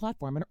LifeMD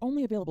platform and are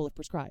only available if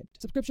prescribed.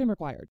 Subscription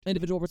required.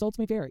 Individual results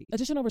may vary.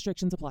 Additional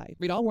restrictions apply.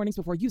 Read all warnings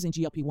before using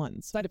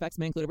GLP-1s. Side effects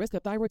may include a risk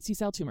of thyroid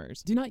C-cell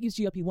tumors. Do not use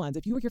GLP-1s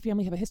if you or your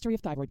family have a history of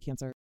thyroid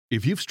cancer.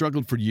 If you've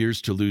struggled for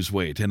years to lose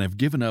weight and have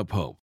given up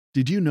hope,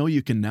 did you know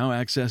you can now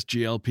access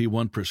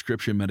GLP-1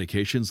 prescription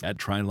medications at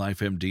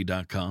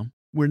TryLifeMD.com?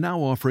 We're now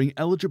offering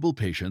eligible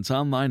patients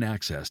online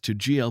access to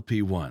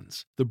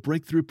GLP-1s, the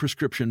breakthrough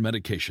prescription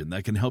medication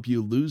that can help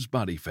you lose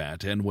body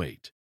fat and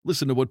weight.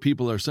 Listen to what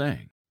people are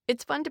saying.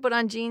 It's fun to put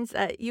on jeans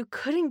that you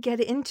couldn't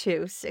get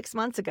into 6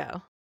 months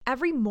ago.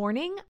 Every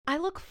morning, I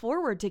look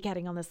forward to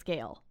getting on the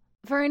scale.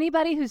 For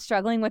anybody who's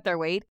struggling with their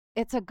weight,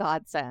 it's a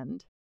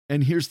godsend.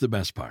 And here's the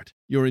best part.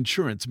 Your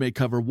insurance may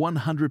cover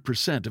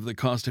 100% of the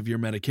cost of your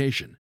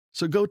medication.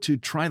 So go to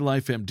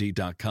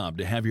TryLifeMD.com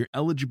to have your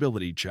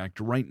eligibility checked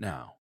right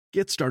now.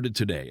 Get started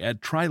today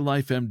at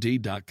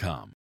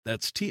TryLifeMD.com.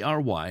 That's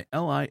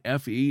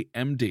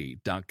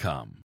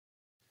TryLifeMD.com.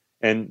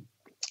 And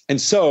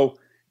so,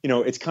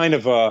 it's kind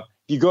of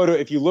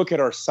if you look at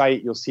our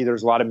site, you'll see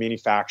there's a lot of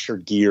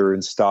manufactured gear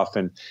and stuff.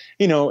 And,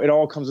 it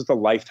all comes with a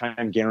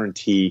lifetime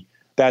guarantee.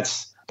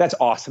 That's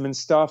awesome and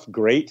stuff.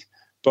 Great.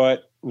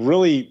 But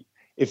really,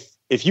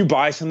 if you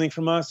buy something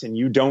from us and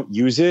you don't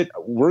use it,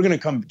 we're going to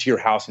come to your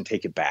house and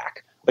take it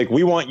back. Like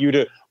we want you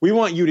to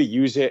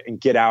use it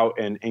and get out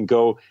and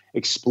go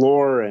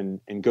explore and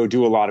go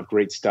do a lot of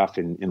great stuff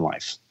in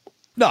life.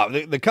 No,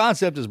 the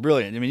concept is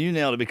brilliant. I mean, you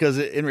nailed it, because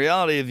in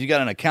reality, if you got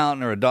an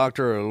accountant or a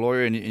doctor or a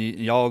lawyer and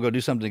you all go do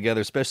something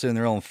together, especially in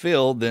their own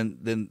field,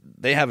 then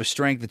they have a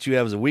strength that you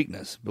have as a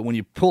weakness. But when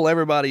you pull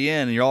everybody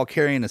in and you're all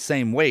carrying the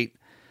same weight,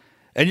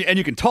 and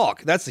you can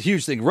talk, that's the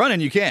huge thing. Running,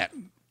 you can't.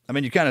 I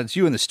mean, it's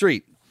you in the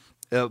street,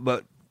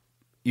 but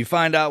you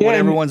find out what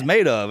everyone's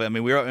made of. I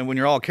mean, when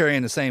you're all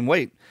carrying the same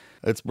weight,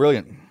 it's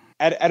brilliant.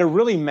 At a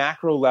really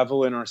macro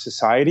level in our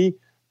society,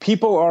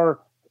 people are.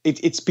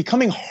 It's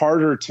becoming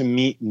harder to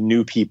meet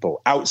new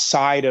people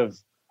outside of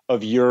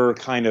your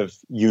kind of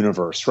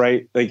universe,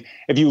 right? Like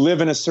if you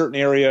live in a certain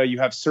area, you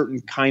have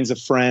certain kinds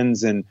of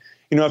friends. And,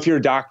 if you're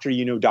a doctor,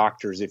 you know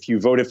doctors. If you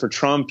voted for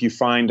Trump, you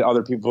find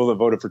other people that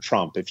voted for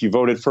Trump. If you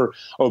voted for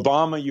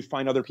Obama, you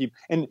find other people.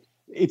 And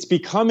it's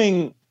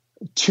becoming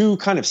too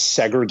kind of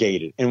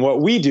segregated. And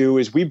what we do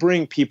is we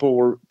bring people,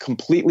 we're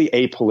completely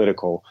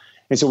apolitical.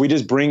 And so we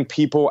just bring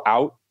people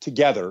out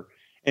together.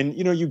 And,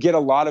 you get a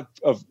lot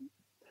of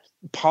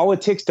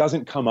politics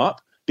doesn't come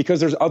up because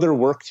there's other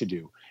work to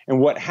do.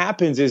 And what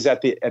happens is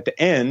at the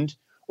end,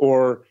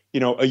 or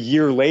a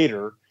year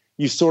later,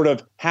 you sort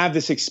of have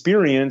this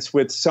experience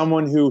with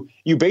someone who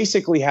you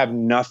basically have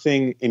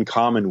nothing in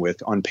common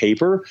with on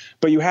paper,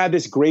 but you had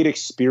this great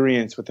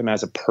experience with them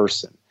as a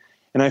person.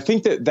 And I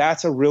think that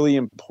that's a really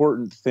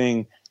important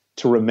thing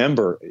to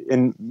remember,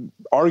 and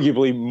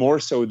arguably more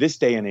so this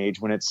day and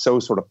age when it's so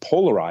sort of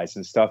polarized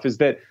and stuff, is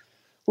that,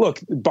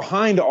 look,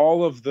 behind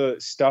all of the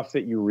stuff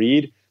that you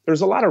read,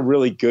 there's a lot of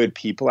really good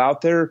people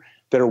out there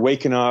that are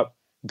waking up,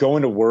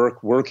 going to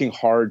work, working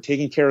hard,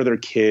 taking care of their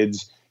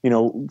kids.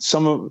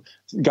 Some of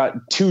got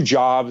 2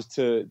 jobs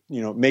to,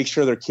 make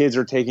sure their kids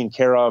are taken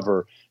care of,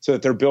 or so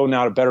that they're building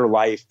out a better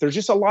life. There's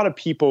just a lot of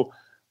people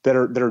that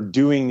are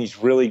doing these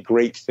really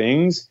great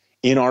things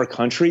in our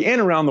country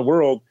and around the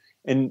world.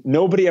 And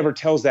nobody ever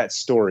tells that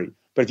story.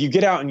 But if you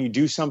get out and you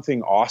do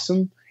something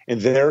awesome, and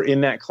they're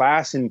in that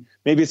class, and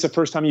maybe it's the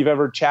first time you've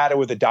ever chatted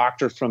with a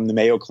doctor from the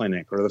Mayo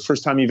Clinic, or the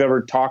first time you've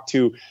ever talked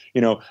to,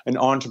 an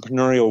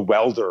entrepreneurial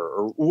welder,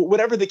 or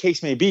whatever the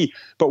case may be,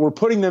 but we're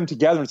putting them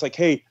together. And it's like,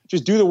 hey,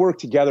 just do the work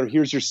together.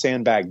 Here's your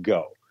sandbag,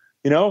 go,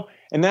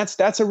 and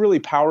that's a really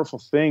powerful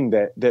thing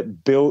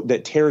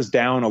that tears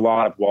down a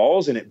lot of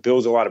walls and it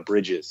builds a lot of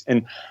bridges.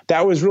 And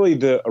that was really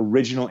the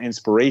original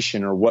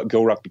inspiration, or what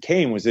Go Ruck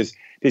became, was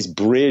this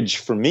bridge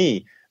for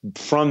me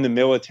from the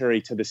military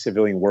to the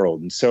civilian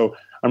world. And so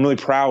I'm really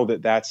proud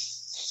that that's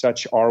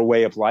such our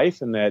way of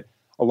life, and that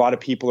a lot of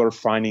people are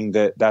finding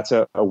that that's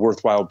a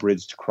worthwhile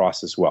bridge to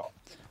cross as well.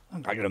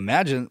 I can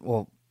imagine,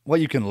 what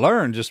you can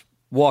learn just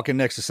walking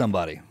next to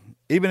somebody.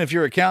 Even if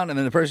you're an accountant and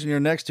then the person you're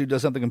next to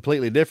does something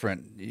completely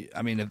different.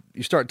 I mean, if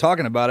you start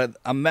talking about it,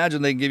 I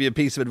imagine they can give you a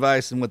piece of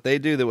advice in what they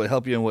do that would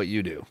help you in what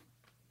you do.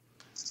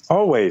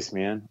 Always,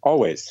 man.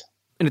 Always.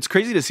 And it's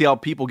crazy to see how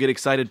people get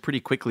excited pretty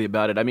quickly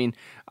about it. I mean,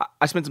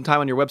 I spent some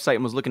time on your website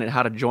and was looking at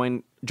how to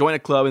join a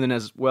club, and then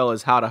as well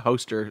as how to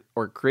host or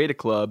create a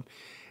club.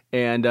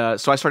 And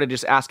so I started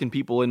just asking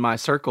people in my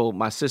circle,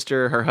 my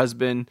sister, her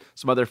husband,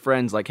 some other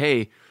friends, like,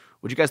 hey,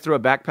 would you guys throw a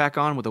backpack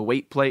on with a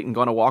weight plate and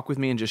go on a walk with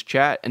me and just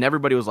chat? And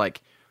everybody was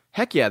like,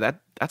 heck yeah,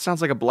 that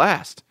sounds like a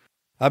blast.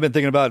 I've been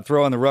thinking about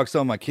throwing the rucks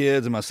on my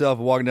kids and myself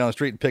and walking down the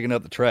street and picking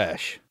up the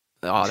trash.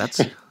 Oh,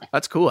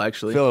 that's cool,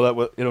 actually. Fill it up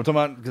with, what I'm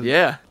talking about?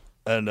 Yeah.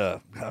 And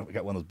we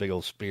got one of those big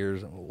old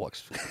spears. And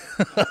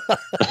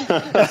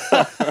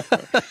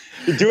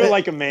you do it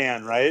like a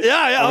man, right?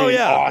 Yeah,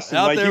 yeah. Awesome.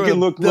 Out like you can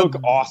look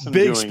awesome.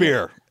 Big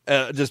spear,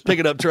 just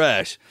picking up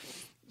trash.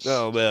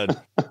 Oh man.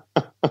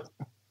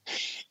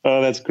 Oh,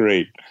 that's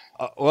great.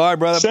 Well, all right,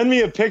 brother. Send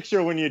me a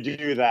picture when you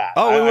do that.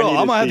 Oh, we will.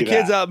 I'm gonna have the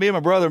kids out. Me and my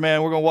brother,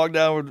 man. We're gonna walk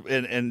down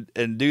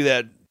and do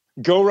that.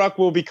 Go Ruck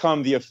will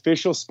become the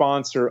official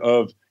sponsor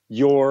of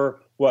your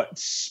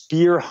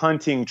spear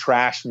hunting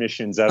trash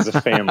missions as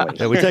a family.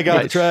 Yeah, we take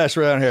out the trash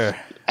around here.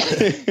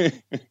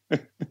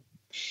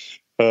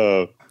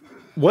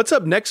 What's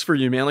up next for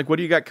you, man? Like, what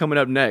do you got coming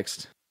up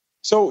next?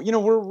 So,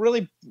 we're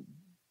really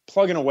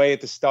plugging away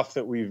at the stuff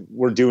that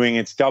we're doing.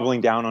 It's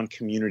doubling down on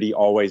community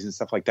always and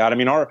stuff like that. I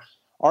mean,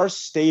 our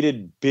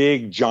stated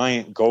big,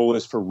 giant goal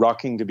is for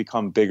rucking to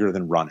become bigger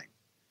than running.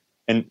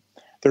 And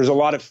there's a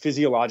lot of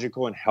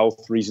physiological and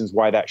health reasons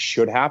why that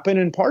should happen.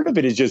 And part of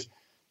it is just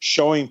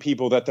showing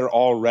people that they're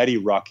already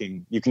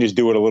rucking. You can just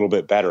do it a little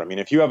bit better. I mean,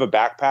 if you have a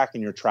backpack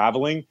and you're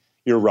traveling,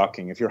 you're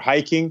rucking. If you're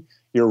hiking,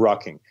 you're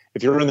rucking.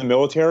 If you're in the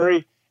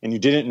military and you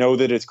didn't know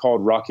that it's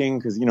called rucking,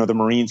 because, the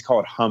Marines call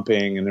it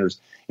humping, and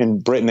in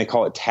Britain, they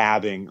call it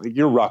tabbing.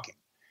 You're rucking.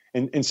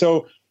 And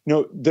so,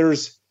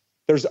 there's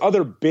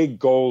other big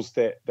goals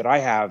that I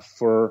have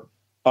for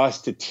us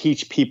to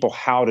teach people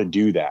how to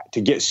do that, to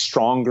get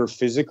stronger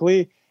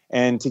physically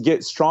and to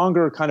get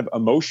stronger kind of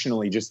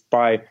emotionally, just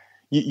by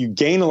you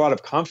gain a lot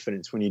of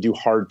confidence when you do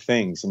hard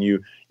things, and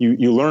you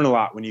learn a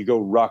lot when you go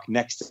ruck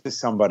next to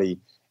somebody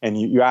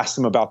and you ask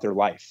them about their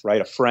life,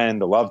 right? A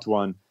friend, a loved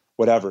one,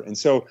 whatever. And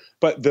so,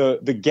 but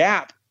the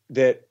gap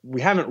that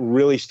we haven't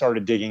really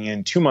started digging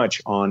in too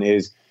much on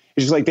is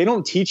just like, they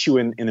don't teach you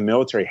in the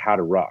military how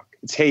to ruck.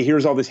 It's, hey,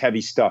 here's all this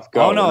heavy stuff.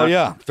 Go. Oh no,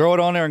 yeah, throw it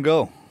on there and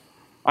go.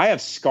 I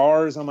have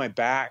scars on my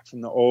back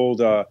from the old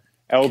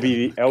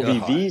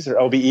LBVs or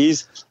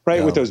LBEs,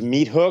 right? With those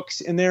meat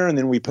hooks in there. And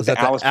then we put the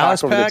Alice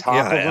pack over the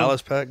top of them.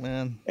 Alice pack,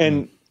 man.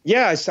 And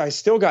I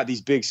still got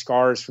these big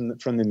scars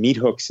from the meat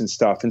hooks and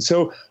stuff. And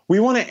so we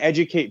want to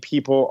educate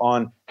people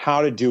on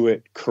how to do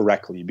it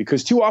correctly,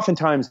 because too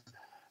oftentimes,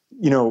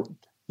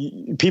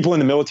 people in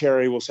the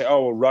military will say,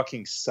 oh, well,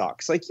 rucking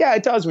sucks. Like, yeah,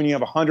 it does when you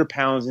have 100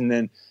 pounds and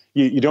then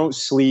you don't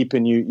sleep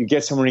and you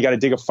get somewhere and you got to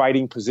dig a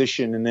fighting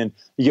position and then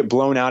you get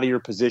blown out of your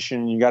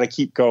position and you got to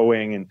keep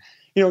going. And,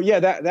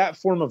 that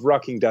form of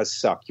rucking does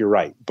suck. You're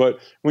right. But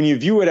when you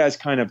view it as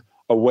kind of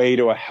a way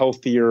to a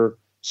healthier,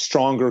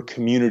 stronger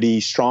community,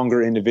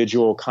 stronger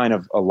individual kind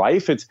of a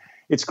life,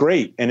 it's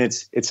great. And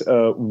it's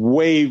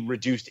way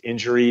reduced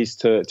injuries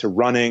to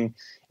running.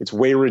 It's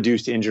way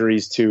reduced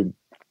injuries to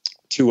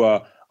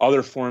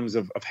other forms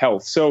of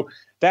health. So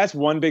that's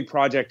one big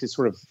project, is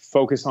sort of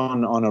focus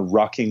on a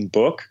rucking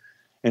book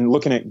and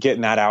looking at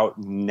getting that out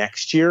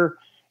next year.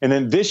 And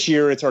then this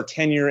year, it's our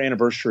 10-year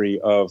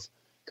anniversary of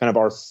kind of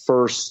our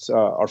first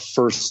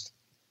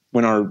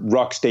when our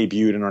rucks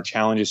debuted and our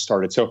challenges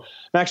started. So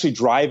I'm actually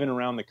driving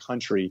around the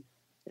country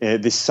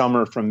this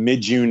summer from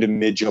mid-June to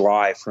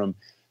mid-July, from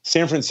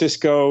San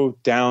Francisco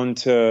down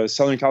to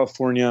Southern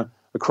California,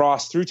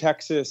 across through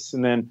Texas,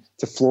 and then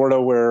to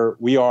Florida where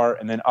we are,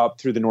 and then up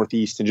through the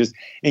Northeast, and just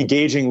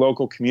engaging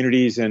local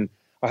communities. And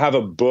I'll have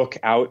a book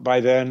out by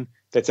then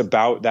that's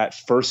about that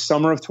first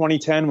summer of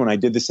 2010 when I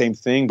did the same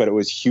thing, but it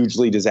was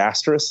hugely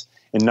disastrous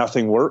and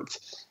nothing worked.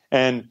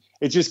 And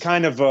it's just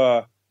kind of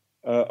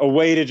a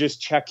way to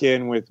just check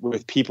in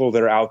with people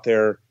that are out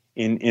there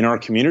in our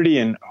community,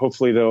 and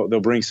hopefully they'll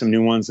bring some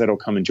new ones that'll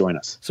come and join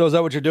us. So is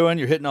that what you're doing?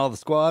 You're hitting all the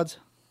squads?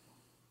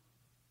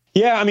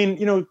 Yeah, I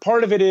mean,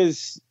 part of it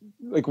is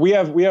like we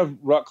have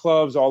ruck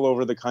clubs all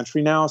over the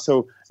country now.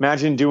 So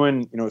imagine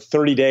doing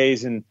 30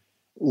 days and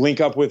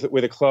link up with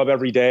a club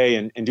every day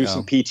and do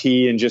some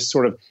PT and just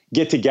sort of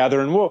get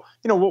together, and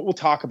we'll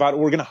talk about it.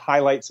 We're going to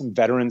highlight some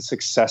veteran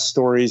success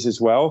stories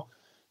as well.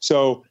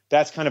 So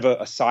that's kind of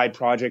a side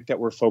project that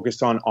we're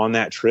focused on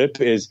that trip.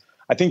 Is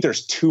I think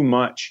there's too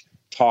much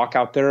talk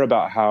out there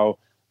about how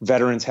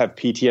veterans have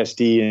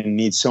PTSD and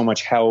need so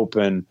much help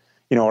and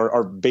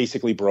are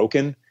basically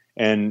broken.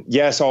 And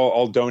yes,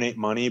 I'll donate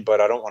money,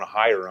 but I don't want to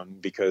hire them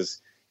because,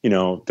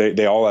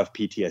 they all have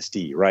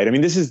PTSD, right? I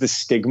mean, this is the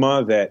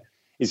stigma that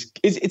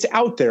it's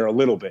out there a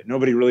little bit.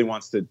 Nobody really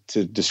wants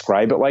to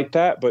describe it like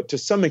that, but to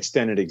some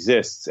extent it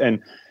exists.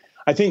 And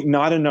I think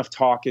not enough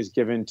talk is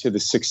given to the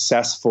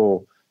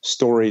successful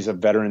stories of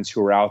veterans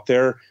who are out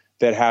there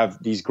that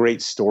have these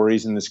great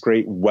stories and this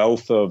great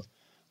wealth of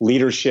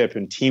leadership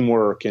and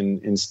teamwork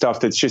and stuff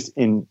that's just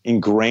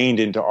ingrained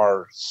into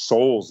our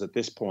souls at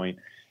this point.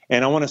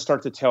 And I want to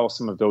start to tell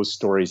some of those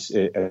stories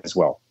as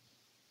well.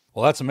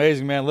 Well, that's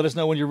amazing, man. Let us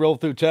know when you roll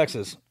through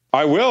Texas.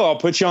 I will. I'll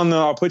put you on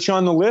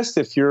the list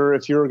if you're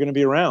going to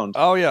be around.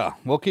 Oh yeah,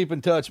 we'll keep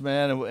in touch,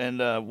 man,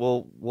 and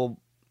we'll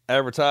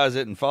advertise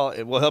it and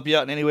follow. We'll help you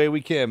out in any way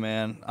we can,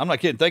 man. I'm not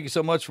kidding. Thank you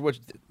so much for what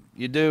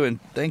you do, and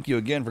thank you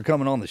again for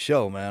coming on the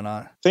show,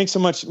 man. Thanks so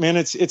much, man.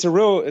 It's a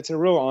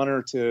real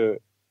honor to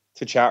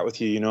chat with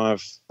you.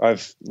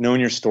 I've known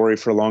your story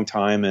for a long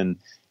time,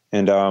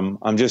 and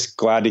I'm just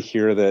glad to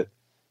hear that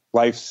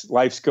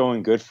life's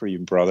going good for you,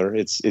 brother.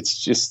 It's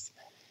just,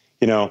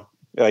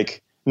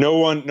 like no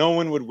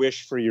one would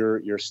wish for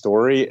your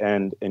story.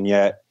 And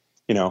yet,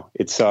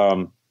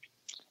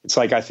 it's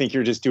like, I think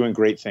you're just doing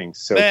great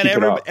things. So man, keep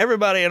it up.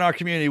 Everybody in our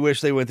community wish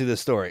they went through this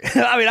story.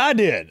 I mean, I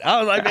did. I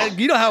was like, man,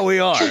 you know how we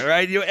are,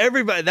 right?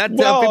 Everybody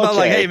people are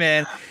like, hey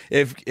man,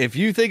 if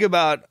you think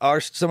about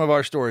some of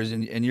our stories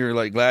and you're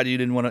like glad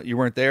you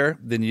weren't there,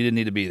 then you didn't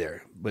need to be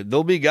there. But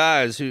there'll be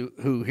guys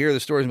who hear the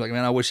stories and be like,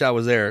 man, I wish I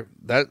was there.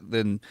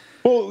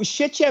 Well,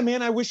 shit, yeah,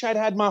 man. I wish I'd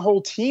had my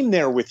whole team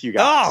there with you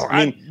guys. Oh,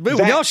 when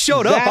y'all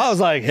showed up, I was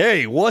like,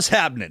 hey, what's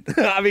happening?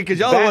 I mean, because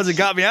y'all the ones that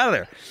got me out of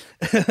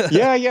there.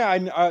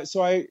 Yeah.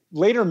 So I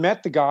later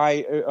met the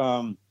guy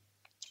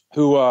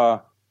who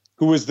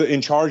was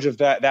in charge of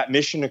that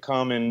mission to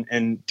come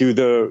and do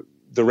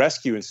the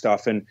rescue and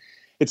stuff. And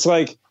it's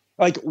like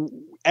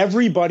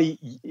everybody,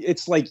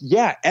 it's like,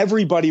 yeah,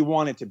 everybody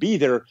wanted to be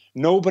there.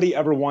 Nobody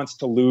ever wants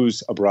to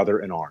lose a brother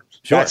in arms.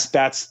 Sure.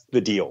 That's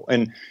the deal.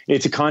 And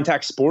it's a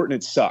contact sport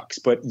and it sucks.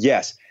 But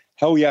yes,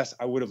 hell yes,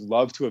 I would have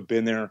loved to have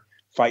been there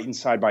fighting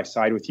side by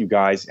side with you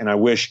guys. And I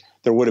wish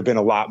there would have been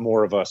a lot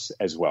more of us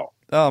as well.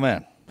 Oh,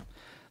 man.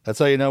 That's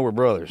how you know we're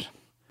brothers.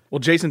 Well,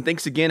 Jason,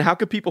 thanks again. How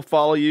could people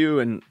follow you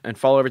and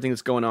follow everything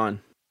that's going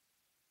on?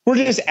 We're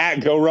just at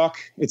GoRuck.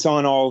 It's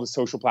on all the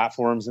social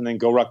platforms. And then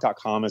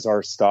GoRuck.com is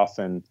our stuff.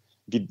 And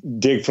if you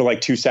dig for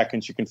like 2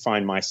 seconds, you can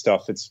find my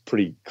stuff. It's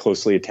pretty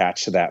closely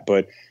attached to that.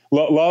 But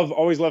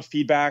always love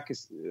feedback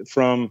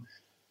from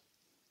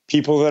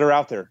people that are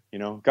out there.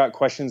 Got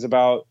questions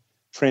about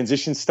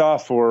transition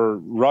stuff or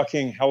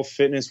rucking, health,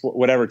 fitness,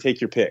 whatever. Take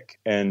your pick.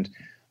 And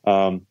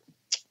so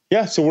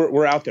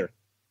we're out there.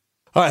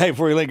 All right, hey,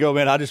 before you let go,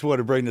 man, I just wanted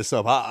to bring this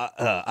up.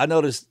 I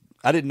noticed,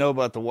 I didn't know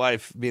about the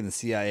wife being the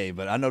CIA,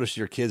 but I noticed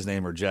your kid's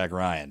name are Jack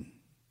Ryan.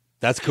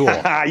 That's cool.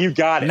 You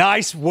got it.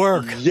 Nice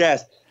work.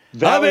 Yes.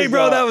 That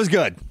was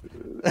good.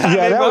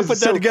 I put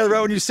that together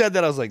right when you said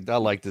that. I was like, I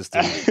like this too.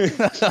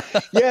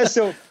 Yeah.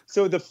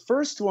 So the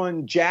first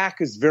one,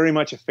 Jack, is very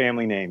much a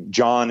family name.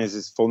 John is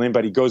his full name,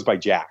 but he goes by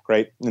Jack,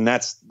 right? And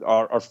that's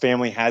our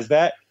family has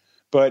that.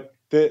 But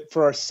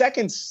for our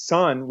second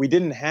son, we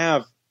didn't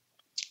have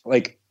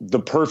like the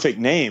perfect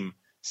name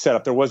set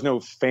up. There was no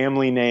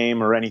family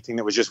name or anything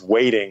that was just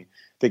waiting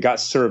that got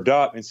served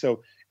up. And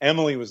so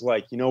Emily was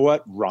like, you know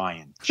what?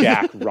 Ryan,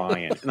 Jack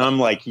Ryan. And I'm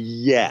like,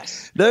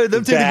 yes. Them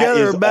two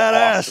together are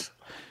badass.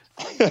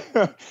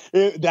 Awesome.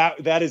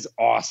 That is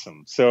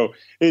awesome. So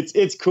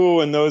it's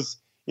cool. And those,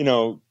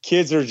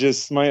 kids are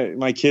just,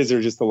 my kids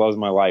are just the love of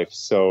my life.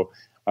 So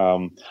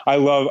I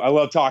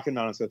love talking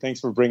about them. So thanks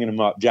for bringing them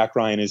up. Jack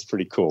Ryan is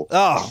pretty cool.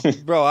 Oh,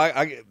 bro,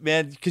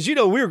 man, because we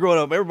were growing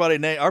up,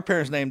 our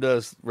parents named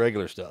us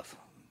regular stuff.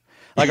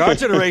 Like our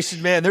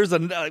generation, man, there's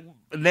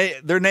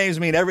their names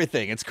mean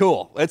everything. It's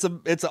cool. It's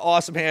an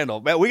awesome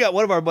handle. Man, we got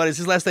one of our buddies.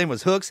 His last name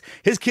was Hooks.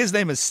 His kid's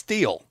name is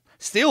Steel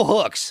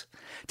Hooks.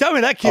 Tell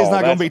me that kid's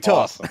not going to be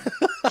tough.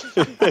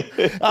 Awesome.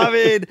 I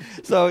mean,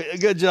 so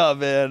good job,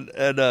 man.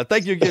 And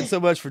thank you again so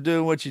much for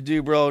doing what you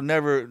do, bro.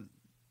 Never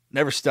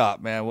stop,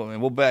 man.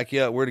 We'll back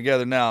you up. We're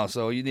together now.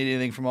 So you need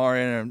anything from our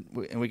end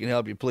and we can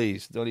help you,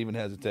 please. Don't even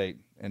hesitate.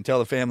 And tell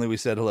the family we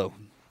said hello.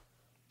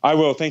 I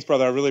will. Thanks,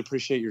 brother. I really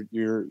appreciate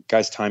your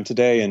guys' time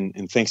today,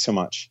 and thanks so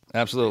much.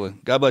 Absolutely.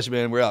 God bless you,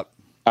 man. We're out.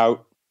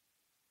 Out.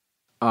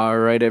 All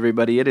right,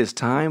 everybody. It is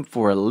time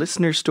for a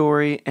listener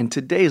story, and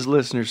today's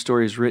listener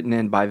story is written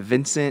in by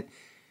Vincent,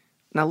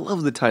 and I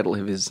love the title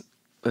of his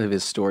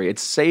story.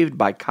 It's Saved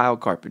by Kyle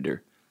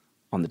Carpenter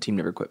on the Team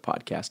Never Quit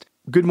podcast.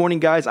 Good morning,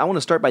 guys. I want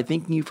to start by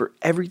thanking you for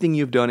everything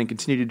you've done and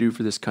continue to do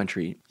for this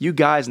country. You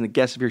guys and the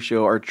guests of your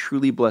show are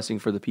truly a blessing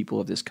for the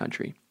people of this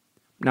country.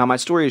 Now, my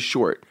story is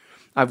short.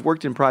 I've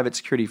worked in private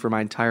security for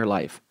my entire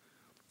life.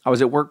 I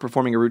was at work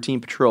performing a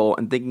routine patrol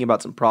and thinking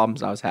about some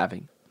problems I was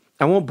having.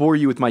 I won't bore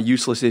you with my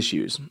useless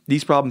issues.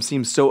 These problems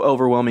seemed so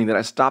overwhelming that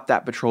I stopped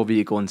that patrol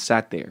vehicle and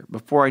sat there.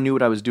 Before I knew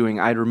what I was doing,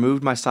 I had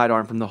removed my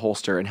sidearm from the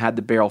holster and had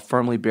the barrel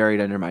firmly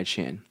buried under my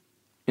chin.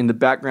 In the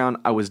background,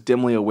 I was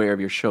dimly aware of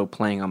your show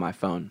playing on my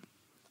phone.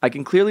 I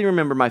can clearly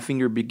remember my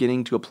finger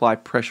beginning to apply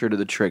pressure to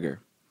the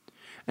trigger.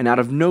 And out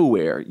of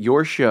nowhere,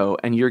 your show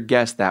and your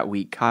guest that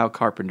week, Kyle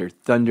Carpenter,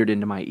 thundered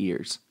into my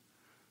ears.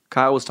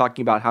 Kyle was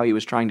talking about how he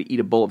was trying to eat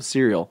a bowl of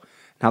cereal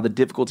and how the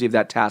difficulty of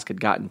that task had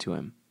gotten to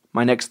him.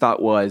 My next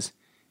thought was,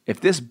 if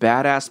this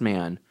badass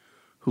man,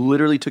 who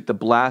literally took the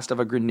blast of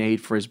a grenade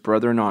for his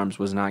brother in arms,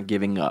 was not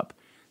giving up,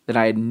 then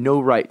I had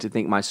no right to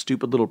think my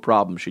stupid little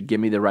problem should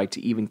give me the right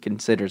to even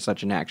consider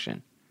such an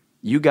action.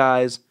 You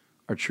guys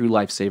are true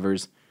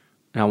lifesavers,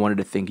 and I wanted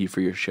to thank you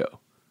for your show.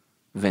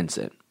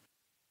 Vincent.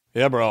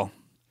 Yeah, bro.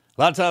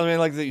 A lot of times, man,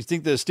 like you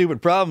think they're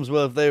stupid problems.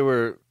 Well, if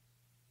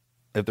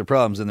they're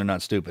problems, then they're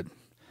not stupid.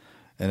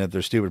 And if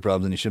they're stupid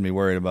problems, then you shouldn't be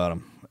worried about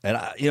them. And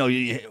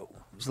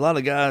there's a lot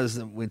of guys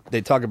that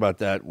they talk about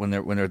that when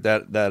they're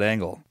at that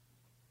angle.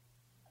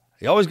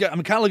 You always got.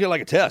 Kind of look at it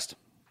like a test.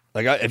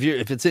 Like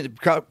if it's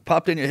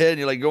popped in your head and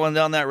you're like going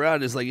down that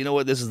route, it's like, you know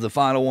what, this is the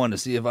final one to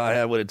see if I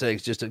have what it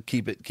takes just to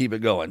keep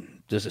it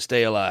going, just to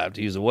stay alive,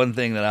 to use the one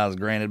thing that I was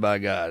granted by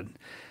God,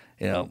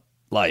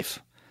 life.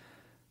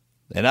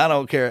 And I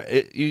don't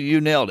care.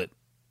 You nailed it.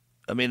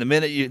 I mean, the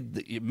minute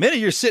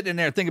you're sitting in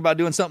there thinking about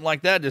doing something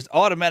like that, just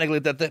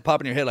automatically let that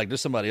pop in your head like there's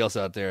somebody else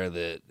out there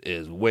that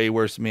is way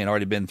worse than me and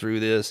already been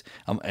through this,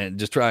 and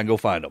just try and go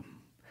find them.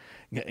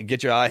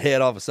 Get your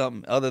head off of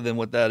something other than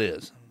what that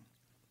is.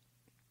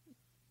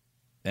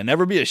 And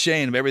never be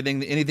ashamed of anything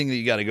that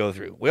you got to go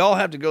through. We all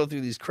have to go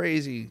through these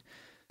crazy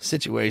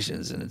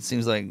situations, and it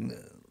seems like,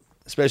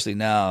 especially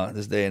now,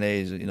 this day and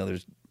age,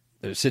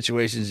 there's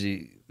situations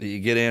that you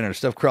get in or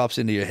stuff crops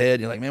into your head.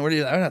 You're like, man,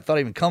 I thought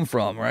I even come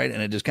from, right?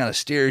 And it just kind of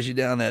steers you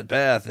down that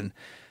path. And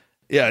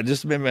yeah,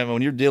 just remember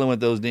when you're dealing with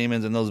those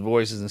demons and those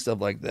voices and stuff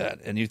like that,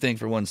 and you think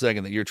for 1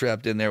 second that you're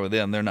trapped in there with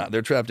them, they're not.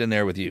 They're trapped in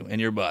there with you and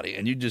your body.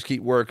 And you just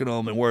keep working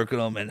them,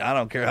 and I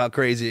don't care how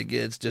crazy it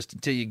gets, just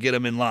until you get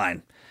them in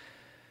line.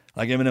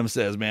 Like Eminem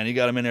says, man, you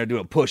got them in there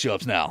doing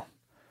push-ups now.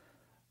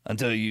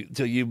 Until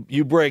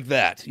you break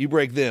that. You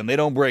break them. They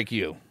don't break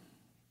you.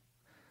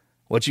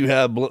 What you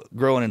have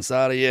growing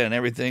inside of you and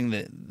everything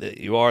that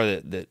you are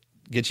that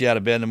gets you out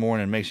of bed in the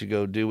morning and makes you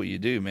go do what you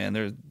do, man.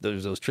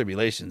 There's those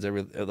tribulations,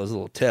 those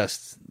little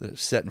tests that are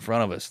set in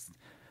front of us.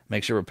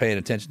 Make sure we're paying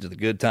attention to the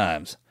good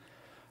times.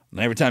 And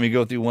every time you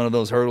go through one of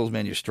those hurdles,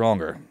 man, you're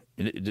stronger.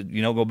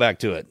 You don't go back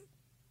to it.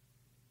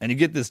 And you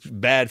get this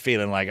bad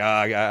feeling like,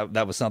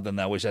 that was something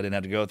that I wish I didn't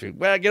have to go through.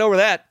 Well, get over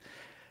that.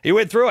 He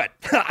went through it.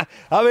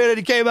 I mean,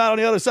 he came out on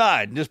the other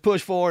side and just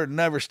pushed forward and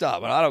never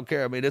stopped. And I don't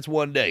care. I mean, it's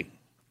one day.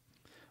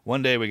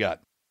 One day we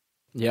got.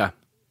 Yeah.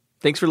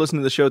 Thanks for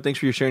listening to the show. Thanks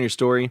for sharing your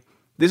story.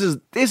 This is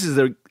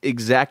the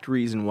exact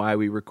reason why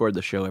we record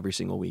the show every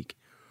single week.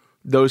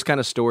 Those kind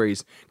of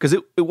stories. Because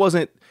it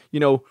wasn't,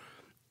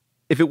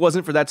 if it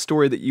wasn't for that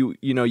story that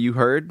you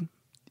heard,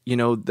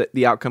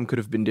 the outcome could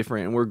have been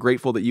different. And we're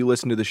grateful that you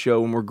listened to the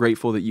show, and we're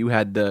grateful that you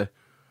had the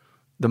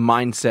the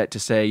mindset to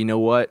say, you know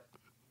what,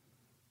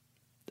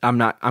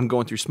 I'm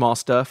going through small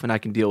stuff and I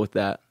can deal with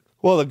that.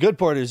 Well, the good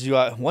part is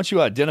once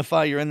you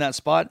identify you're in that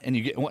spot and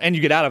you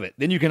get out of it,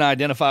 then you can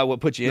identify what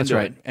put you into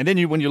it. And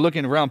then when you're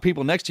looking around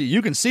people next to you,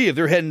 you can see if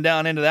they're heading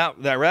down into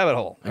that rabbit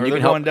hole. And you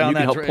can help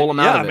pull them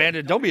out of it.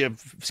 Man, don't be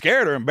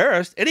scared or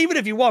embarrassed. And even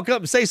if you walk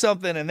up and say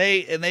something and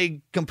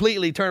they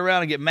completely turn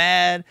around and get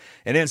mad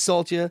and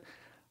insult you,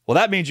 well,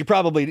 that means you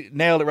probably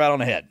nailed it right on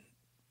the head.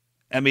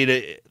 I mean,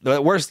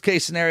 the worst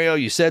case scenario,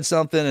 you said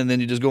something and then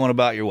you're just going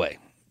about your way.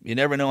 You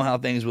never know how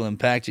things will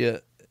impact you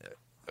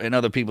in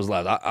other people's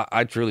lives.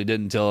 I truly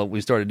didn't until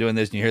we started doing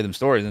this and you hear them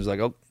stories and it's like,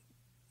 oh,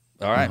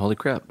 all right. Holy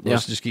crap.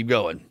 Let's just keep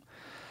going.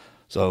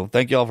 So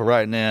thank y'all for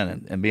writing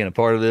in and being a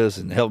part of this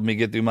and helping me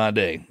get through my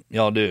day.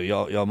 Y'all do.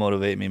 Y'all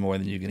motivate me more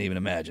than you can even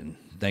imagine.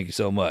 Thank you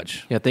so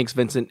much. Yeah, thanks,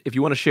 Vincent. If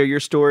you want to share your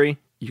story,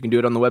 you can do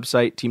it on the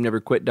website,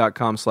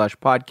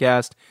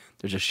 teamneverquit.com/podcast.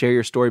 There's a share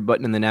your story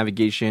button in the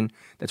navigation.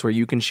 That's where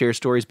you can share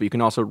stories, but you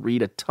can also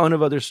read a ton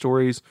of other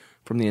stories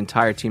from the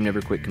entire Team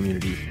Never Quit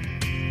community.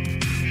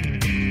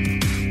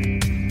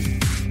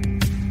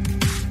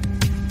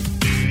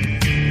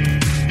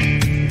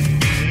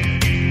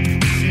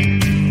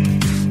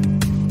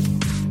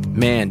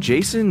 Man,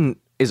 Jason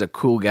is a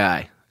cool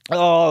guy.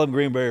 Oh, the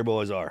Greenberry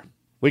boys are.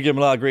 We give him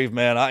a lot of grief,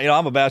 man.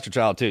 I'm a bastard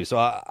child too, so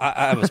I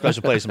have a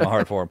special place in my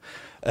heart for him,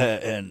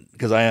 and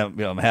because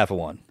I'm half of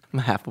one. I'm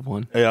half of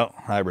one. Yeah,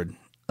 hybrid,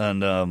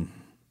 and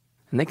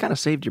they kind of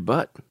saved your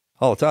butt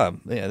all the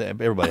time. Yeah,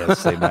 everybody has to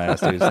save my ass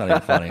too. It's not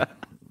even funny.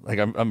 Like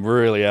I'm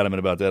really adamant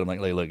about that. I'm like,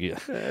 hey, look, yeah,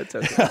 it's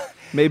okay.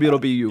 Maybe it'll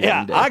be you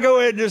one day. I go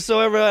in just so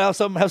everybody have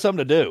something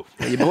to do.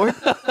 Are you bored?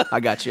 I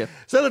got you.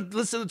 So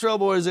let's send the Trail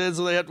Boys in,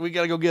 so we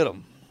got to go get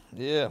them.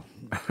 Yeah.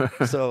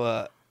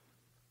 So,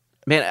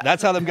 man,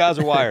 that's how them guys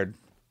are wired.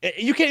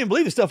 You can't even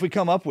believe the stuff we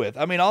come up with.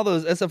 I mean, all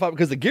those SF,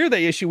 because the gear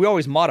they issue, we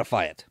always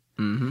modify it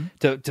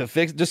to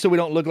fix, just so we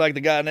don't look like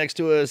the guy next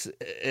to us.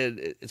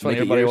 It's funny,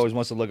 everybody always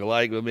wants to look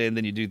alike, but man,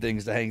 then you do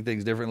things to hang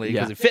things differently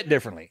because it fit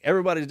differently.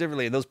 Everybody's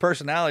differently, and those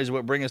personalities are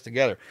what bring us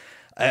together,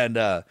 and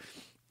that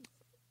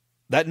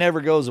never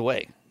goes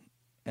away.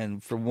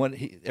 And from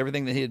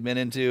everything that he had been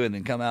into, and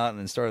then come out and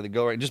then started to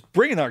go right, just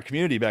bringing our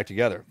community back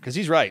together, because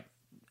he's right.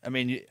 I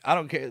mean, I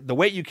don't care the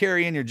weight you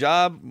carry in your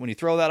job when you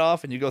throw that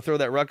off and you go throw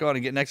that ruck on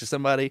and get next to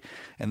somebody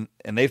and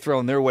they've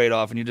thrown their weight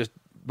off and you just,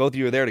 both of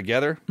you are there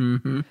together.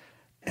 Mm-hmm.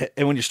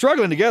 And when you're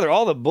struggling together,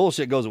 all the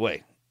bullshit goes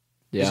away.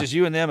 Yeah. It's just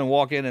you and them and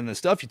walk in and the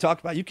stuff you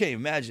talked about, you can't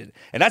imagine.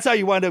 And that's how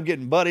you wind up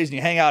getting buddies and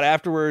you hang out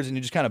afterwards and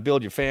you just kind of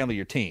build your family,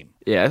 your team.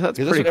 Yeah, that's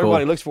pretty what cool.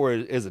 Everybody looks for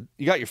is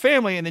you got your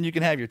family and then you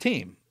can have your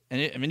team.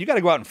 And you got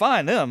to go out and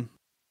find them.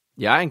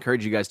 Yeah, I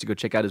encourage you guys to go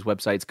check out his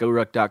website. It's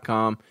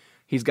GoRuck.com.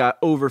 He's got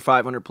over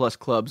 500 plus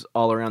clubs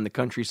all around the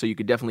country, so you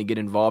could definitely get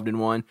involved in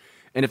one.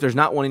 And if there's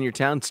not one in your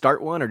town,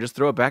 start one or just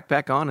throw a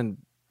backpack on and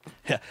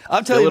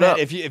I'm telling you, man,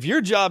 if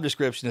your job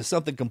description is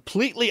something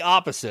completely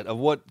opposite of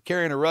what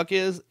carrying a ruck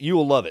is, you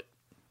will love it.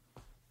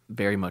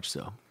 Very much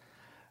so.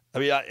 I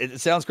mean, it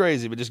sounds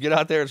crazy, but just get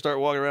out there and start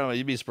walking around.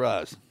 You'd be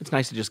surprised. It's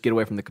nice to just get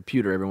away from the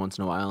computer every once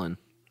in a while. And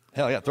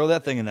hell yeah, throw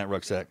that thing in that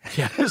rucksack.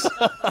 Yeah,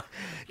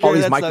 all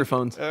these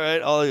microphones. All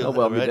right, all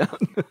right.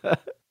 Down.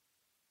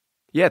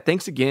 Yeah,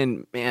 thanks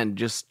again, man,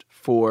 just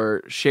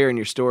for sharing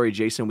your story,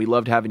 Jason. We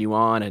loved having you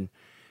on,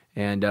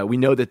 and we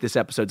know that this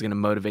episode's going to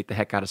motivate the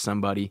heck out of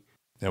somebody.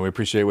 Yeah, we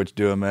appreciate what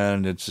you're doing,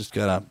 man. It's just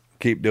gotta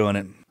keep doing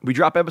it. We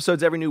drop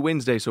episodes every new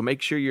Wednesday, so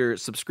make sure you're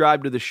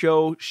subscribed to the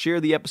show. Share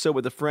the episode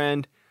with a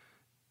friend.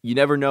 You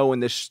never know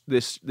when this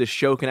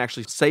show can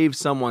actually save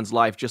someone's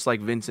life, just like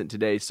Vincent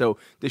today. So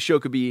this show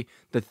could be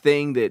the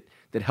thing that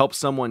helps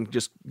someone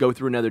just go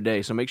through another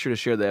day. So make sure to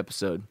share the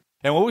episode.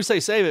 And when we say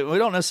save it, we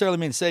don't necessarily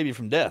mean save you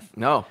from death.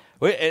 No.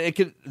 It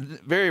could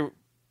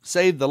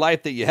save the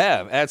life that you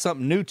have. Add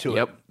something new to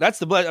it. That's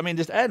the blessing. I mean,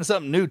 just adding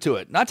something new to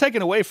it. Not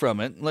taking away from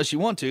it unless you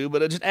want to,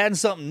 but just adding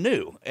something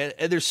new. And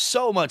there's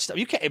so much stuff.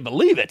 You can't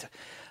believe it.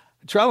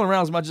 Traveling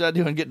around as much as I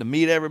do and getting to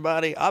meet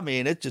everybody, I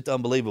mean, it's just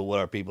unbelievable what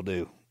our people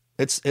do.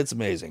 It's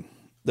amazing.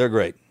 They're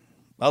great.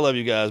 I love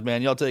you guys,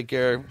 man. Y'all take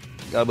care.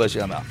 God bless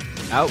you. I'm out.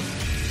 Out.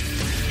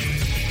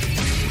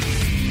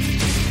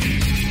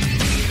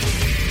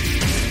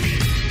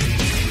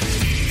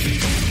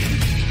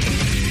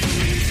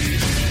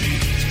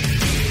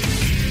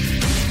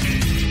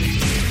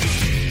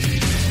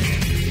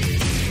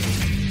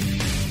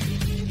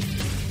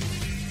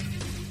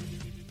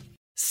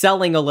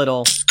 Selling a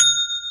little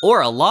or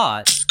a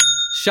lot,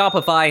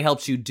 Shopify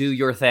helps you do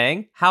your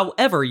thing,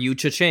 however you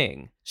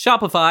cha-ching.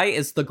 Shopify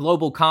is the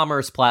global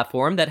commerce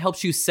platform that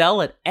helps you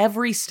sell at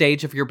every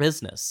stage of your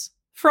business.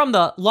 From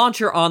the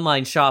launch your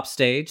online shop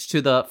stage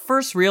to the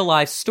first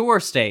real-life store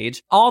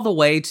stage, all the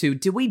way to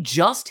did we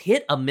just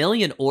hit 1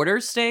 million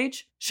orders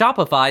stage?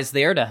 Shopify's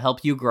there to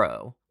help you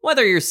grow.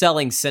 Whether you're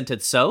selling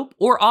scented soap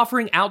or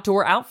offering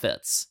outdoor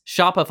outfits,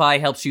 Shopify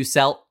helps you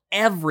sell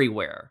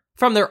everywhere.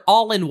 From their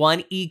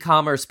all-in-one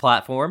e-commerce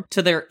platform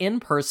to their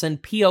in-person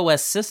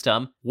POS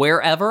system,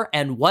 wherever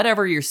and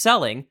whatever you're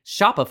selling,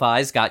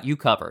 Shopify's got you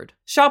covered.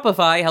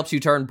 Shopify helps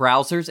you turn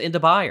browsers into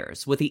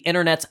buyers with the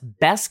internet's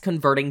best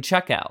converting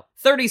checkout,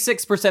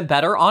 36%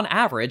 better on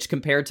average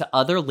compared to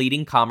other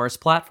leading commerce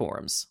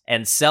platforms.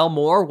 And sell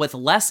more with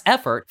less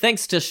effort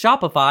thanks to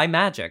Shopify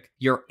Magic,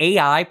 your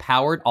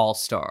AI-powered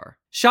all-star.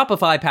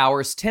 Shopify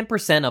powers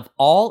 10% of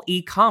all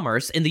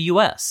e-commerce in the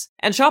US,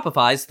 and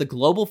Shopify's the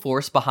global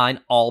force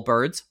behind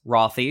Allbirds,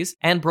 Rothy's,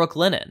 and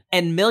Brooklinen,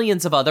 and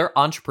millions of other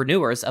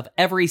entrepreneurs of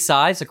every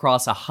size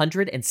across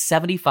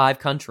 175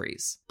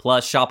 countries.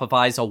 Plus,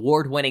 Shopify's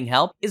award-winning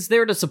help is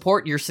there to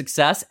support your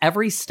success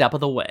every step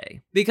of the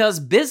way. Because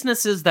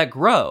businesses that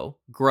grow,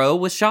 grow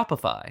with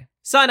Shopify.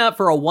 Sign up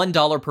for a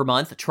 $1 per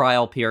month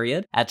trial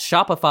period at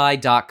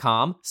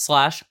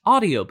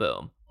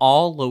shopify.com/audioboom,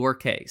 all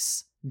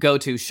lowercase. Go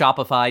to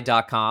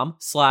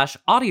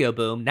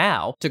shopify.com/audioboom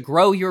now to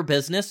grow your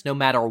business no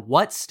matter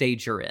what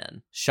stage you're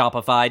in.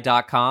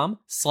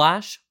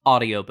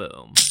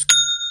 Shopify.com/audioboom.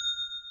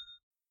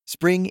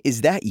 Spring,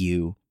 is that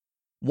you?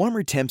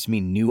 Warmer temps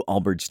mean new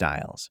Allbirds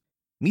styles.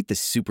 Meet the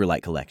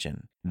Superlight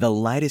Collection, the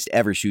lightest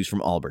ever shoes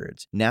from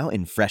Allbirds, now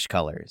in fresh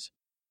colors.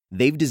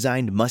 They've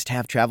designed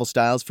must-have travel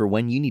styles for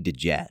when you need to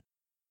jet.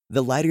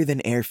 The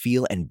lighter-than-air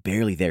feel and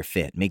barely-there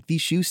fit make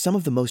these shoes some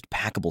of the most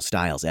packable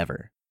styles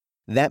ever.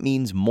 That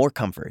means more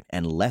comfort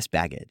and less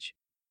baggage.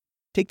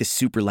 Take the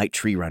Superlight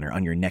Tree Runner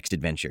on your next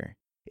adventure.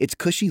 Its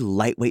cushy,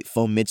 lightweight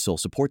foam midsole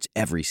supports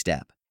every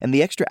step, and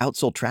the extra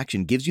outsole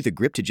traction gives you the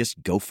grip to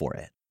just go for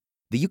it.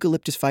 The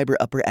eucalyptus fiber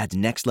upper adds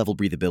next-level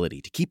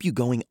breathability to keep you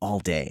going all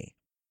day.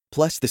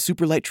 Plus, the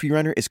Superlight Tree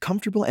Runner is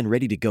comfortable and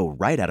ready to go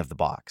right out of the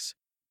box.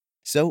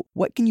 So,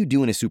 what can you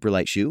do in a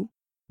Superlight shoe?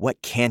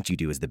 What can't you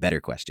do is the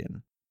better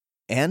question.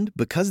 And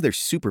because they're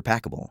super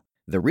packable,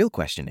 the real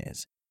question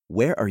is,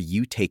 where are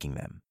you taking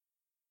them?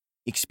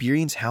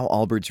 Experience how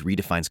Allbirds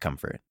redefines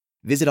comfort.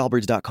 Visit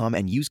allbirds.com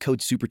and use code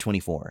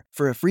SUPER24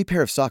 for a free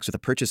pair of socks with a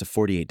purchase of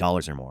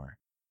 $48 or more.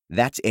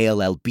 That's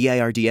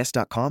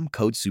ALLBIRDS.com,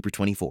 code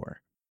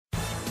SUPER24.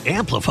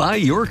 Amplify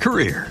your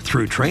career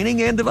through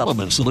training and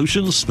development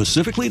solutions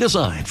specifically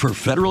designed for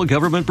federal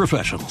government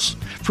professionals.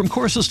 From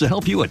courses to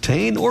help you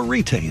attain or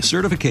retain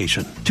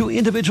certification, to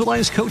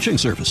individualized coaching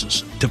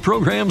services, to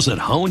programs that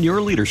hone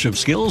your leadership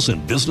skills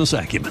and business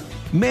acumen,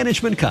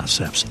 Management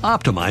Concepts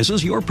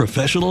optimizes your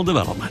professional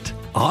development.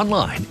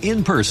 Online,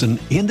 in person,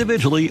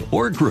 individually,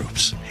 or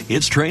groups,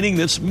 it's training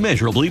that's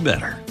measurably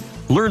better.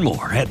 Learn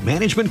more at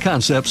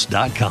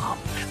managementconcepts.com.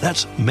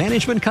 That's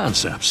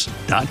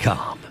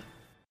managementconcepts.com.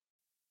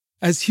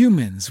 As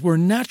humans, we're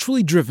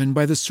naturally driven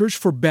by the search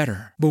for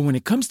better. But when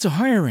it comes to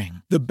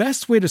hiring, the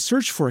best way to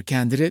search for a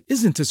candidate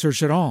isn't to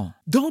search at all.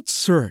 Don't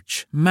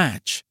search,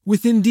 match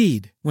with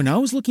Indeed. When I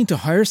was looking to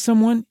hire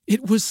someone,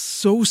 it was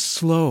so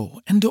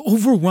slow and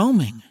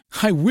overwhelming.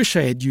 I wish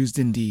I had used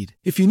Indeed.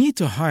 If you need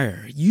to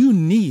hire, you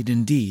need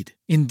Indeed.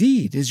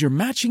 Indeed is your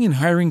matching and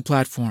hiring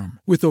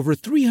platform with over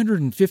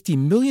 350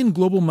 million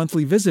global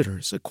monthly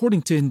visitors,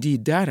 according to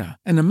Indeed data,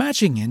 and a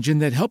matching engine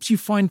that helps you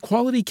find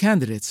quality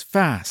candidates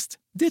fast.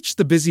 Ditch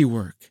the busy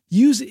work.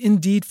 Use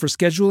Indeed for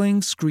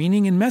scheduling,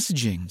 screening, and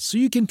messaging so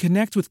you can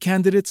connect with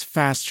candidates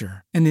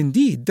faster. And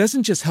Indeed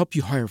doesn't just help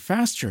you hire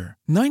faster.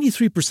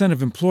 93%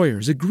 of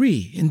employers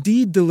agree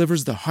Indeed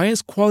delivers the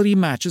highest quality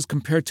matches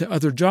compared to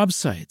other job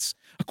sites,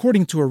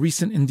 according to a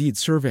recent Indeed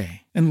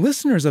survey. And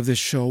listeners of this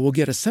show will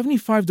get a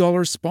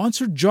 $75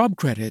 sponsored job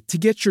credit to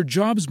get your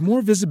jobs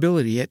more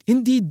visibility at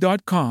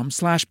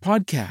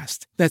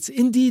Indeed.com/podcast. That's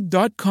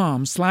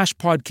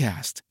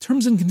Indeed.com/podcast.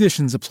 Terms and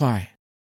conditions apply.